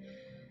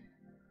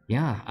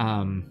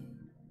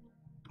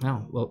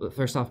 Well,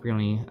 first off,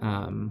 Brioni,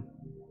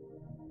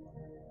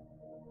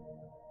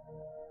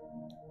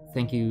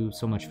 thank you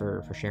so much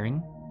for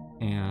sharing,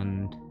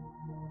 and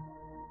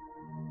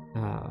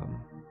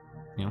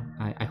you know,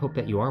 I hope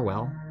that you are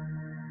well.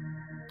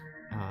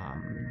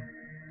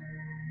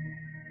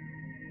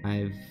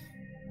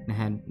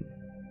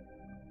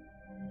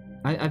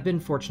 I've been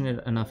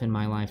fortunate enough in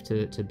my life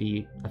to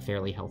be a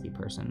fairly healthy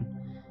person,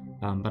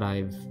 but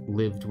I've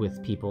lived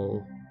with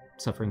people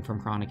suffering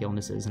from chronic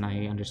illnesses, and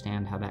I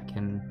understand how that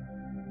can...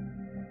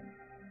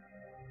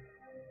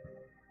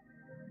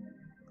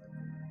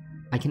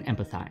 I can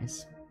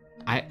empathize.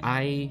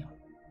 I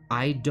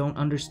don't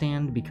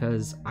understand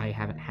because I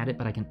haven't had it,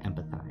 but I can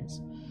empathize.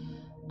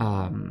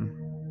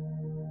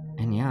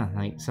 And yeah,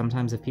 like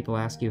sometimes if people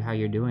ask you how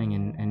you're doing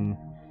and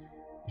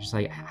just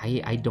like,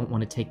 I don't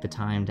want to take the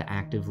time to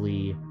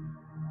actively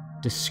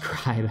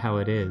describe how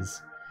it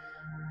is.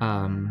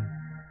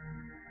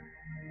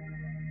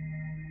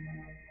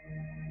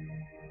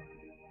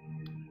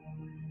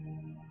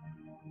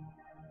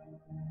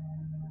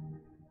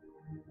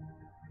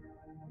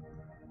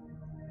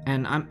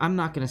 And I'm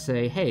not gonna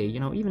say, hey, you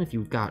know, even if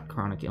you've got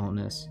chronic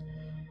illness,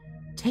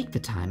 take the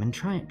time and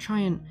try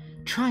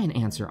and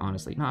answer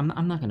honestly. No,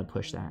 I'm not gonna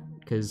push that,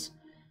 because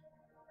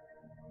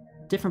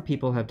different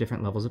people have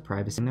different levels of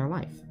privacy in their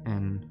life,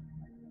 and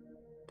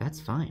that's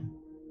fine.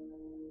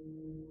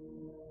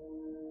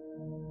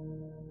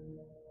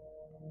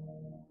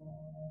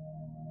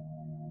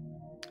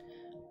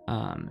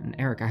 And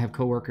Eric, I have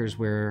coworkers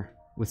where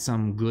with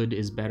some good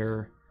is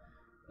better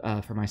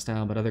for my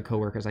style, but other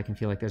coworkers I can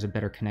feel like there's a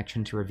better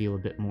connection to reveal a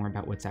bit more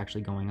about what's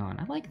actually going on.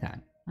 I like that.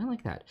 I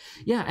like that.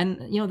 Yeah,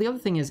 and you know, the other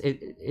thing is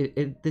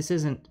this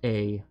isn't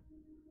a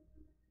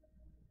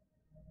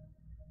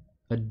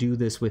do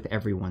this with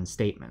everyone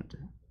statement.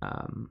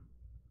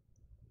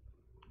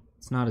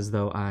 It's not as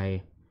though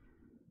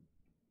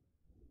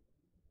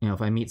you know,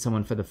 if I meet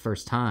someone for the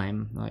first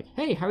time, like,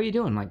 hey, how are you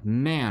doing? I'm like,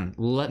 man,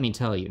 let me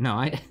tell you. No,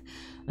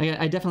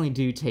 I definitely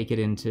do take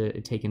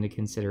into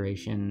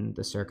consideration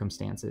the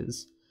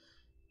circumstances.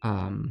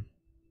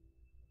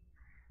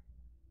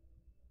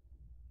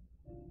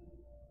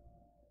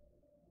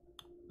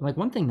 Like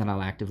one thing that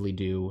I'll actively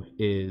do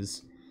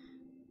is,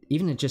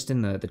 even just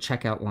in the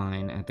checkout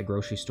line at the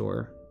grocery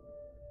store,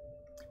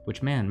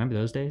 which, man, remember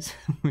those days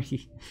where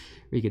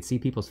you could see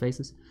people's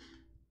faces?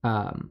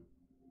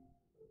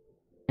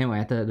 Anyway,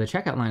 at the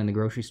checkout line in the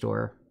grocery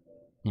store,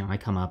 you know, I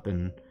come up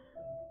and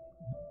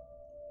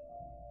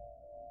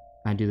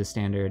I do the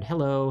standard,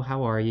 hello,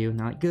 how are you? And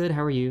they're like, good,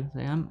 how are you?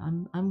 Like,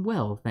 I'm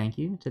well, thank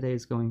you.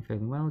 Today's going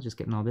fairly well, just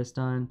getting all this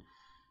done.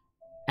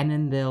 And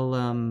then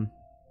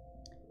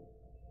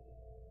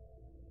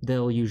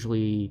they'll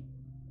usually,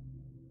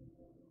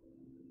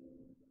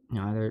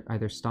 you know,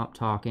 either stop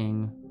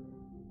talking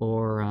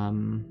or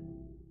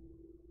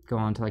go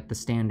on to like the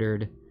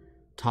standard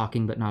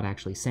talking but not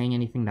actually saying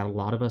anything that a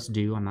lot of us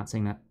do. I'm not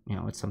saying that, you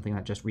know, it's something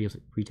that just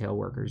retail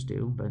workers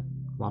do, but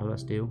a lot of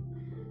us do.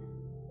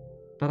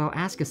 But I'll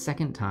ask a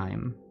second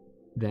time,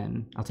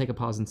 then I'll take a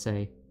pause and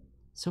say,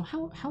 so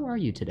how are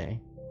you today?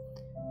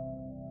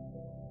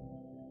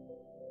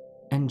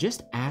 And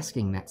just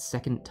asking that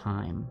second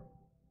time,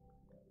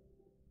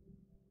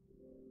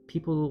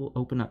 people will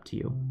open up to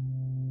you.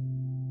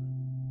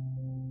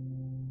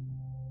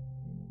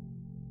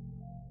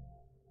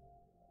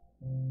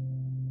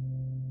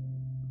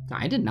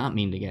 I did not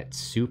mean to get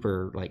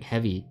super like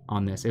heavy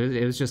on this.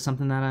 It was just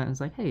something that I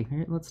was like, hey,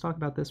 here, let's talk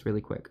about this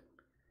really quick.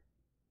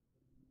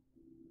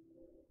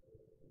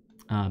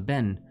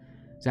 Ben,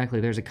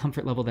 Exactly. There's a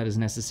comfort level that is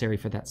necessary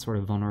for that sort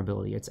of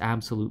vulnerability. It's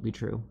absolutely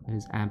true. It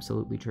is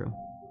absolutely true.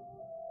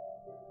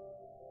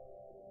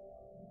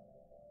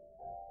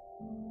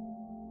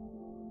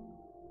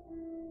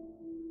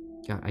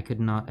 God, I could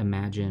not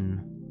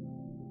imagine,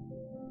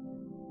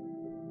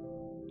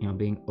 you know,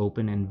 being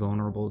open and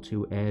vulnerable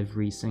to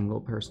every single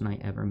person I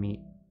ever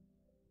meet.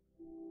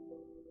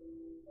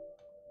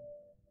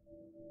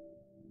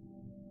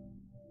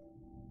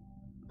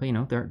 But, you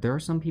know, there are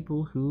some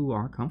people who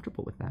are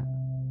comfortable with that.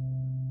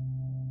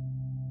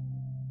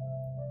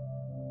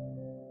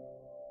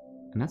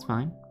 And that's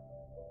fine.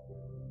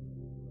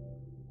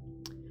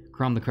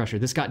 Crom the Crusher.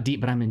 This got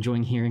deep, but I'm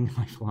enjoying hearing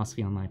my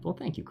philosophy on life. Well,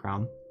 thank you,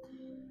 Crom.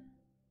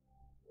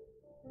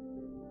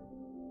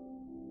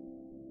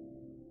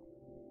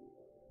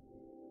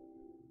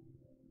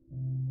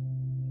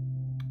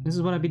 This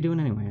is what I'd be doing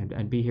anyway.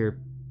 I'd be here.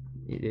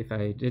 If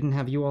I didn't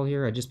have you all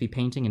here, I'd just be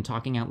painting and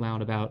talking out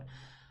loud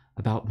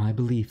about my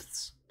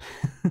beliefs.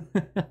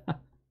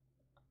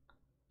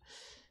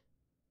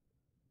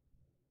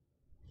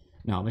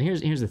 No, but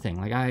here's the thing.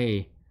 Like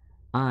I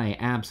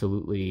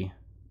absolutely.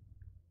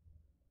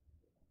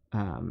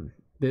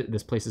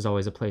 This place is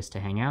always a place to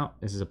hang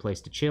out. This is a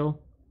place to chill.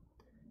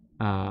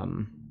 I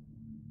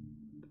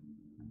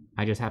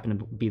just happen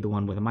to be the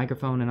one with a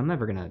microphone, and I'm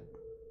never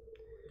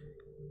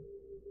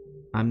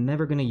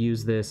gonna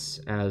use this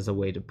as a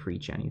way to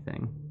preach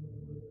anything.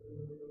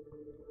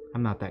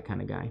 I'm not that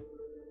kind of guy.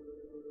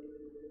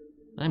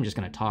 But I'm just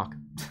gonna talk.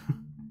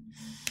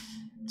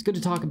 It's good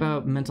to talk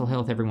about mental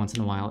health every once in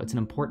a while. It's an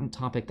important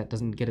topic that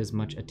doesn't get as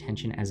much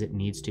attention as it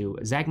needs to.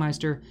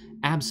 Zagmeister,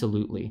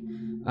 absolutely.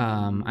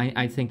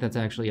 I think that's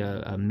actually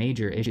a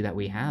major issue that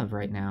we have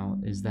right now,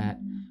 is that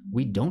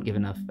we don't give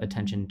enough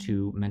attention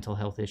to mental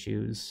health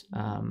issues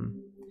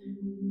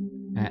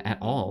at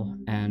all.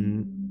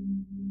 And,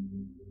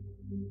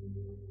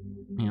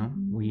 you know,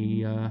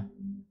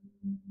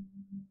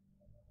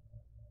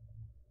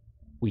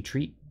 we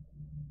treat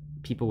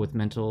people with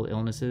mental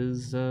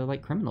illnesses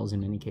like criminals in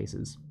many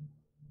cases.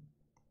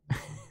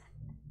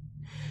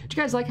 Did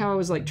you guys like how I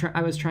was like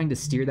I was trying to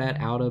steer that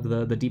out of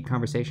the deep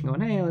conversation,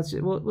 going, hey,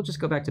 we'll just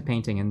go back to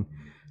painting, and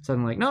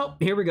suddenly like, nope,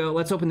 here we go,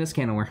 let's open this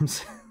can of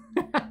worms.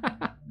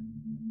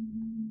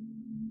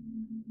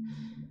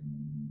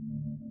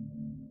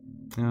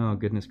 Oh,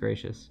 goodness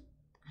gracious.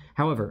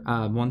 However,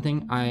 one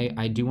thing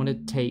I do want to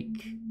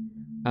take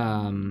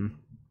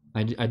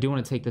I do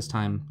want to take this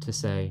time to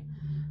say,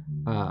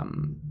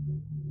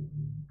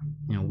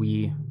 you know,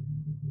 we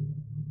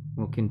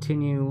will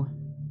continue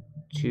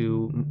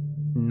to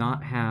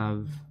not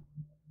have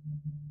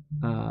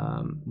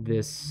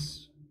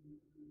this.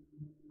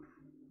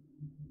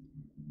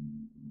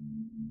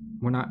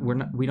 We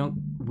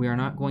are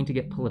not going to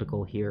get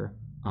political here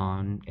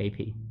on AP.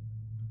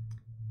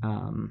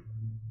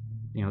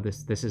 You know,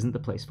 this isn't the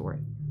place for it.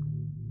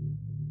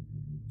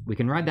 We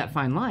can ride that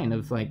fine line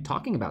of like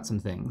talking about some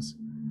things,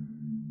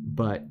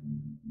 but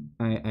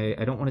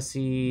I don't want to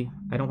see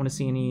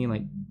any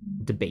like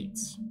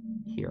debates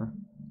here.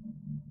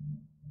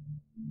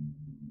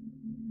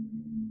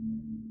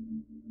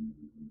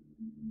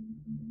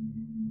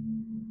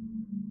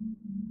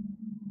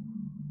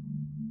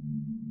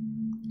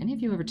 Any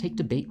of you ever take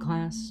debate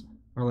class,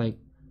 or like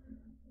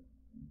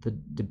the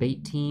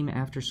debate team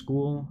after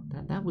school?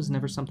 That was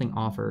never something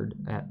offered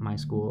at my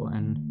school,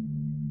 and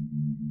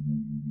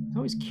I was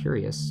always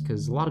curious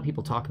because a lot of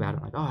people talk about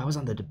it like, oh, I was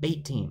on the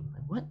debate team.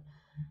 Like, what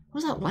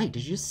was that like?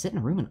 Did you just sit in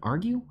a room and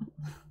argue?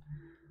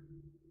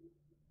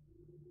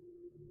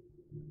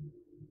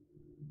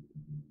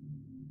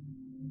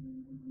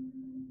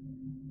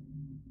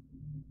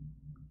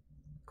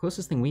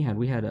 Closest thing we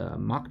had a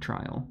mock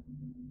trial,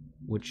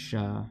 which,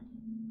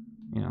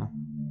 you know,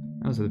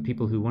 those are the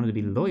people who wanted to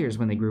be lawyers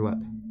when they grew up.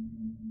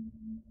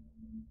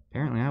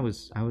 Apparently, I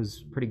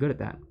was pretty good at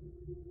that.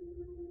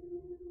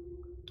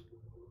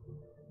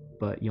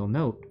 But you'll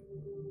note,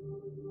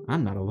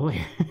 I'm not a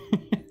lawyer.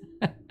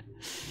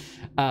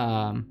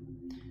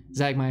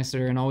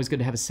 Zagmeister, and always good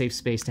to have a safe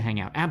space to hang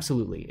out.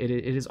 Absolutely, it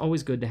is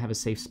always good to have a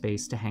safe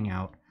space to hang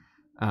out.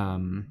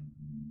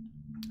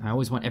 I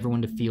always want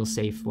everyone to feel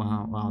safe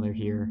while they're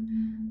here.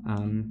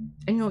 And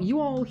you know, you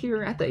all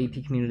here at the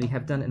AP community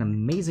have done an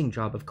amazing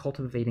job of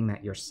cultivating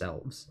that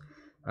yourselves.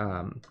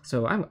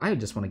 So I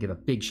just want to give a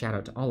big shout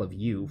out to all of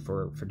you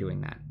for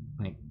doing that.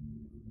 Like,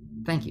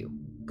 thank you.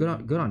 Good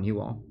on you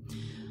all.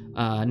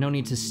 No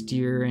need to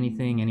steer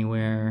anything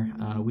anywhere.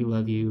 We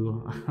love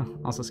you.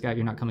 Also, Scott,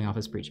 you're not coming off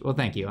as preachy. Well,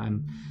 thank you.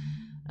 I'm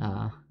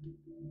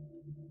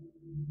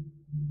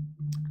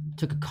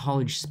took a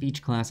college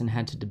speech class and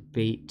had to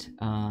debate.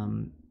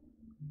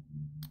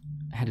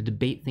 Had a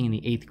debate thing in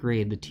the 8th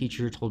grade. The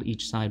teacher told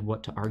each side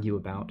what to argue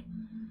about.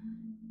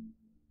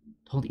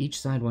 Told each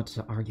side what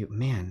to argue.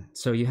 Man,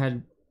 so you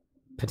had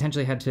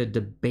potentially had to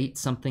debate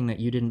something that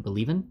you didn't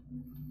believe in.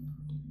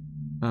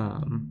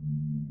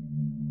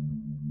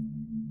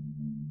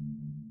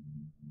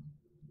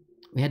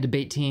 We had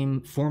debate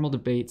team. Formal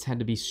debates had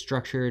to be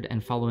structured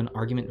and follow an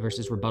argument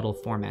versus rebuttal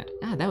format.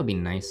 Ah, that would be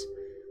nice.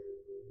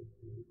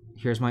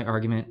 Here's my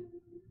argument.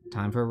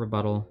 time for a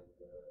rebuttal.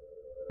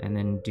 And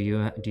then do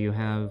you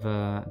have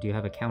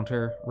a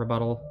counter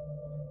rebuttal?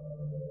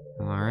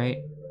 All right.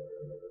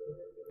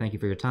 Thank you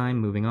for your time.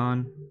 Moving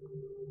on.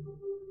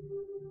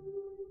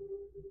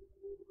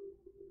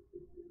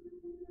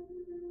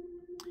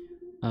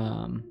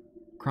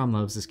 Crom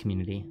loves this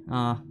community.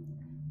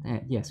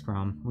 Yes,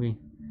 Crom.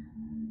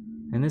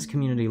 And this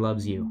community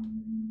loves you.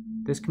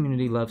 This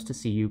community loves to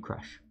see you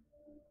crush.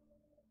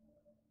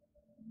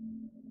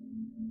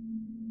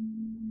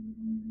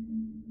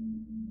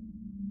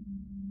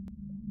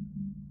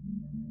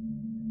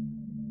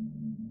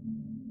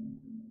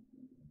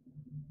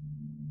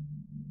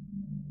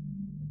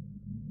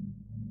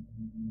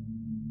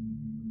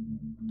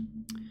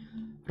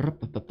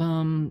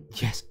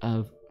 Yes,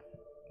 of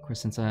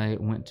course, since I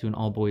went to an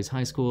all-boys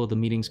high school, the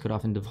meetings could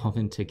often devolve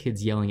into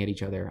kids yelling at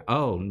each other.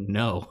 Oh,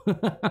 no.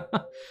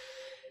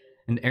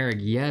 And Eric,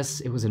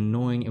 yes, it was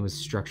annoying. It was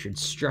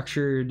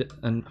structured,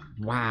 and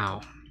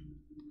wow.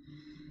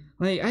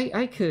 Like,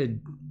 I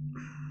could...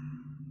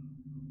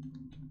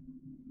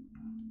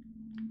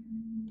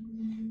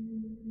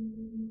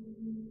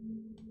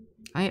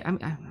 I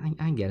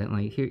get it.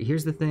 Like,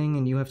 here's the thing,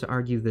 and you have to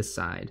argue this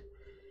side.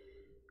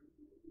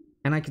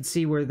 And I could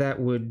see where that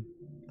would,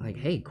 like,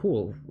 hey,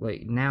 cool.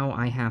 Like, now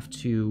I have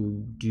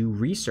to do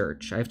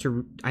research. I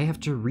have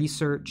to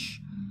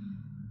research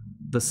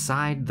the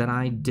side that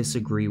I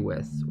disagree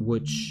with,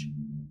 which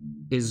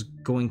is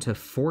going to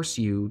force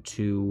you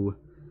to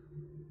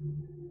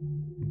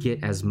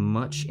get as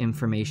much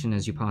information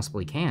as you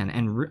possibly can.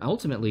 And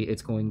ultimately,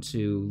 it's going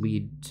to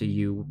lead to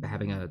you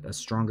having a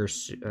stronger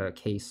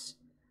case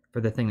for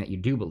the thing that you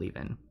do believe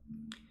in.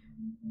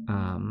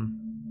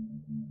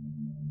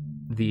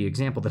 The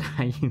example that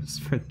I use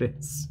for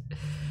this,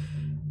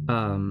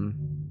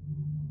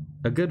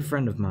 a good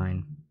friend of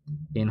mine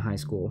in high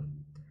school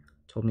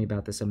told me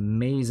about this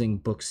amazing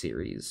book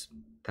series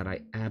that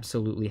I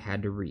absolutely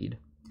had to read.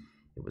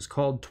 It was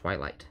called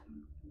Twilight.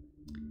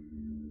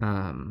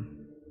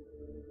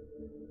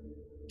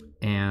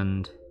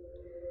 And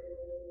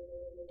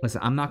listen,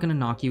 I'm not going to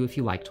knock you if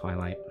you like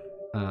Twilight.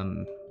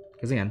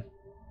 Because again,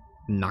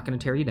 I'm not going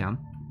to tear you down.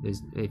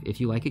 If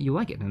you like it, you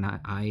like it. And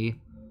I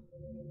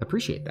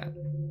appreciate that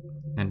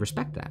and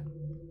respect that.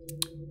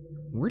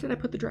 Where did I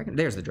put the dragon?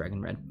 There's the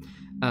dragon red.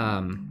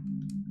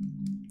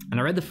 And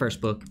I read the first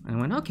book and I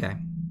went, okay.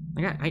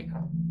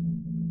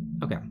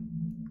 Okay.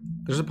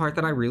 There's a part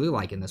that I really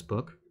like in this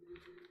book.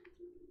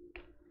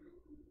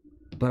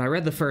 But I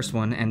read the first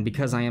one, and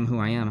because I am who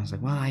I am, I was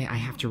like, well, I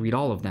have to read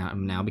all of that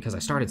now because I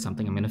started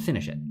something. I'm going to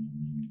finish it.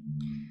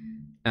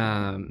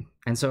 And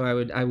so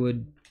I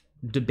would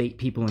debate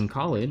people in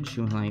college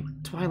who were like,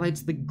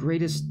 Twilight's the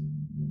greatest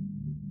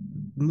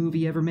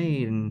movie ever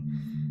made, and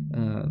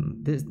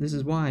this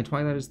is why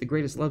Twilight is the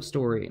greatest love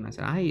story. And I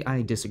said,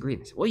 I disagree.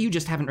 And they said, well, you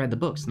just haven't read the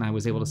books. And I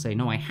was able to say,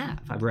 no, I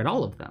have. I've read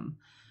all of them.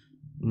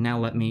 Now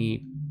let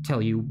me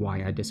tell you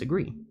why I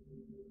disagree.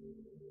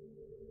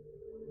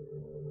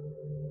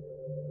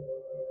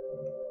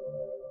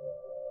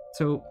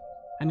 So,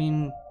 I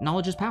mean,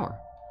 knowledge is power.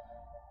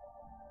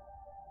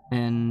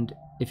 And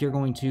if you're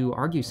going to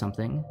argue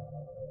something,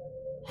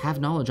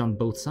 have knowledge on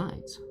both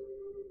sides.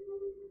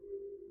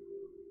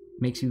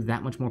 Makes you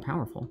that much more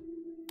powerful.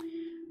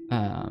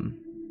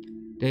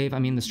 Dave, I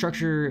mean, the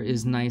structure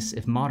is nice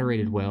if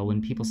moderated well.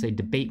 When people say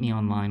debate me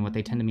online, what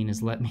they tend to mean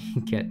is let me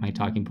get my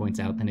talking points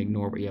out, then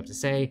ignore what you have to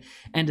say,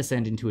 and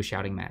descend into a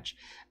shouting match.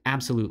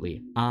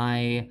 Absolutely.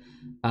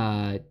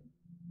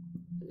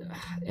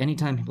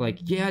 Anytime people are like,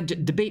 yeah,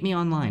 debate me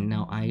online.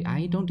 No,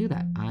 I don't do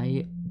that.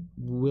 I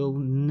will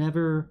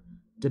never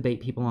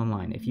debate people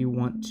online. If you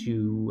want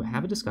to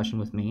have a discussion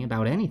with me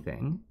about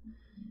anything,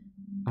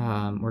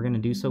 we're going to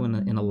do so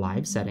in a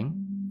live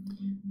setting.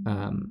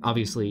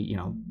 Obviously, you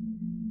know,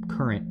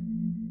 current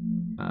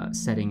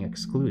setting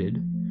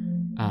excluded.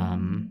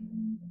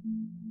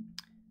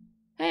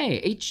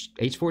 Hey,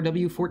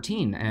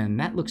 H4W14, and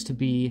that looks to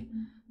be,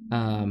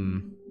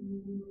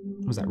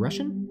 was that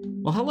Russian?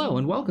 Well, hello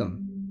and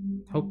welcome.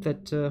 Hope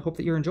that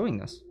you're enjoying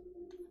this.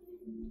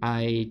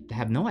 I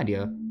have no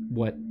idea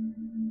what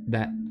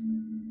that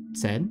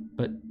said,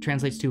 but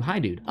translates to hi,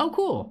 dude. Oh,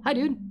 cool. Hi,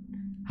 dude.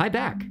 Hi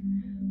back.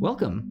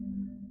 Welcome.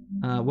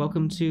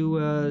 Welcome to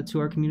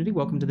our community.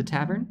 Welcome to the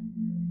tavern.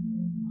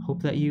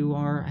 Hope that you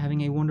are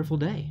having a wonderful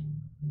day.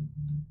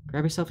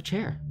 Grab yourself a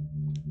chair.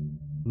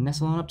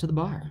 Nestle on up to the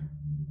bar.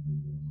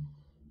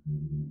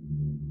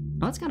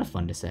 Oh, that's kind of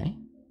fun to say.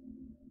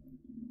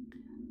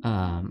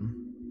 I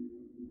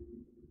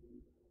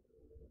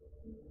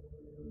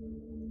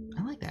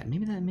like that.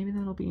 Maybe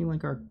that'll be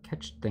like our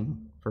catch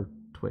thing for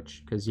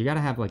Twitch, because you got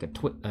to have like a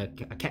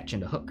catch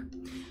and a hook.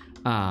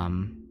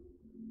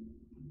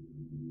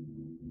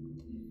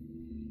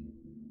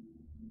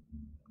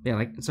 Yeah,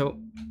 like, so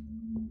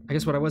I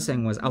guess what I was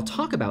saying was I'll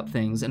talk about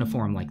things in a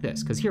forum like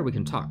this, because here we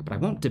can talk, but I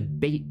won't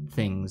debate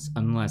things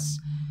unless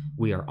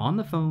we are on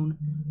the phone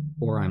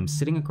or I'm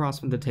sitting across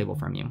from the table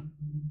from you.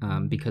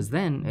 Because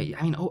then,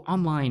 I mean,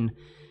 online,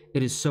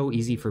 it is so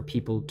easy for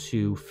people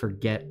to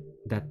forget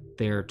that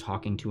they're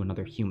talking to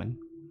another human.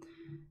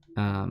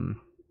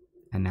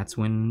 And that's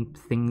when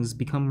things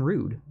become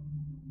rude.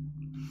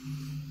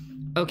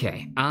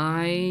 Okay,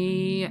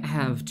 I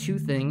have two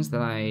things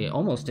that I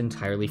almost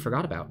entirely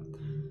forgot about.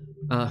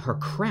 Her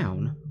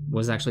crown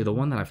was actually the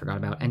one that I forgot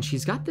about, and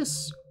she's got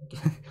this.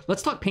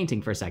 Let's talk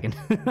painting for a second.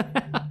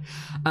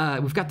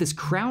 We've got this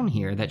crown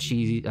here that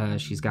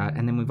she's got,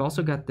 and then we've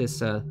also got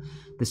this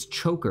this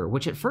choker,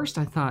 which at first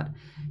I thought,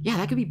 yeah,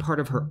 that could be part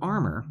of her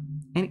armor,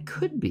 and it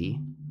could be,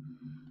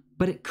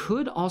 but it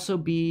could also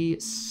be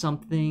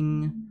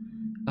something.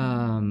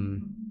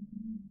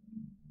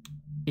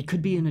 It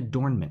could be an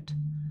adornment.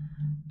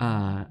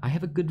 I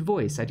have a good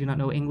voice. I do not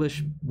know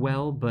English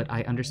well, but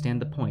I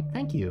understand the point.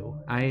 Thank you.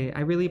 I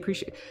really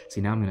appreciate.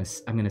 See, now I'm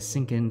gonna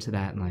sink into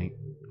that and like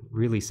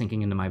really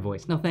sinking into my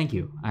voice. No, thank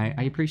you.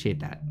 I appreciate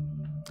that.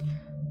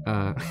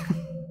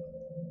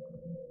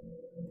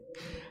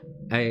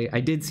 I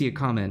did see a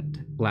comment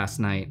last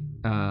night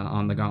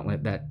on the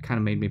Gauntlet that kind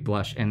of made me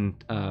blush,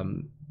 and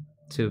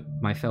to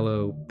my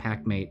fellow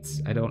pack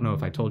mates, I don't know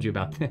if I told you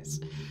about this.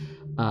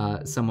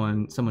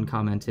 Someone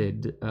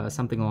commented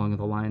something along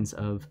the lines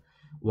of,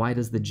 "Why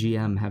does the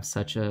GM have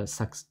such a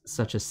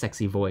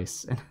sexy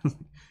voice?" And I was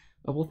like,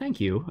 oh, well, thank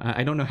you.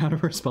 I don't know how to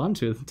respond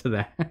to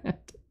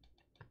that.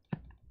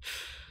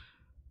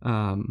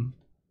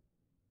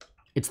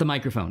 It's the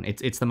microphone.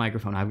 It's the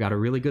microphone. I've got a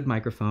really good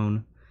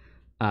microphone.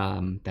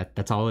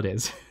 That's all it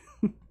is.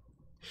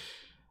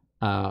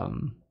 All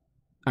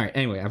right.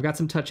 Anyway, I've got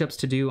some touch-ups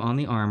to do on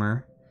the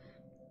armor,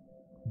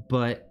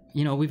 but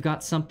you know, we've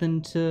got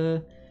something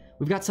to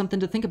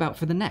think about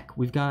for the neck.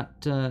 We've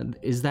got,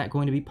 is that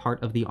going to be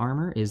part of the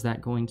armor? Is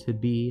that going to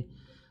be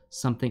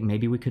something,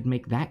 maybe we could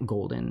make that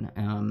golden,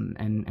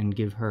 and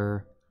give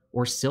her,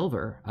 or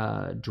silver.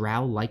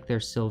 Drow like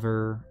their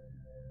silver,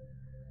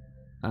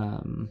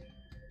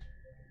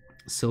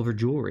 silver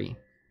jewelry.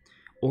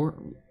 Or,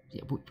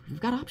 yeah, we've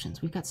got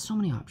options. We've got so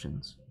many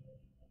options.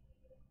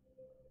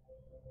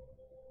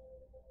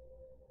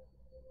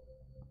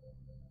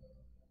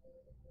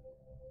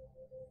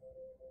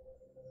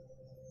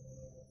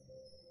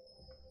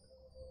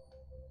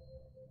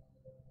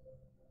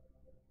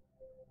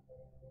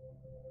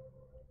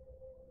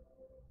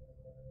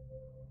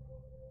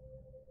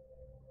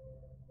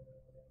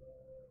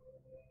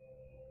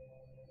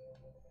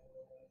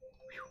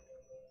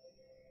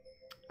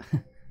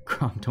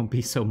 Crom, don't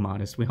be so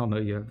modest. We all know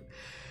you have.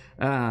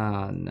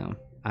 No,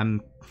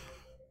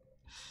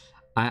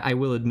 I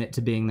will admit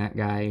to being that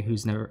guy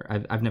who's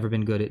I've never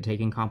been good at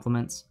taking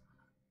compliments.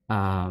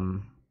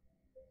 I'll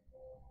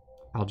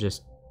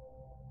just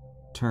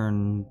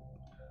turn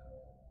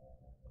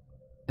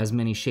as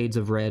many shades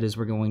of red as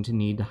we're going to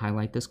need to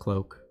highlight this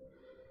cloak,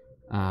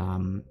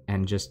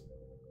 and just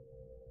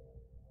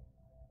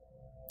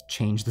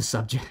change the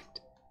subject.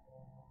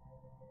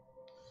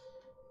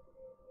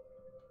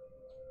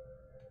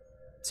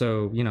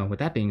 So, you know, with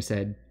that being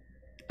said,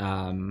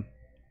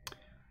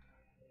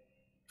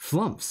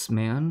 flumps,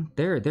 man,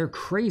 they're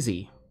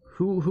crazy.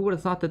 Who would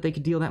have thought that they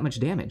could deal that much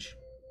damage?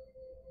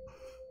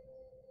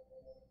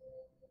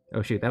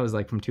 Oh shoot, that was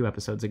like from 2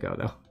 episodes ago,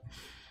 though.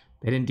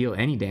 They didn't deal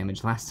any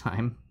damage last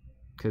time,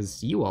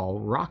 because you all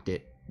rocked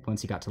it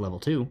once you got to level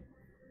 2.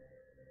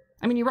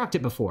 I mean, you rocked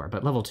it before,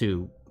 but level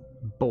 2,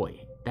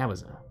 boy, that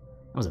was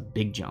a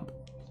big jump.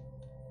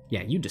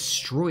 Yeah, you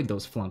destroyed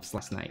those flumps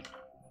last night.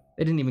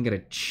 They didn't even get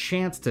a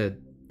chance to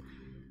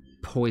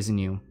poison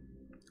you.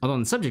 Although on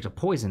the subject of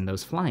poison,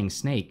 those flying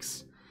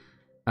snakes,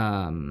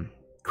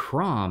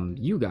 Crom,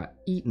 you got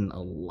eaten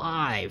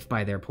alive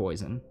by their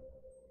poison.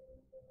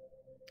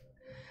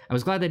 I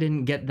was glad they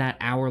didn't get that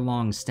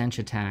hour-long stench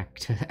attack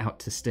out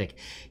to stick.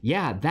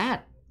 Yeah,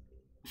 that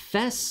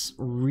Fess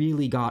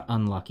really got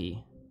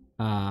unlucky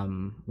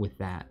with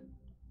that.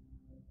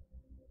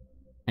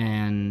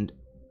 And,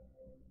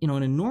 you know,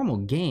 in a normal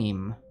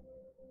game,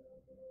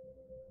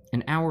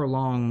 an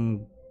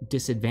hour-long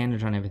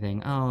disadvantage on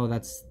everything, oh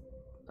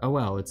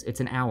well, it's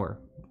an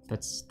hour.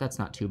 That's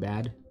not too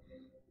bad.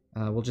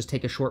 We'll just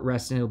take a short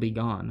rest and it'll be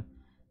gone.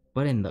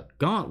 But in the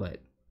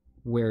Gauntlet,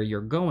 where you're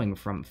going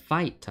from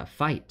fight to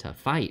fight to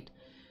fight,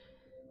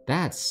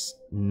 that's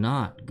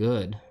not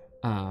good.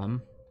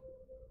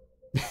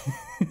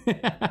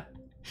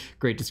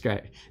 Great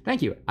describe.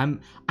 Thank you.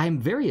 I'm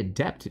very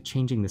adept at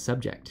changing the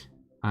subject.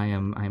 I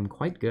am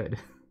quite good.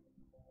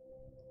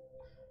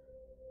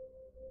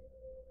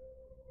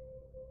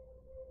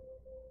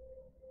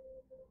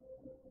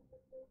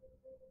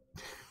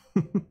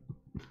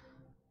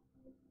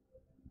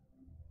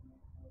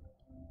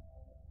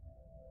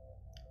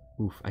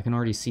 Oof, I can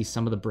already see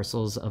some of the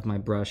bristles of my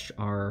brush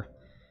are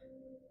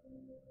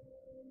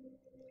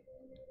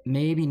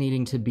maybe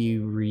needing to be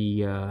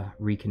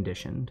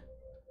reconditioned.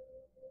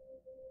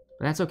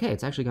 But that's okay,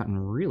 it's actually gotten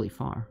really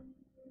far.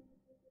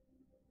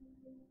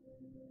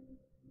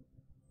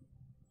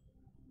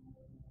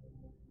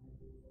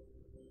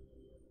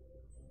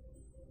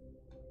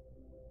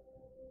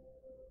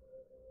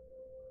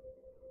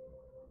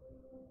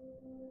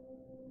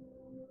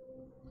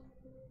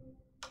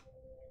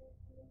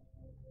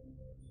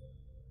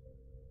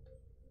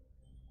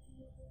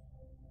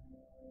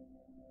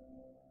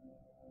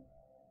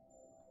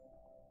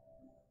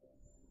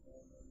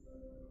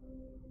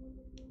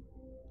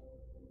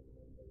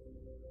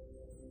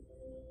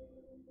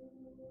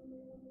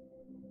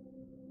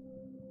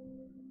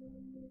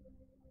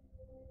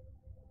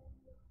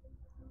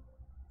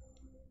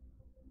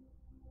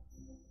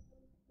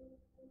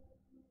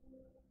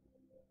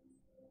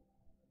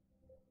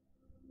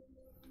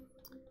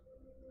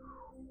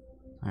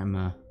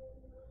 I'm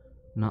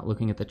not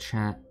looking at the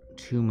chat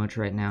too much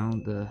right now.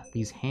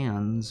 These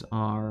hands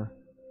are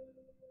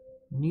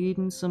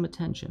needing some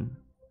attention.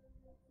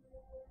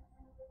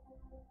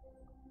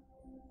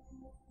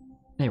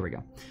 There we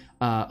go.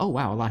 Oh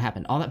wow, a lot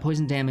happened. All that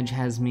poison damage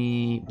has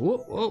me... Whoa,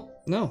 whoa,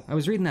 no, I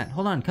was reading that.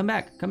 Hold on, come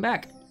back.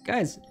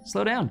 Guys,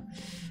 slow down.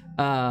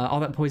 All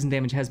that poison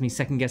damage has me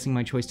second-guessing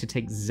my choice to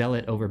take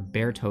Zealot over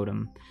Bear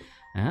Totem.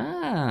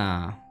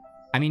 Ah.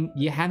 I mean,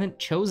 you haven't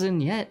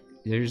chosen yet.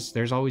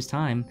 There's always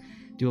time.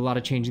 Do a lot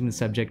of changing the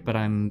subject, but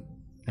I'm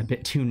a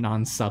bit too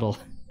non-subtle.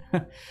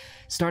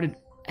 Started...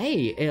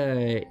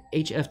 Hey,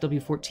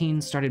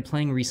 HFW14 started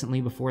playing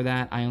recently. Before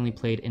that, I only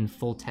played in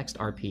full-text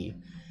RP.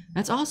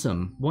 That's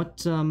awesome.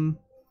 What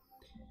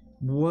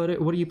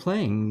are you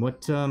playing?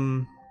 What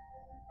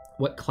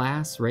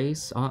class,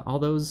 race? All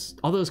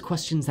those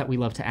questions that we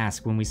love to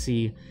ask when we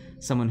see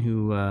someone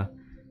who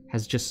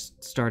has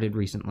just started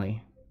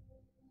recently.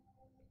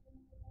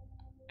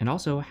 And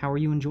also, how are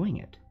you enjoying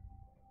it?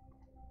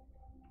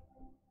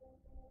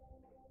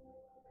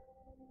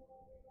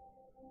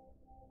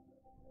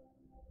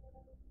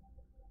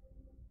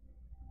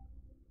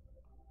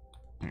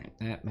 All right,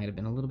 that might have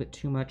been a little bit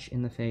too much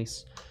in the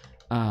face.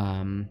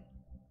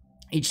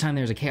 Each time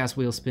there's a chaos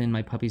wheel spin,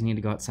 my puppies need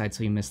to go outside,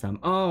 so you miss them.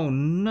 Oh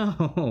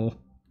no!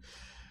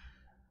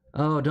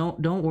 Oh,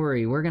 don't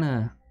worry. We're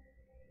gonna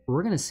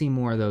see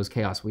more of those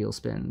chaos wheel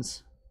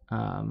spins.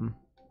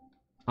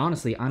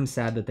 Honestly, I'm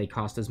sad that they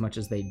cost as much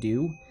as they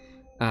do.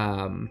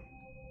 Even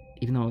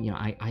though, you know,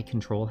 I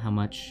control how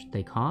much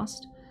they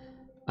cost.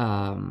 But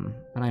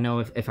I know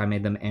if I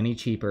made them any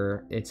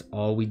cheaper, it's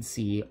all we'd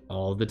see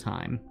all the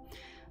time.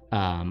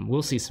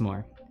 We'll see some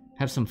more.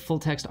 Have some full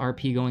text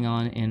RP going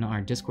on in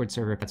our Discord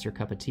server if that's your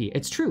cup of tea.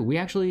 It's true. We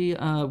actually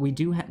we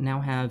do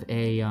now have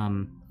a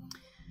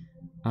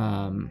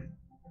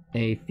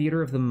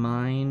Theater of the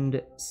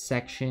Mind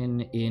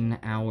section in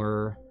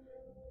our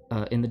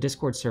in the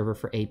Discord server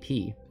for AP.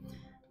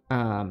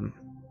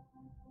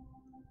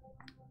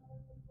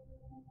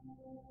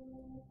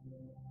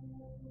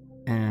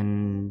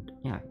 And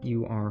yeah,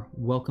 you are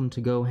welcome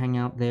to go hang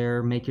out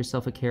there, make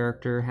yourself a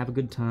character, have a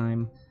good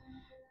time.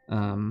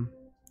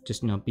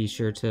 Just, you know, be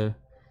sure to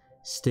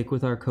stick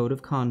with our code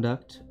of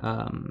conduct.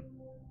 And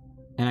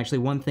actually,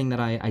 one thing that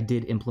I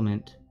did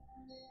implement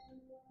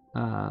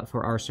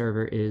for our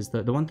server is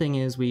the one thing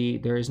is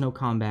there is no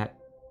combat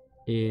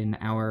in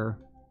our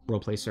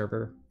roleplay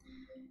server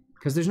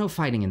because there's no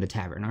fighting in the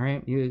tavern. All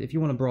right, if you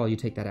want to brawl, you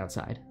take that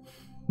outside.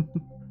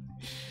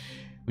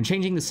 When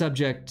changing the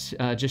subject,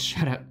 just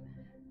shout out,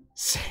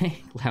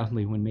 say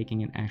loudly when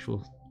making an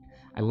actual.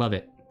 I love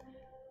it.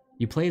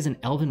 You play as an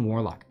elven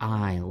warlock.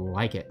 I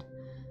like it.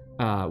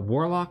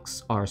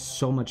 Warlocks are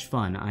so much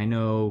fun. I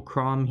know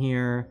Crom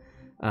here.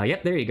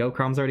 Yep, there you go.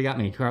 Crom's already got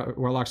me.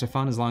 Warlocks are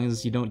fun as long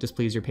as you don't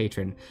displease your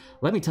patron.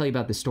 Let me tell you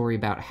about the story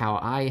about how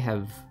I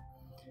have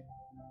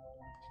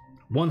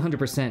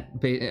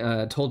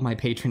 100% told my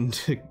patron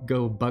to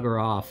go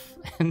bugger off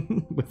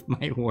with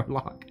my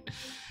warlock.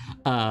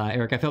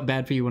 Eric, I felt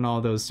bad for you when all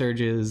those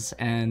surges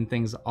and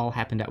things all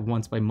happened at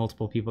once by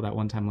multiple people that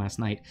one time last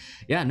night.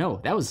 Yeah,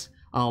 no, that was...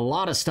 A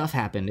lot of stuff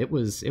happened. It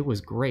was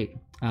great.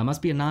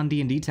 Must be a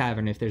non-D&D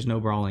tavern if there's no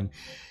brawling.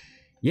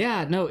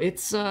 Yeah, no,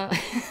 it's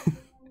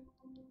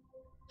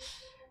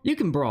you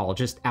can brawl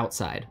just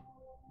outside.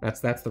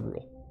 That's the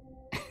rule.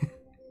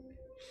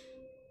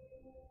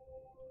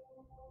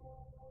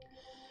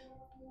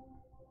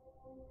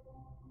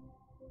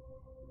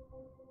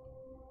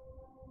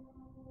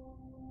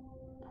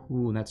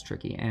 Ooh, that's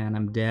tricky, and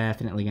I'm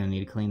definitely gonna need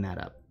to clean that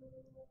up.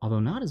 Although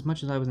not as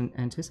much as I was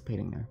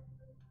anticipating there.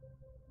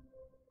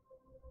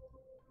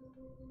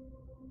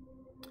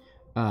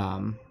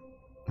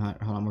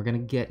 Hold on, we're gonna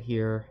get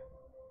here.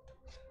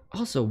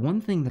 Also,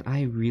 one thing that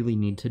I really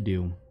need to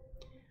do,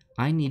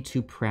 I need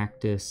to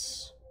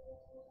practice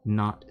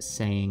not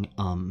saying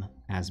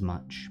as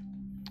much.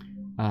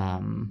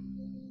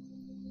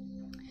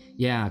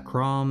 Yeah,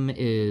 Crom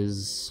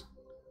is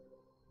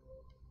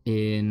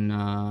in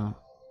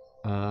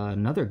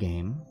another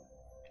game.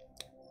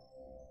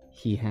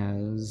 He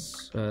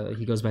goes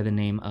by the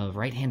name of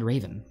Right Hand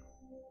Raven,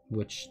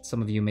 which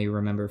some of you may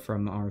remember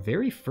from our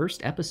very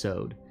first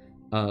episode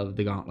of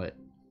The Gauntlet.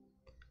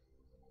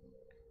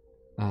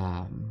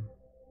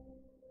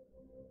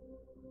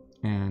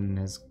 And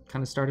has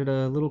kind of started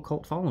a little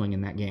cult following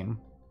in that game,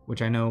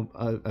 which I know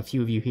a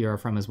few of you here are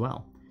from as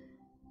well.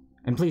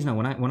 And please know,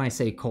 when I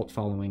say cult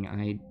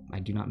following, I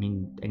do not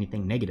mean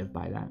anything negative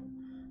by that.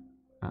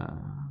 Here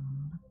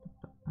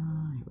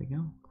we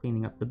go,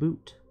 cleaning up the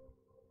boot.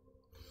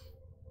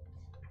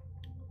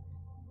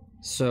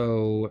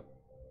 So...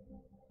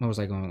 Where was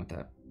I going with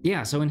that?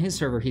 Yeah, so in his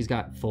server, he's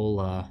got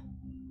full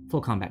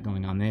combat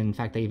going on. In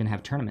fact, they even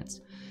have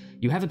tournaments.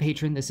 You have a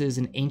patron. This is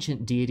an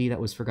ancient deity that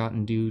was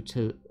forgotten due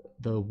to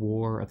the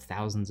war of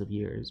thousands of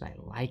years. I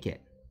like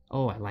it.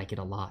 Oh, I like it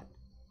a lot.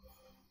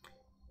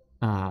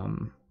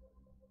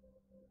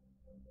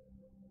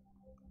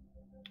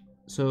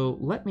 So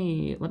let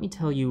me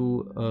tell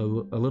you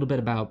a little bit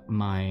about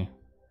my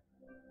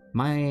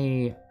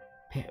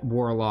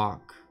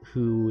warlock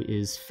who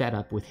is fed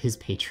up with his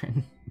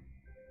patron.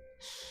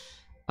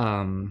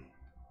 And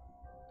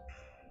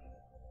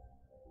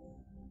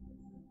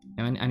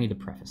I need to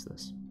preface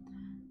this.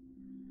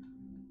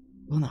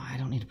 Well, no, I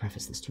don't need to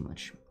preface this too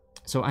much.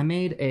 So I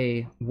made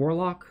a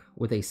warlock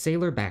with a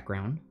sailor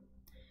background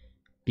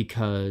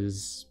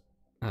because,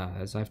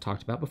 as I've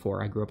talked about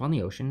before, I grew up on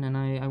the ocean and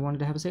I wanted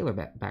to have a sailor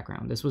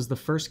background. This was the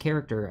first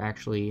character,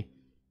 actually,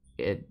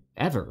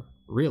 ever,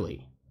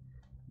 really,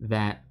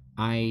 that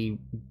I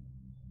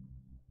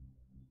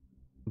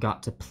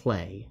got to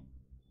play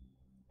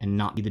and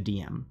not be the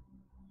DM.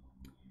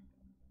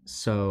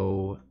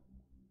 So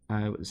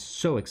I was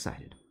so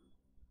excited.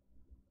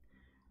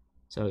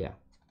 So yeah.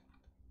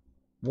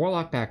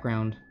 Warlock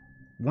background,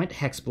 went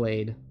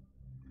Hexblade.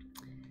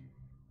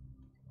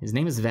 His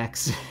name is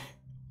Vex.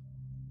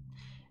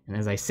 And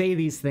as I say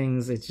these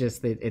things, it's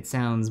just that it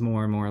sounds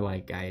more and more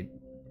like I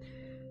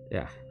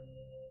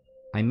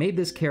made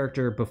this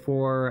character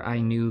before I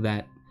knew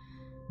that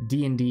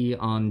D&D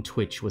on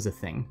Twitch was a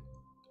thing.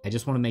 I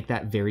just want to make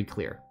that very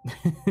clear.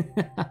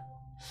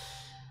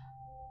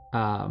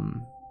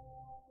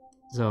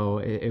 So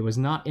it was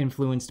not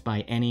influenced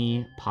by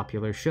any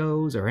popular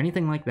shows or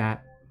anything like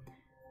that.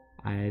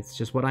 It's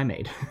just what I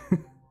made.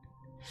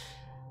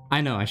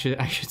 I know, I should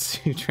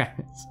sue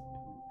Travis.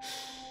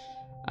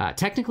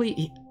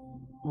 Technically,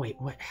 wait,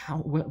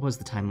 what was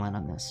the timeline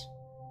on this?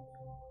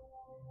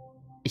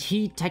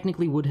 He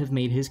technically would have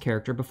made his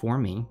character before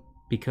me,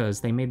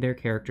 because they made their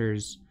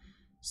characters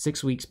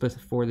 6 weeks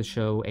before the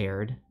show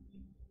aired.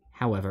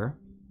 However,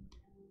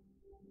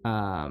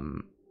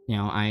 you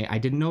know, I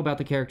didn't know about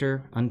the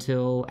character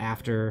until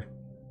after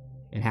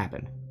it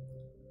happened.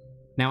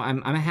 Now,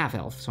 I'm a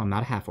half-elf, so I'm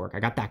not a half-orc. I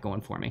got that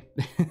going for me.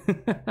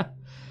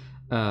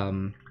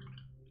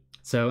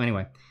 So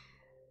anyway,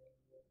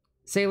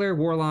 Sailor,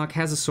 Warlock,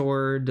 has a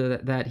sword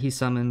that he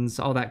summons,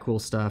 all that cool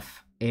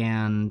stuff.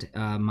 And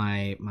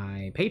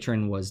my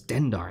patron was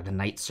Dendar, the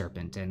Night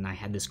Serpent, and I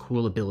had this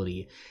cool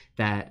ability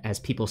that as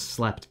people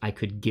slept, I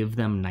could give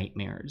them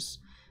nightmares.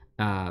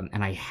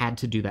 And I had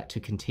to do that to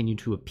continue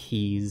to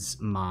appease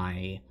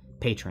my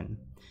patron.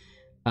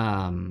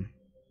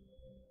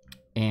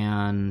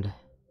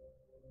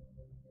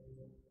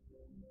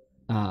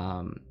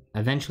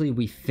 Eventually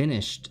we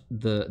finished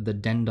the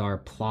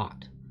Dendar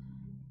plot,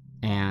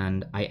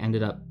 and I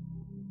ended up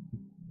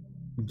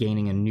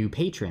gaining a new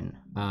patron.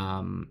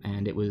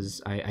 And it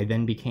was I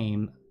then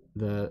became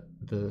the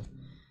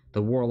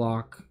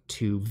warlock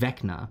to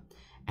Vecna,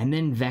 and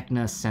then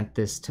Vecna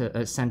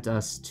sent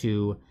us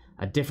to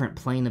a different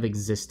plane of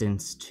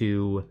existence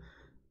to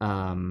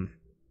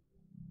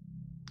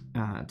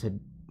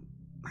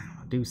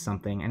do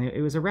something. And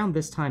it was around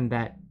this time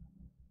that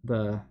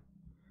the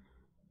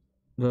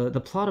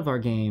plot of our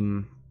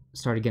game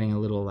started getting a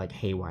little like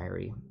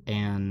haywire,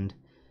 and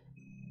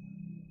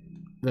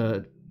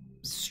the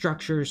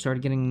structure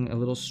started getting a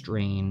little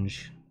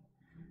strange.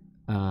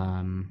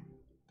 And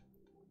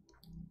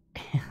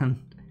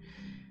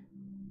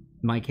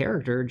my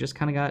character just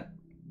kind of got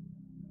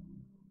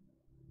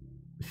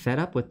fed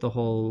up with the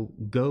whole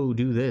go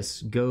do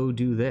this,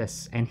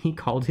 and he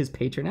called his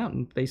patron out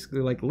and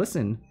basically like,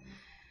 listen,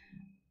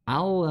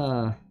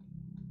 I'll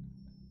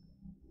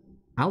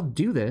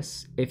do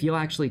this if you'll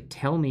actually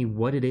tell me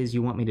what it is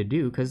you want me to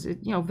do, because,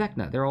 you know,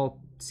 Vecna, they're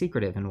all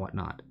secretive and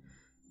whatnot.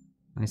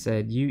 I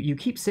said, you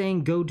keep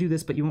saying go do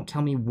this, but you won't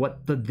tell me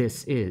what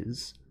this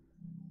is.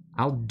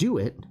 I'll do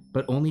it,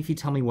 but only if you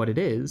tell me what it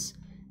is,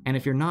 and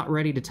if you're not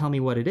ready to tell me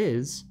what it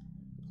is,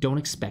 don't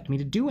expect me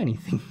to do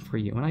anything for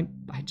you. And I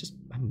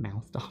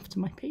mouthed off to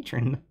my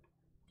patron.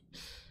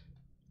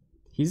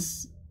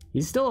 He's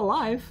still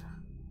alive,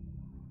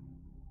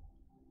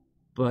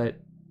 but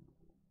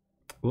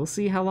we'll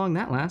see how long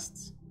that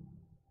lasts.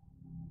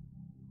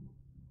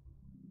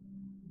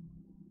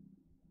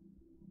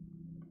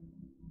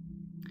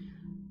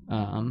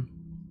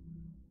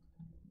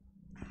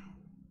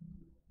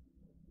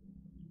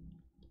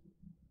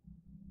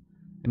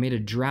 I made a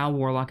Drow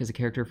Warlock as a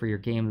character for your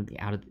game,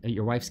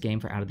 your wife's game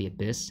for Out of the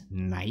Abyss.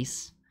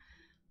 Nice.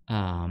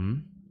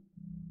 Yep,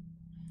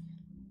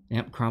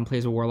 Crom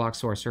plays a Warlock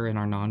Sorcerer in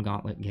our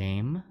non-gauntlet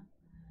game.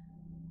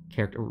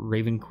 Character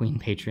Raven Queen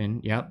patron.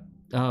 Yep.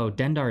 Oh,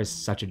 Dendar is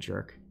such a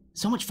jerk.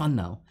 So much fun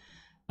though.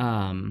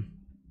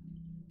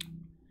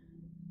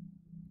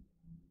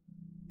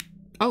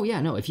 Oh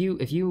yeah, no. If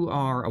you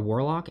are a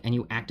Warlock and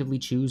you actively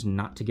choose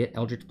not to get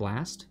Eldritch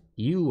Blast,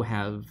 you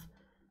have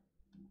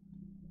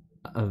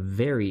a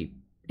very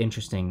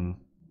interesting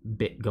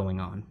bit going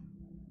on.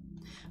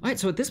 All right,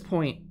 so at this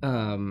point,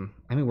 I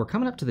mean, we're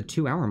coming up to the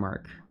 2-hour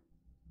mark.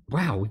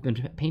 Wow, we've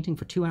been painting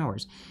for 2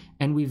 hours,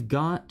 and we've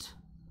got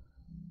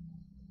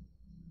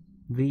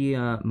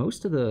the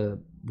most of the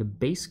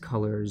base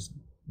colors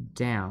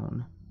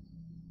down.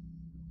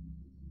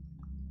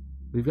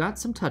 We've got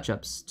some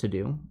touch-ups to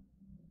do,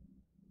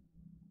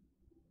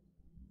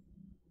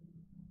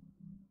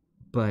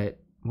 but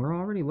we're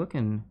already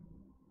looking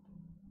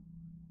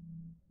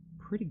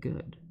pretty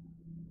good.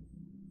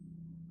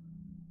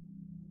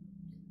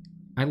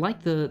 I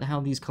like how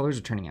these colors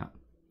are turning out.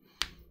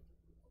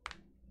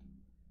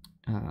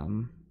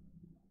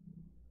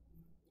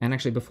 And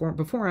actually,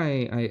 before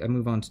I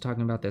move on to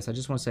talking about this, I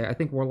just want to say I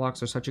think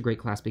Warlocks are such a great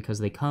class because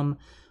they come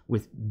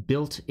with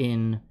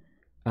built-in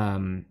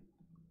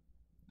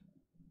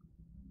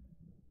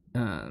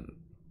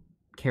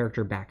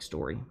character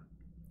backstory.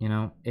 You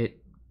know,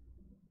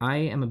 I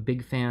am a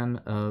big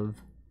fan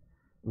of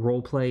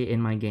roleplay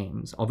in my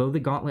games. Although the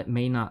Gauntlet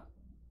may not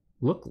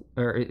look,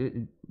 or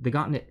the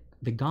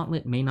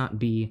Gauntlet may not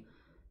be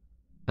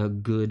a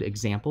good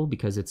example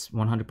because it's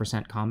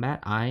 100% combat.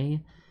 I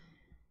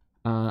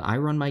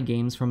run my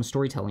games from a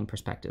storytelling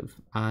perspective.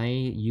 I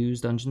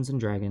use Dungeons and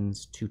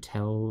Dragons to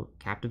tell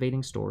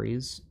captivating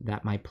stories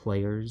that my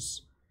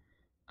players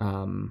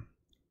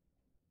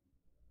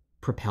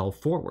propel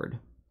forward.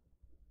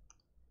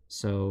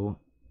 So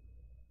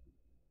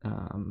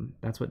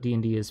that's what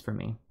D&D is for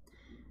me.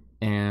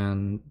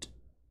 And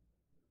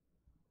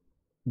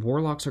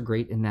Warlocks are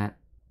great in that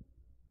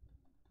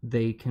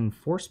they can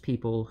force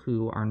people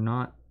who are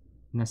not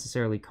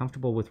necessarily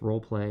comfortable with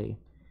roleplay.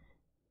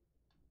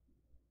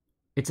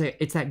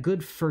 It's that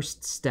good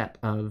first step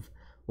of,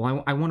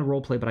 well, I want to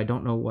roleplay, but I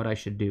don't know what I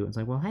should do. It's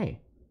like, well, hey,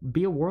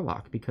 be a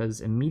Warlock,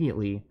 because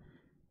immediately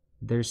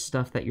there's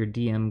stuff that your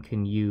DM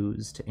can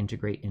use to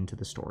integrate into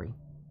the story.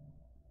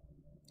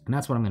 And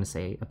that's what I'm going to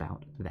say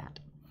about that.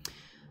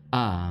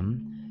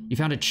 You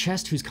found a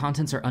chest whose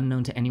contents are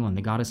unknown to anyone.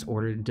 The goddess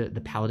ordered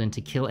the paladin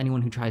to kill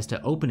anyone who tries to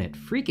open it.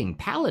 Freaking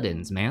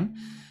paladins, man.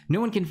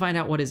 No one can find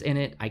out what is in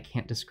it. I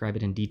can't describe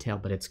it in detail,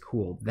 but it's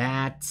cool.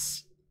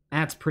 That's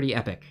pretty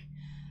epic.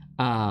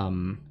 Oh,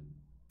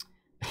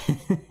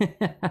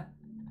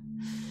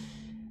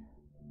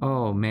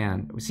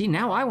 man. See,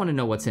 now I want to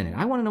know what's in it.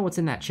 I want to know what's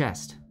in that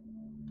chest.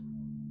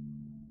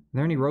 Are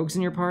there any rogues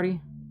in your party?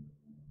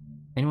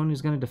 Anyone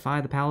who's going to defy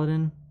the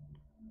paladin?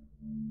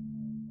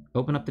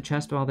 Open up the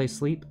chest while they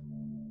sleep?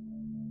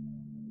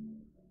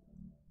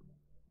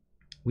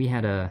 We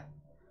had a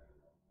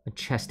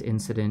chest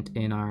incident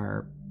in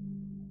our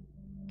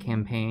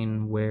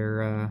campaign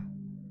where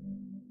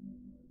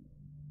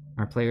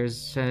our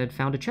players had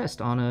found a chest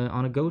on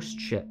a ghost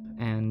ship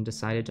and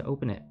decided to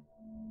open it.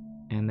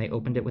 And they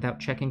opened it without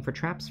checking for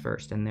traps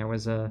first, and there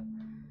was a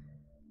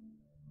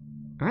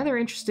rather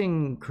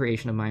interesting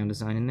creation of my own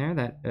design in there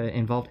that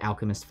involved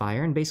alchemist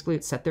fire, and basically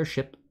it set their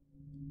ship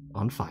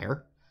on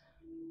fire,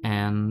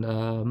 and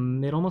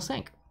it almost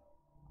sank.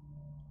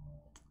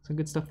 Some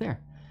good stuff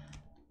there.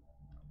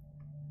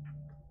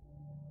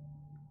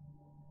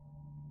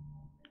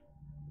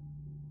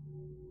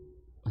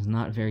 Was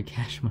not very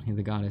cash money,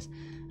 the goddess.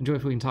 Enjoy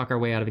if we can talk our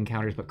way out of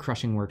encounters, but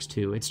crushing works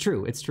too. It's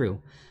true, it's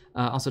true.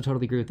 Also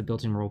totally agree with the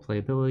built-in roleplay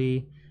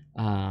ability.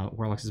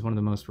 Warlocks is one of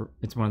the most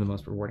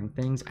rewarding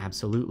things.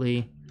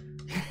 Absolutely.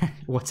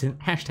 What's in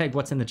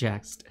the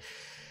chest?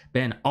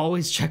 Ben,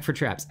 always check for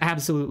traps.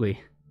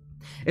 Absolutely.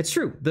 It's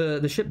true.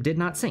 The ship did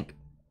not sink,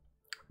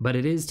 but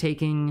it is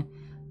taking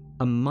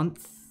a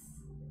month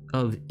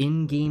of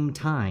in-game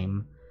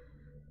time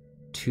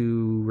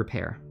to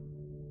repair.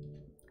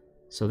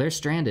 So they're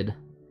stranded.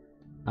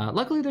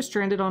 Luckily, they're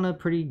stranded on a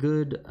pretty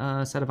good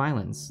set of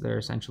islands. They're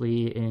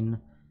essentially in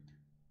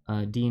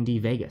D&D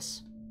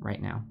Vegas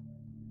right now.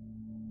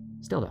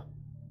 Still, though.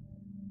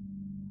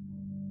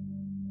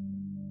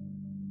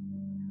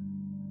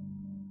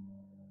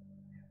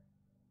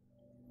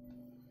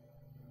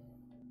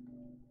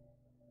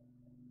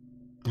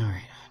 All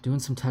right, doing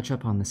some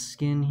touch-up on the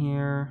skin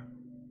here.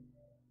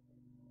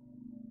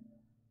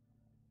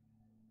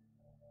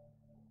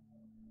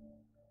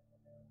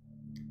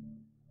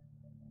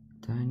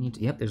 Do I need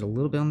to... Yep, there's a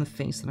little bit on the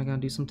face that I gotta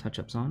do some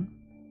touch-ups on.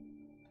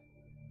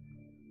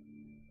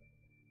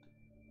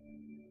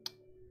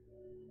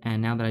 And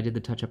now that I did the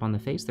touch-up on the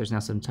face, there's now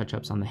some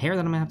touch-ups on the hair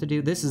that I'm gonna have to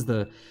do. This is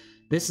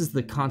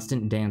the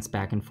constant dance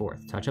back and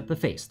forth. Touch up the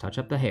face, touch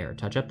up the hair,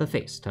 touch up the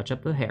face, touch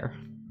up the hair.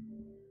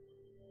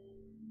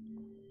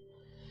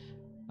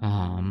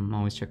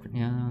 Always check for...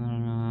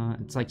 Yeah,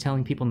 it's like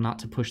telling people not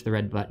to push the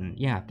red button.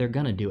 Yeah, they're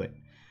gonna do it.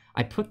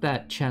 I put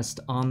that chest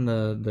on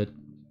the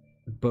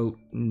boat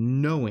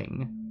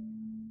knowing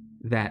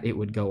that it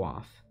would go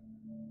off.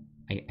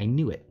 I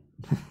knew it.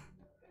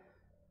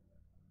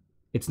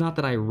 It's not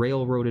that I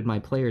railroaded my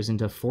players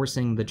into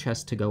forcing the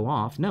chest to go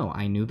off. No,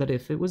 I knew that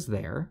if it was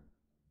there,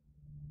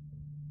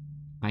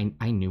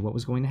 I knew what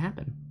was going to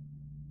happen.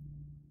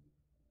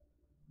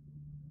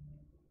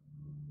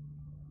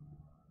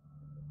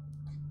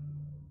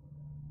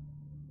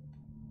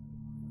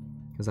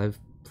 Because I've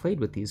played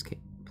with these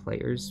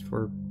players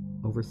for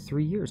over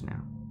 3 years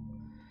now.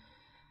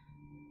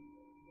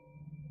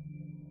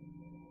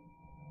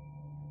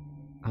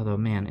 Although,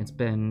 man, it's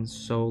been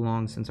so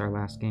long since our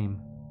last game.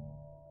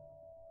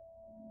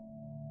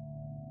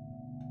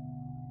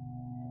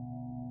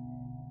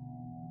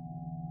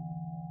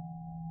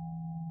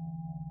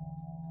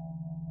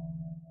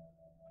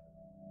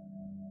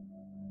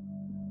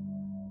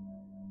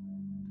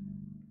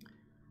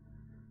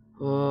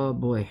 Oh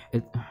boy,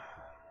 I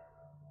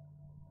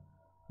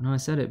know I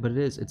said it, but it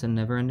is. It's a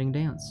never-ending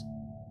dance.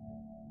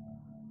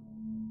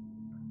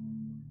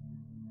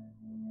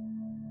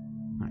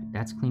 All right,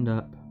 that's cleaned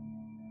up.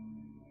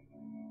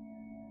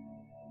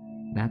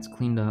 That's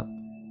cleaned up.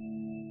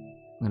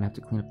 I'm gonna have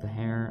to clean up the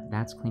hair.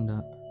 That's cleaned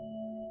up.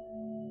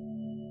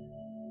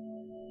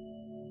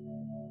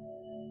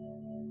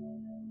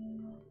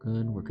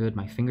 Good, we're good.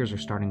 My fingers are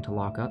starting to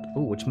lock up.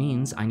 Oh, which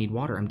means I need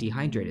water. I'm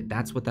dehydrated.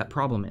 That's what that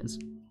problem is.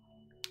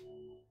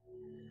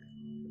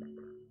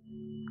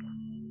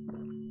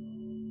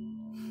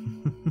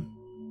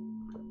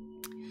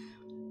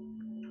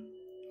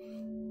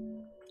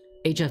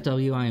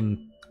 HFW,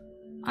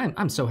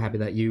 I'm so happy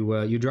that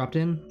you dropped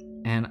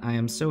in, and I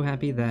am so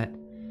happy that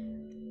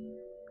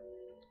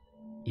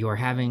you are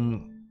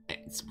having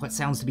what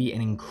sounds to be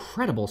an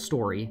incredible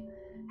story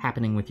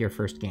happening with your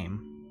first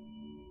game.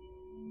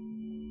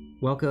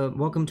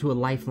 Welcome to a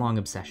lifelong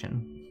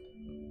obsession.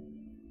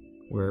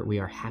 We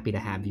are happy to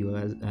have you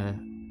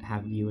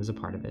as a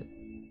part of it.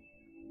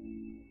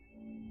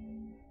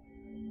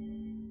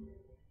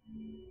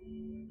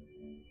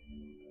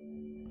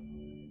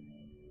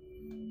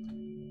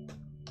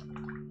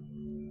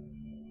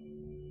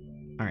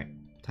 All right,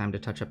 time to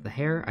touch up the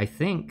hair. I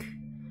think,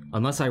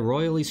 unless I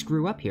royally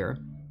screw up here,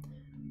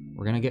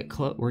 we're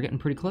getting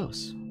pretty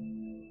close.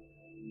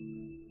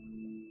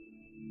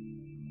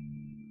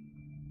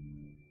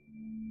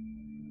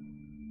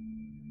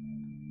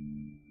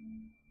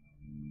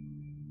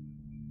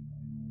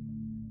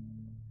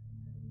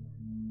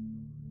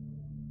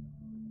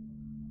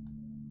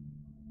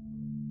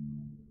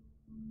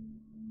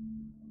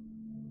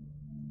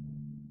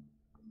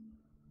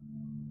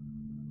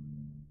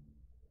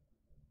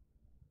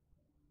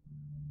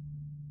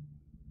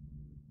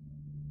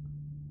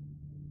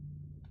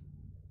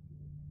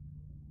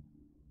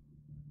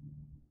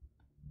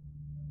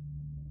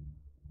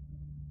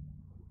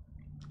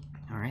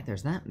 All right,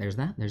 there's that.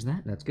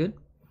 That's good.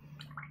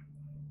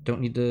 Don't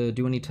need to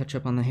do any touch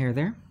up on the hair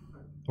there,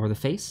 or the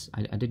face.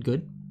 I did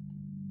good.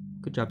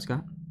 Good job,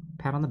 Scott.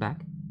 Pat on the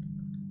back.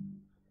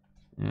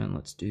 And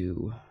let's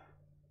do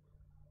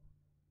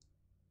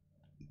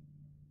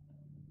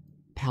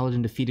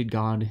Paladin defeated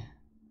God.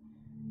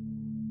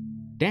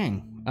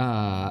 Dang,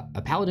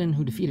 a paladin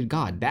who defeated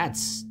God.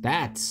 That's.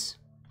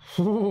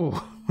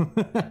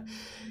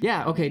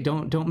 Yeah, okay,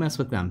 don't mess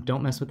with them.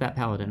 Don't mess with that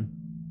paladin.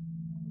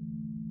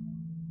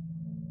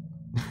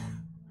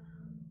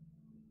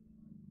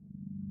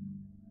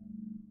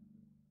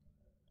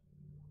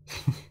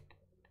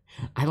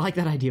 I like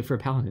that idea for a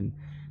paladin.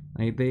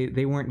 Like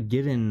they weren't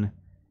given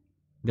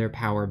their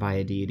power by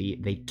a deity,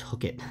 they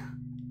took it.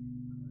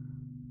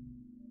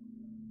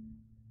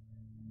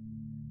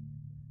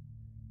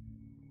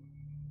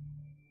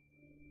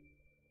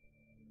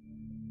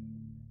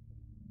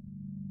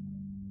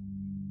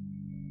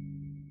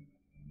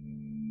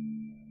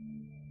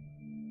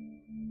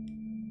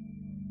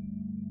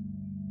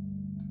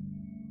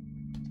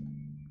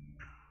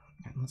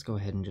 Let's go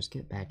ahead and just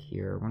get back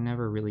here. We're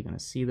never really going to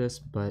see this,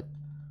 but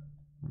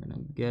we're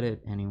going to get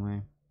it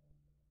anyway.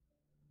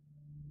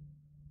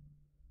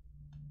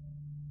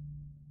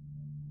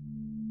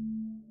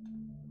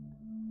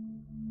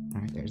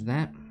 All right, there's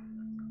that.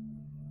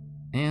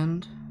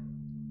 And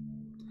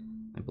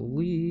I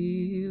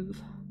believe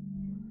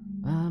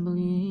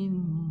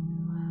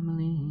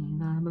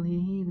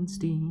in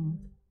Steve.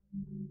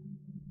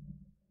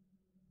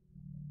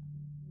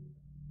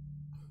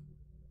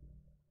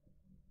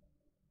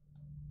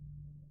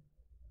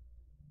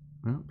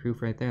 Well,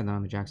 proof right there that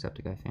I'm a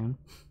Jacksepticeye fan.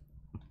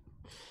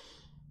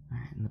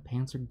 Alright, and the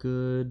pants are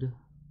good.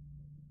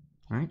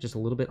 Alright, just a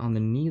little bit on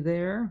the knee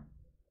there.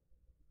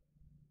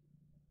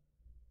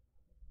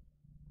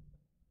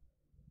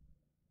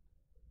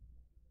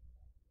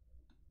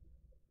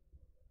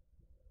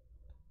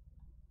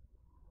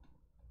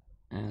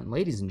 And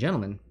ladies and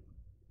gentlemen,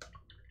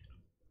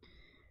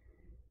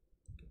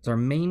 so our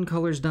main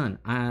color's done.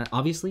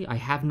 Obviously, I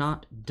have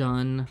not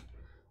done...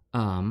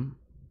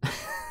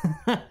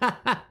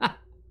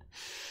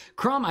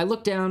 Crom, I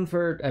looked down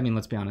for, I mean,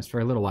 let's be honest, for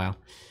a little while.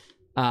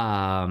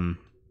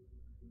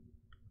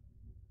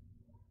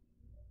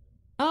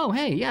 Oh,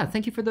 hey, yeah,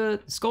 thank you for the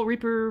Skull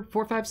Reaper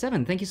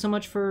 457. Thank you so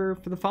much for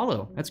the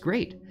follow. That's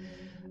great.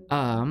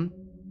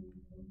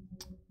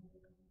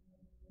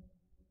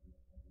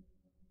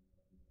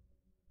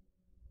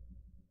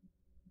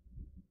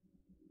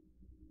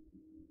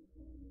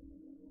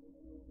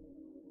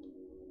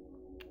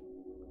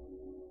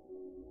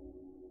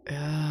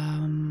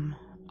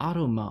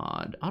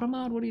 Automod.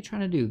 Automod, what are you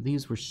trying to do?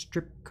 These were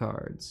strip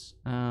cards.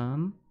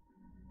 I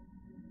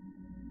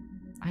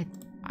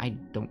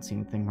don't see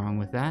anything wrong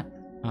with that.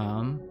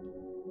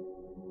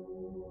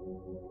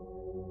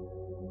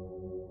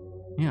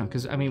 Yeah,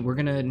 because, I mean, we're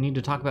gonna need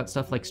to talk about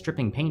stuff like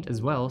stripping paint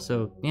as well,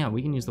 so, yeah,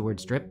 we can use the word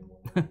strip.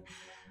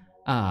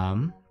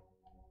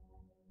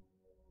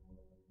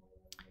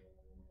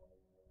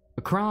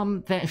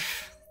 Crom,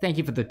 thank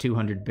you for the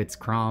 200 bits,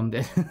 Crom.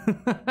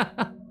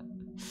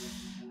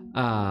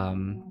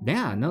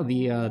 Yeah, no,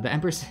 the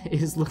Empress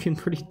is looking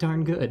pretty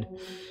darn good.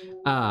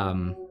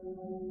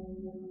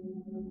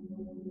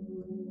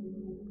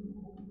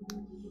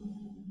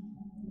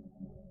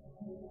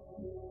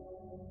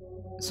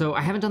 So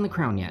I haven't done the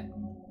crown yet.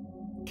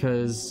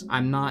 because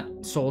I'm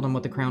not sold on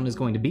what the crown is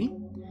going to be.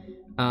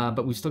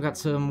 But we've still got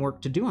some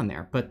work to do on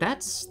there. But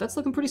that's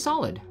looking pretty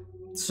solid.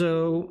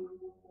 So,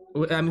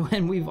 I mean,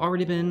 and we've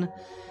already been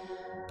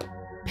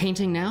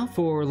painting now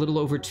for a little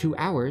over 2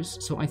 hours,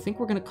 so I think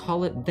we're gonna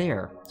call it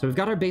there. So we've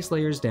got our base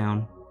layers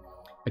down,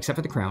 except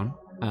for the crown.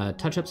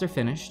 Touch-ups are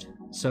finished.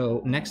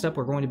 So next up,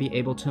 we're going to be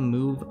able to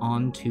move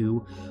on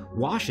to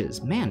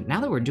washes. Man, now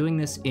that we're doing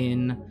this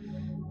in,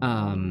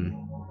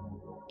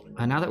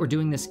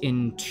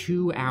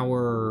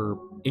 2-hour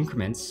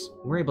increments,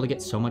 we're able to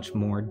get so much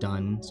more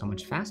done so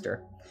much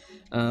faster.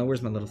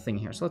 Where's my little thing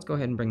here? So let's go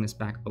ahead and bring this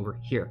back over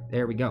here.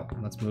 There we go.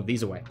 Let's move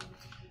these away.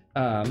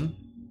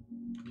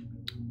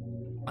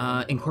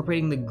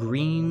 Incorporating the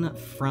green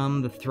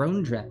from the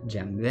throne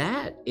gem.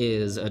 That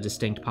is a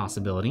distinct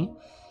possibility.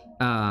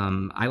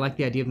 I like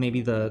the idea of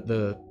maybe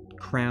the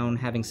crown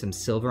having some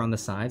silver on the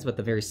sides, but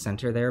the very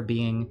center there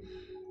being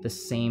the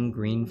same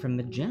green from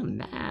the gem.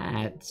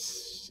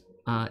 That's,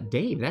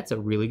 Dave, that's a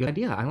really good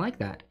idea. I like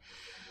that.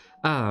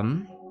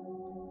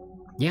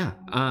 Yeah,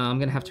 I'm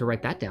gonna have to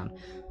write that down.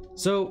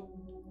 So,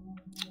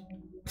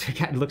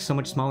 it looks so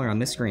much smaller on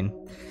this screen.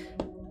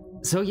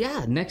 So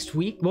yeah, next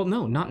week, well,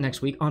 no, not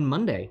next week, on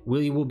Monday,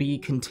 we will be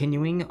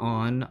continuing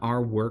on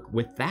our work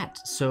with that.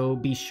 So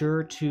be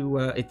sure to,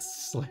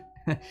 it's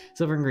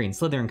silver and green,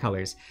 Slytherin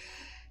colors.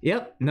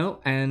 Yep, no,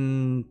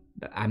 and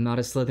I'm not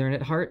a Slytherin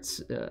at heart,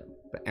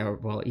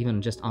 well,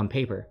 even just on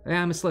paper.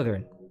 I'm a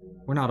Slytherin.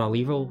 We're not all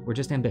evil, we're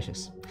just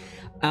ambitious.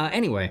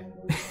 Anyway,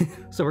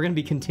 so we're going to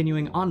be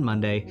continuing on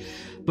Monday.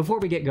 Before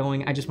we get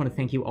going, I just want to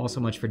thank you all so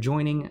much for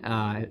joining.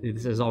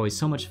 This is always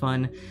so much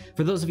fun.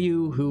 For those of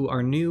you who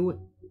are new,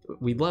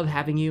 we love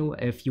having you.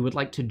 If you would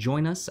like to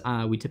join us,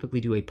 we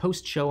typically do a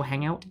post-show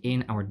hangout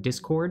in our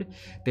Discord.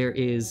 There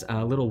is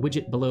a little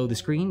widget below the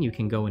screen. You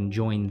can go and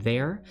join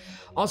there.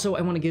 Also,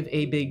 I want to give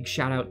a big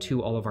shout out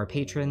to all of our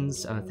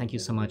patrons. Thank you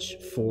so much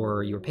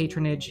for your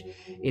patronage.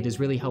 It is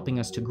really helping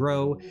us to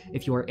grow.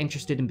 If you are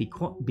interested in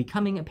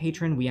becoming a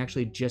patron, we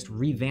actually just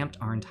revamped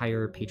our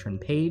entire patron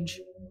page.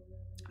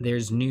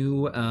 There's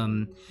new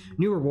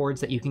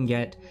rewards that you can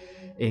get,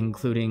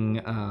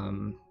 including...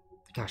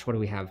 gosh, what do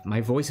we have? My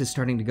voice is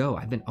starting to go.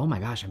 Oh my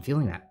gosh, I'm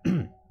feeling that.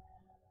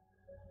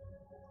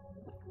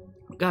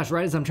 Gosh,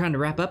 right as I'm trying to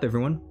wrap up,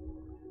 everyone.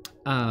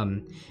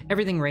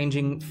 Everything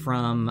ranging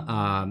from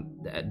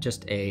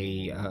just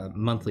a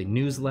monthly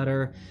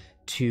newsletter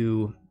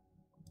to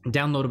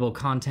downloadable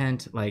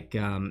content like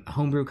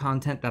homebrew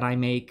content that I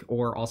make,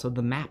 or also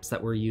the maps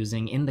that we're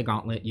using in the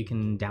Gauntlet. You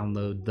can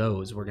download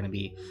those. We're going to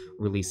be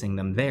releasing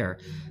them there.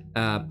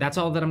 That's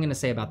all that I'm going to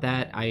say about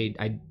that.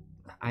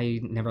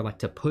 I never like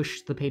to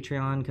push the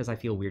Patreon because I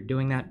feel weird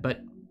doing that, but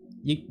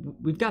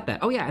we've got that.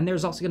 Oh yeah, and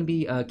there's also going to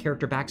be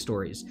character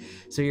backstories.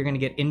 So you're going to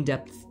get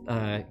in-depth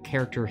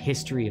character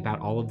history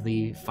about all of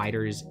the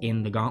fighters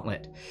in the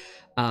Gauntlet.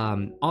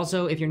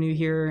 Also, if you're new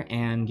here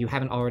and you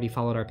haven't already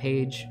followed our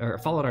page or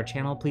followed our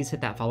channel, please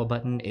hit that follow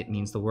button. It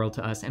means the world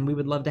to us, and we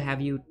would love to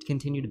have you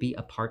continue to be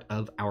a part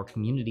of our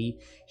community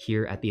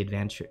here at the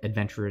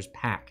Adventurers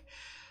Pack.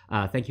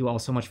 Thank you all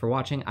so much for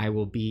watching. I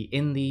will be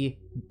in the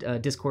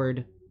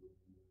Discord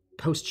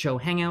post-show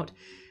hangout,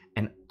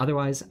 and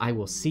otherwise I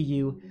will see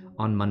you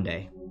on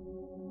Monday.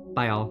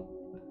 Bye all.